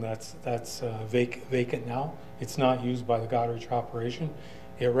building that's vacant now. It's not used by the Godrich operation.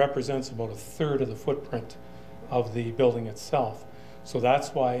 It represents about a third of the footprint of the building itself. So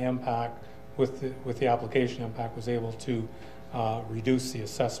that's why MPAC, with the application, MPAC was able to reduce the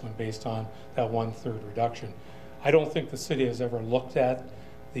assessment based on that 1/3 reduction. I don't think the city has ever looked at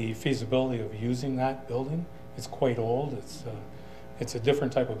the feasibility of using that building. It's quite old. It's a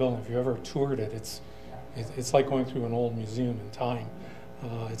different type of building. If you ever toured it, it's like going through an old museum in time.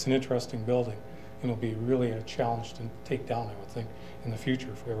 It's an interesting building. It'll be really a challenge to take down, I would think, in the future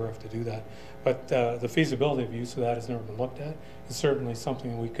if we ever have to do that. But the feasibility of use of that has never been looked at. It's certainly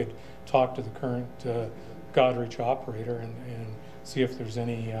something we could talk to the current Godrich operator and see if there's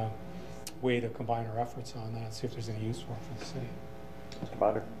any way to combine our efforts on that, see if there's any use for it for the city. Mr.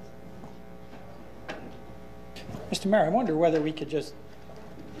 Potter. Mr. Mayor, I wonder whether we could just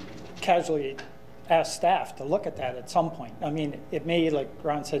casually ask staff to look at that at some point. I mean, it may, like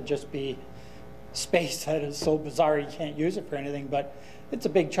Ron said, just be space that is so bizarre you can't use it for anything, but it's a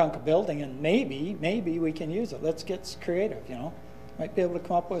big chunk of building and maybe we can use it. Let's get creative, you know. Might be able to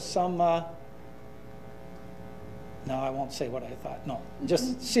come up with some, no, I won't say what I thought. No,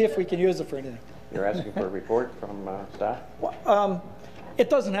 just see if we can use it for anything. You're asking for a report from staff? It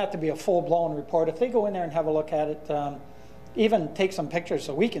doesn't have to be a full-blown report. If they go in there and have a look at it, even take some pictures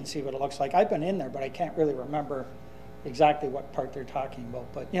so we can see what it looks like. I've been in there, but I can't really remember exactly what part they're talking about.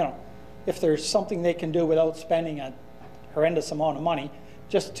 But, you know, if there's something they can do without spending a horrendous amount of money,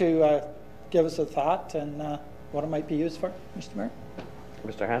 just to give us a thought and what it might be used for, Mr. Mayor.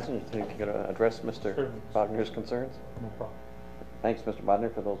 Mr. Hanson, you think you're going to address Mr. Bodner's concerns? No problem. Thanks, Mr.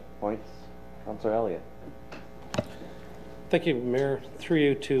 Bodner, for those points. Councillor Elliott. Thank you, Mayor. Through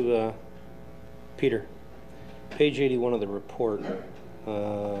you to Peter. Page 81 of the report.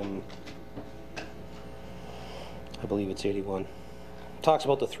 I believe it's 81. Talks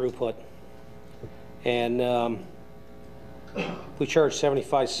about the throughput. And we charge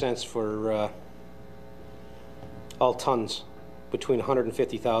 75 cents for all tons between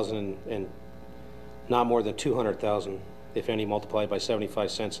 150,000 and not more than 200,000, if any, multiplied by 75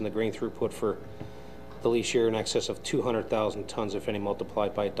 cents, and the grain throughput for the lease year in excess of 200,000 tons, if any,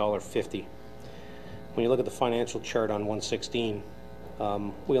 multiplied by $1.50. When you look at the financial chart on 116,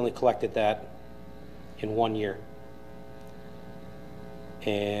 we only collected that in 1 year.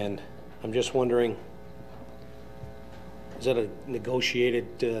 And I'm just wondering, is that a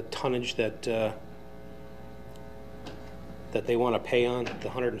negotiated tonnage that they want to pay on, the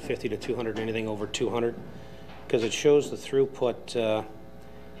 150 to 200, anything over 200? Because it shows the throughput.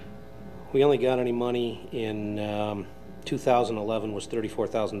 We only got any money in 2011 was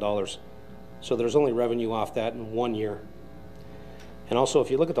 $34,000. So there's only revenue off that in 1 year. And also, if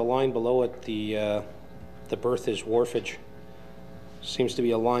you look at the line below it, the berthage wharfage seems to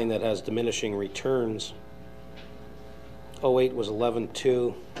be a line that has diminishing returns. 08 was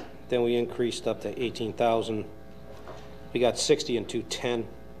 11.2, then we increased up to 18,000. We got 60 in 210,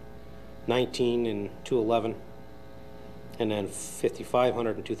 19 in 211, and then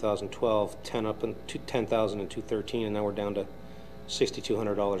 5,500 in 2012, 10 up in 10,000 in 213, and now we're down to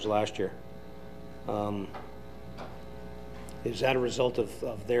 $6,200 last year. Is that a result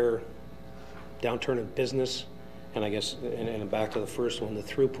of their downturn in business? And I guess, and back to the first one, the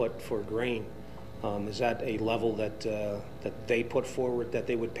throughput for grain, is that a level that that they put forward that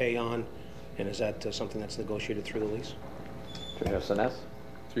they would pay on, and is that something that's negotiated through the lease?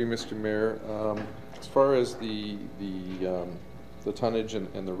 Through Mr. Mayor, as far as the tonnage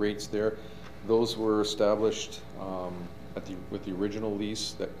and the rates there, those were established with the original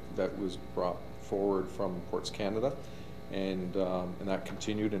lease that was brought forward from Ports Canada, and that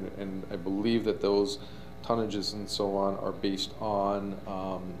continued, and I believe that those tonnages and so on are based on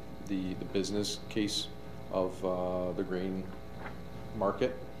the business case of the grain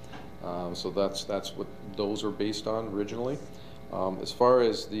market. So that's what those are based on originally. As far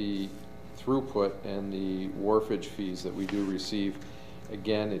as the throughput and the wharfage fees that we do receive,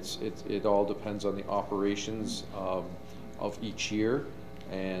 again, it all depends on the operations of each year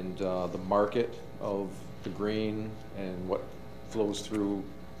and the market of the grain and what flows through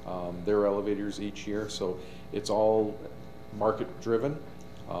their elevators each year. So it's all market driven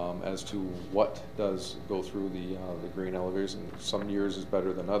as to what does go through the green elevators, and some years is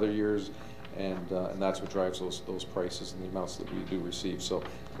better than other years, and that's what drives those prices and the amounts that we do receive. So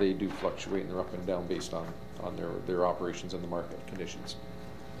they do fluctuate and they're up and down based on their operations and the market conditions.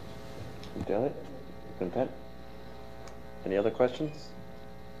 Mr. Elliott, content? Any other questions?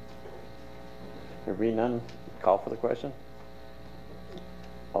 There being none, call for the question.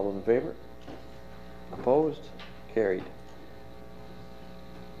 All those in favor? Opposed? Carried.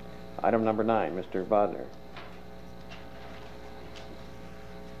 Item number 9, Mr. Bodner.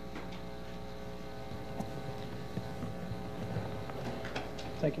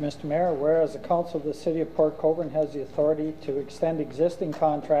 Thank you, Mr. Mayor. Whereas the Council of the City of Port Colborne has the authority to extend existing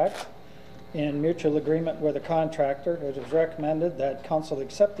contracts in mutual agreement with a contractor, it is recommended that Council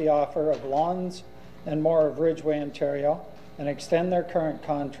accept the offer of Lawns and More of Ridgeway, Ontario, and extend their current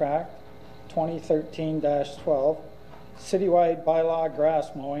contract, 2013-12, citywide bylaw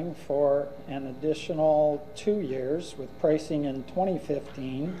grass mowing for an additional 2 years with pricing in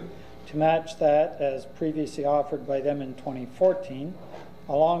 2015 to match that as previously offered by them in 2014,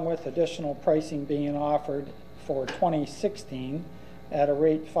 along with additional pricing being offered for 2016 at a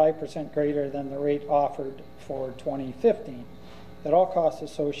rate 5% greater than the rate offered for 2015. That all costs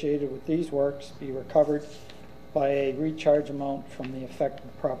associated with these works be recovered by a recharge amount from the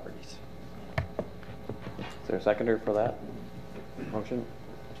affected properties. Is there a seconder for that motion?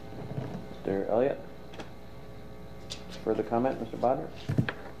 Mr. Elliott? Further comment, Mr. Bodner?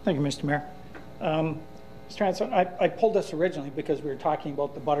 Thank you, Mr. Mayor. Mr. Hanson, I pulled this originally because we were talking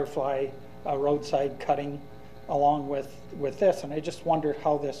about the butterfly roadside cutting along with this, and I just wondered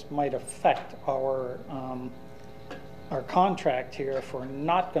how this might affect our contract here if we're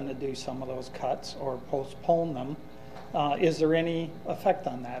not going to do some of those cuts or postpone them. Is there any effect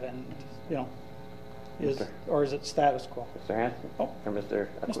on that? And or is it status quo? Mr. Hanson or Mr.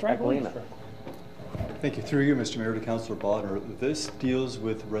 Aquilina? Thank you. Through you, Mr. Mayor, to Councillor Bodner. This deals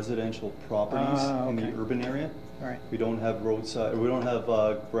with residential properties in the urban area. All right. We don't have roadside. We don't have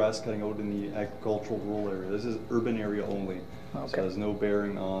grass cutting out in the agricultural rural area. This is urban area only. Okay. So it has no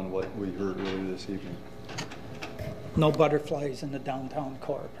bearing on what we heard earlier this evening. No butterflies in the downtown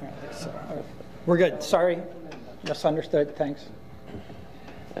core, apparently. So we're good. Sorry, misunderstood. Thanks.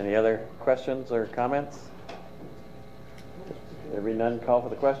 Any other questions or comments? There be none, call for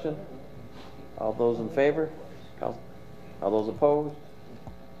the question. All those in favor? All those opposed?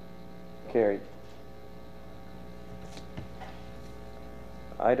 Carried.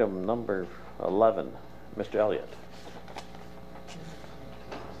 Item number 11, Mr. Elliott.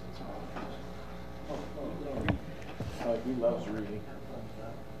 He loves reading.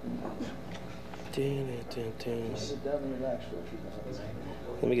 Sit down and relax.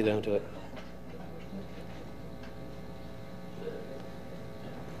 Let me get down to it.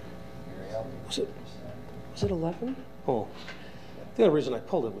 Was it 11? Oh, the only reason I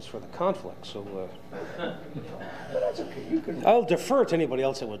pulled it was for the conflict. So I'll defer to anybody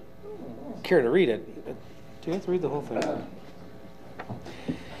else that would care to read it. Do you have to read the whole thing?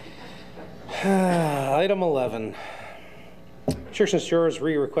 Item 11. Church and Shores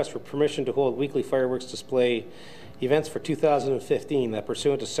request for permission to hold weekly fireworks display events for 2015 that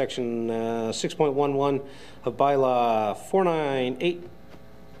pursuant to section 6.11 of bylaw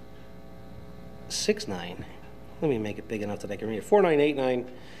 49869. Let me make it big enough that I can read it.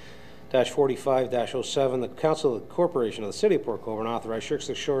 4989-45-07. The Council of the Corporation of the City of Port Colborne authorized Church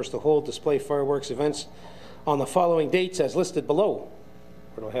and Shores to hold display fireworks events on the following dates as listed below.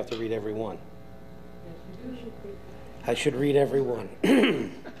 Or do I have to read every one? I should read every one. No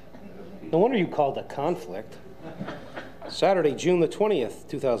wonder you called it conflict. Saturday, June the 20th,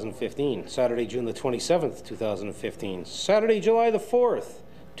 2015. Saturday, June the 27th, 2015. Saturday, July the 4th,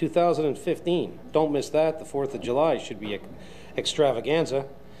 2015. Don't miss that. The 4th of July should be an extravaganza.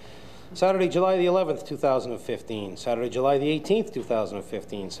 Saturday, July the 11th, 2015. Saturday, July the 18th,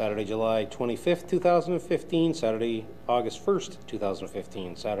 2015. Saturday, July 25th, 2015. Saturday, August 1st,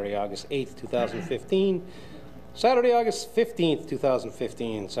 2015. Saturday, August 8th, 2015. Saturday, August 15th,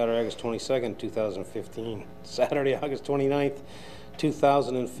 2015. Saturday, August 22nd, 2015. Saturday, August 29th,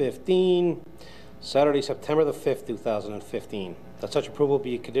 2015. Saturday, September the 5th, 2015. That such approval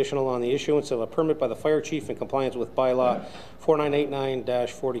be conditional on the issuance of a permit by the fire chief in compliance with bylaw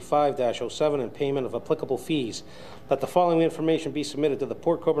 4989-45-07 and payment of applicable fees. That the following information be submitted to the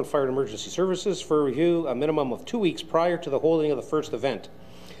Port Colborne Fire and Emergency Services for review a minimum of 2 weeks prior to the holding of the first event.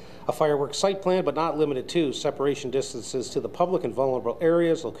 a fireworks site plan, but not limited to, separation distances to the public and vulnerable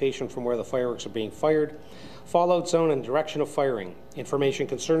areas, location from where the fireworks are being fired, fallout zone and direction of firing, information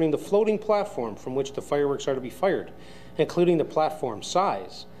concerning the floating platform from which the fireworks are to be fired, including the platform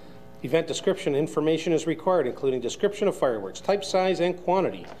size. Event description information is required, including description of fireworks, type, size, and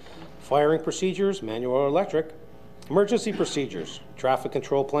quantity, firing procedures, manual or electric, emergency procedures, traffic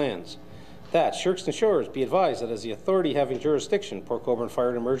control plans. That Shirks and Shores be advised that as the authority having jurisdiction, Port Colborne Fire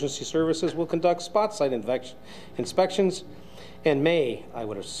and Emergency Services will conduct spot site inspections and may, I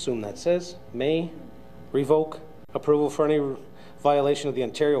would assume that says, may revoke approval for any violation of the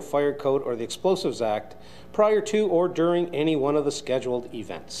Ontario Fire Code or the Explosives Act prior to or during any one of the scheduled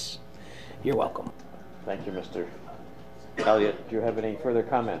events. You're welcome. Thank you, Mr. Elliott. Do you have any further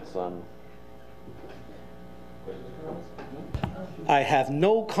comments on? I have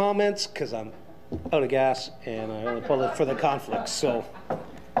no comments because I'm out of gas and I only pulled it for the conflict, so.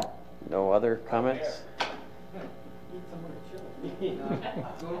 No other comments?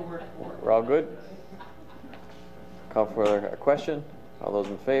 We're all good? Call for a question. All those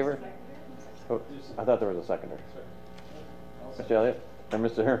in favor? Oh, I thought there was a seconder. Mr. Elliott and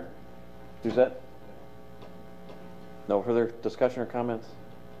Mr. Doucette? No further discussion or comments?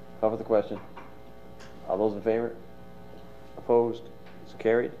 Call for the question. All those in favor? Opposed? It's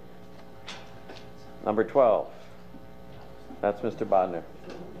carried. Number 12. That's Mr. Bodner.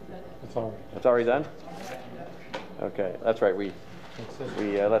 It's all right. It's already done? Okay, that's right. We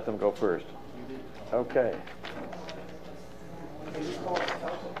let them go first. Okay.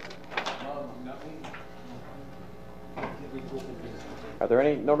 Are there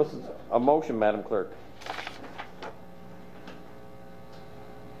any notices of motion, Madam Clerk?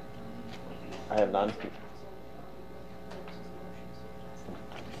 I have none.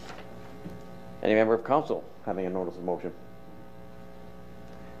 Any member of council having a notice of motion?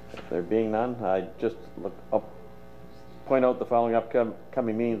 If there being none, I just point out the following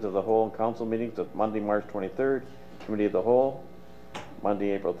upcoming meetings of the whole and council meetings of Monday, March 23rd, Committee of the Whole,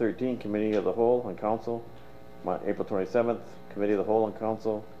 Monday, April 13th, Committee of the Whole and Council, April 27th, Committee of the Whole and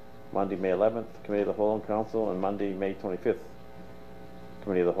Council, Monday, May 11th, Committee of the Whole and Council, and Monday, May 25th,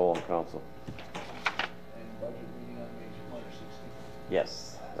 Committee of the Whole and Council. And budget meeting on March 16th.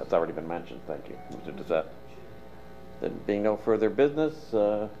 Yes, that's already been mentioned. Thank you, Mr. Doucette. There being no further business,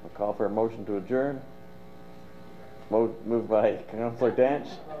 I'll call for a motion to adjourn. Moved by Councillor Danch.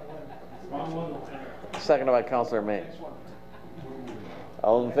 Seconded by Councillor May.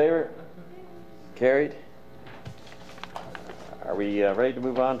 All in favor? Carried. Are we ready to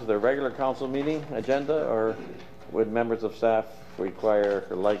move on to the regular council meeting agenda, or would members of staff require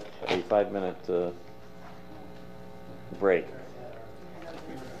or like a 5-minute break?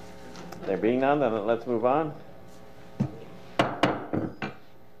 There being none, then let's move on. I'd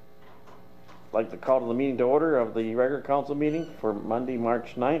like to call to the meeting to order of the regular council meeting for Monday,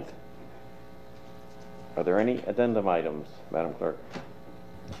 March 9th. Are there any addendum items, Madam Clerk?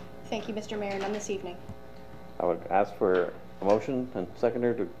 Thank you, Mr. Mayor. None this evening. I would ask for a motion and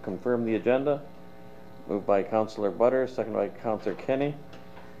seconder to confirm the agenda. Moved by Councillor Butters, seconded by Councillor Kenny.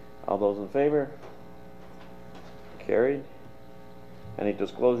 All those in favor? Carried. Any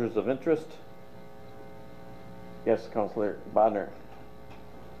disclosures of interest? Yes, Councillor Bodner.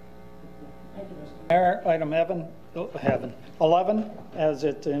 Mayor, item 11, as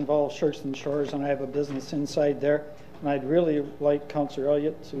it involves Shirks and Shores, and I have a business inside there. And I'd really like Councillor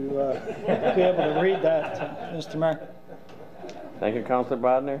Elliott to be able to read that, Mr. Mayor. Thank you, Councillor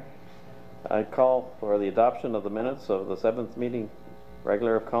Bodner. I call for the adoption of the minutes of the 7th meeting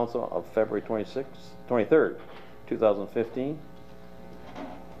regular of council of February 23rd, 2015.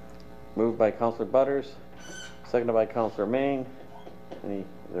 Moved by Councillor Butters, seconded by Councillor Main. Are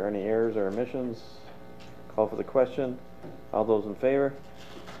there any errors or omissions? Call for the question. All those in favor?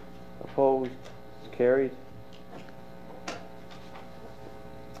 Opposed? Carried.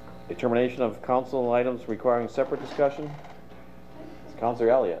 Determination of council items requiring separate discussion. It's Councillor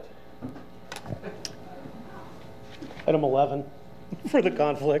Elliott. Item 11 for the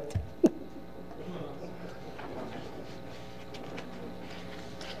conflict.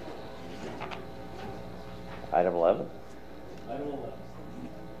 Item 11. Item 11.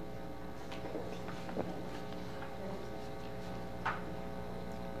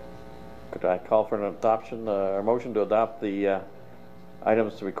 Could I call for an adoption or motion to adopt the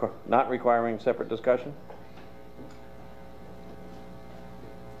items to not requiring separate discussion?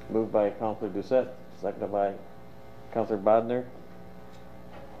 Moved by Councillor Doucette, seconded by Councillor Bodner.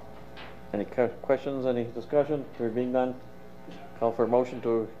 Any questions, any discussion? There being none, call for a motion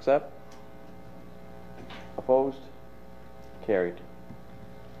to accept. Opposed? Carried.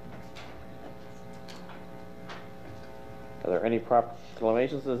 there any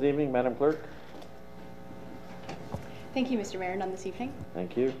proclamations this evening, Madam Clerk? Thank you, Mr. Mayor. None this evening.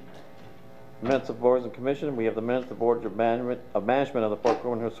 Thank you. Minutes of boards and commission. We have the minutes of boards of management of the Port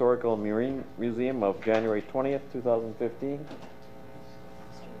Colborne Historical and Marine Museum of January 20th, 2015.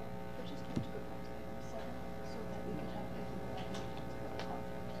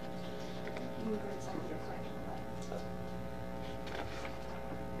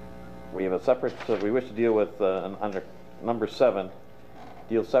 We have a separate, we wish to deal with under number 7,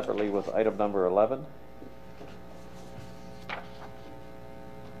 deal separately with item number 11.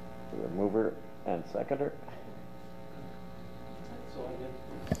 The mover and seconder.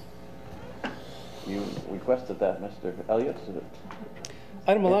 You requested that, Mr. Elliott.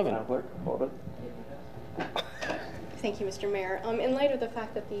 Item 11. Madam Clerk, hold it. Thank you, Mr. Mayor. In light of the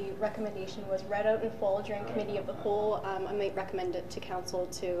fact that the recommendation was read out in full during committee of the whole, I might recommend it to council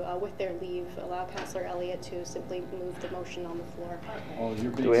to, with their leave, allow Councillor Elliott to simply move the motion on the floor.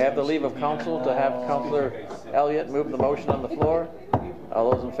 Do we have the leave of council to have Councillor Elliott move the motion on the floor?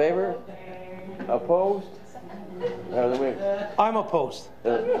 All those in favor? Opposed? I'm opposed.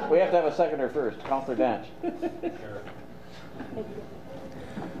 We have to have a seconder first. Councillor Danch.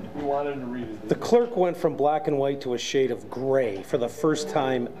 You wanted to read it. The clerk went from black and white to a shade of gray for the first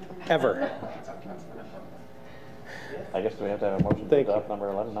time ever. I guess we have to have a motion to adopt number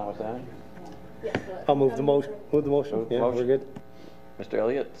 11 notwithstanding? I'll move the motion. Move the motion. Yeah, we're good. Mr.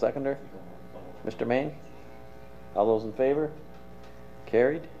 Elliott, seconder. Mr. Main? All those in favor?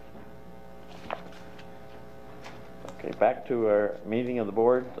 Carried. Okay, back to our meeting of the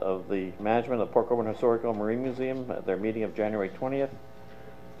board of the management of Port Colborne Historical Marine Museum at their meeting of January 20th.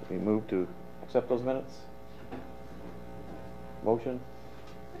 We move to accept those minutes. Motion.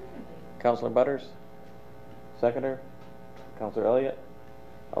 Councillor Butters. Seconder. Councillor Elliott.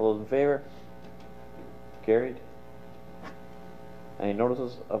 All those in favor? Carried. Any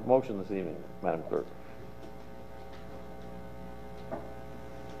notices of motion this evening, Madam Clerk?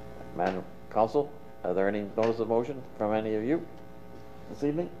 Madam Council, are there any notices of motion from any of you this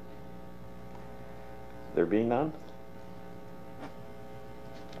evening? There being none?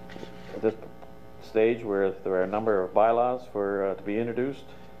 At this stage where there are a number of bylaws for to be introduced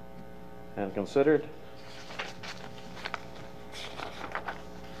and considered.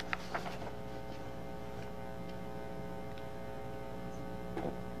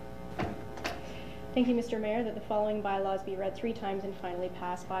 Thank you, Mr. Mayor, that the following bylaws be read 3 times and finally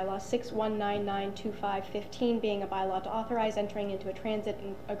passed. Bylaw 61992515 being a bylaw to authorize entering into a transit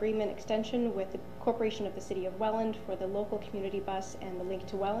agreement extension with the Corporation of the City of Welland for the local community bus and the link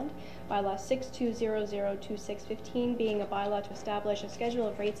to Welland. Bylaw 62002615 being a bylaw to establish a schedule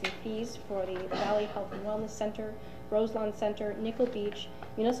of rates and fees for the Valley Health and Wellness Center, Roselawn Center, Nickel Beach,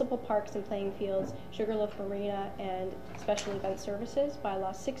 municipal parks and playing fields, Sugarloaf Marina, and special event services.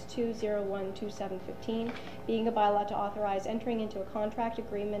 Bylaw 62012715 being a bylaw to authorize entering into a contract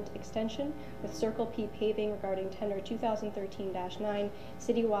agreement extension with Circle P Paving regarding tender 2013-9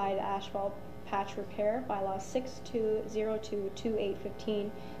 citywide asphalt patch repair. Bylaw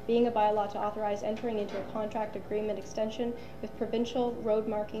 62022815 being a bylaw to authorize entering into a contract agreement extension with Provincial Road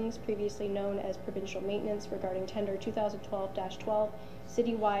Markings, previously known as Provincial Maintenance, regarding tender 2012-12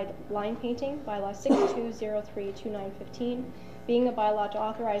 citywide line painting. Bylaw 62032915 being a bylaw to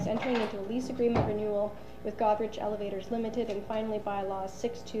authorize entering into a lease agreement renewal with Godrich Elevators Limited. And finally, bylaw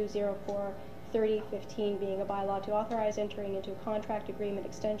 62043015 being a bylaw to authorize entering into a contract agreement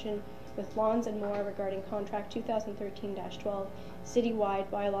extension with Lawns and More regarding contract 2013-12 citywide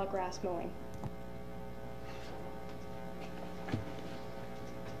bylaw grass mowing.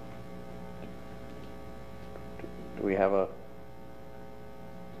 Do we have a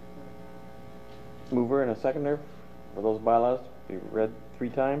mover and a seconder for those bylaws to be read 3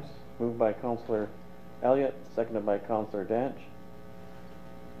 times? Moved by Councillor Elliott, seconded by Councillor Danch.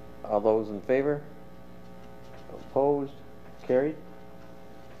 All those in favor? Opposed? Carried.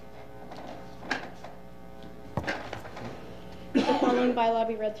 The following bylaw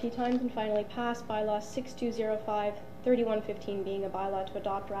be read 3 times and finally passed. Bylaw 62053115 being a bylaw to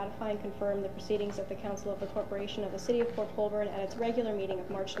adopt, ratify, and confirm the proceedings of the Council of the Corporation of the City of Port Colborne at its regular meeting of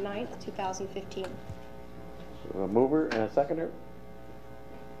March 9th, 2015. A mover and a seconder.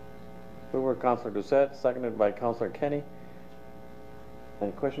 Mover, Councillor Doucette, seconded by Councillor Kenny.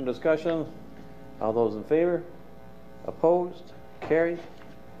 Any question, discussion? All those in favor? Opposed? Carried.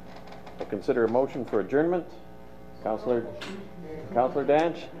 I'll consider a motion for adjournment. Councillor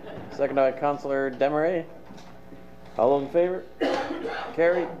Danch, seconded by Councillor Desmarais. All those in favor?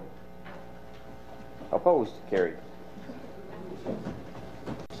 Carried. Opposed? Carried.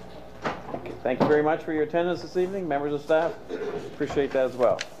 Okay. Thank you very much for your attendance this evening, members of staff. Appreciate that as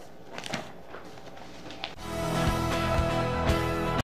well.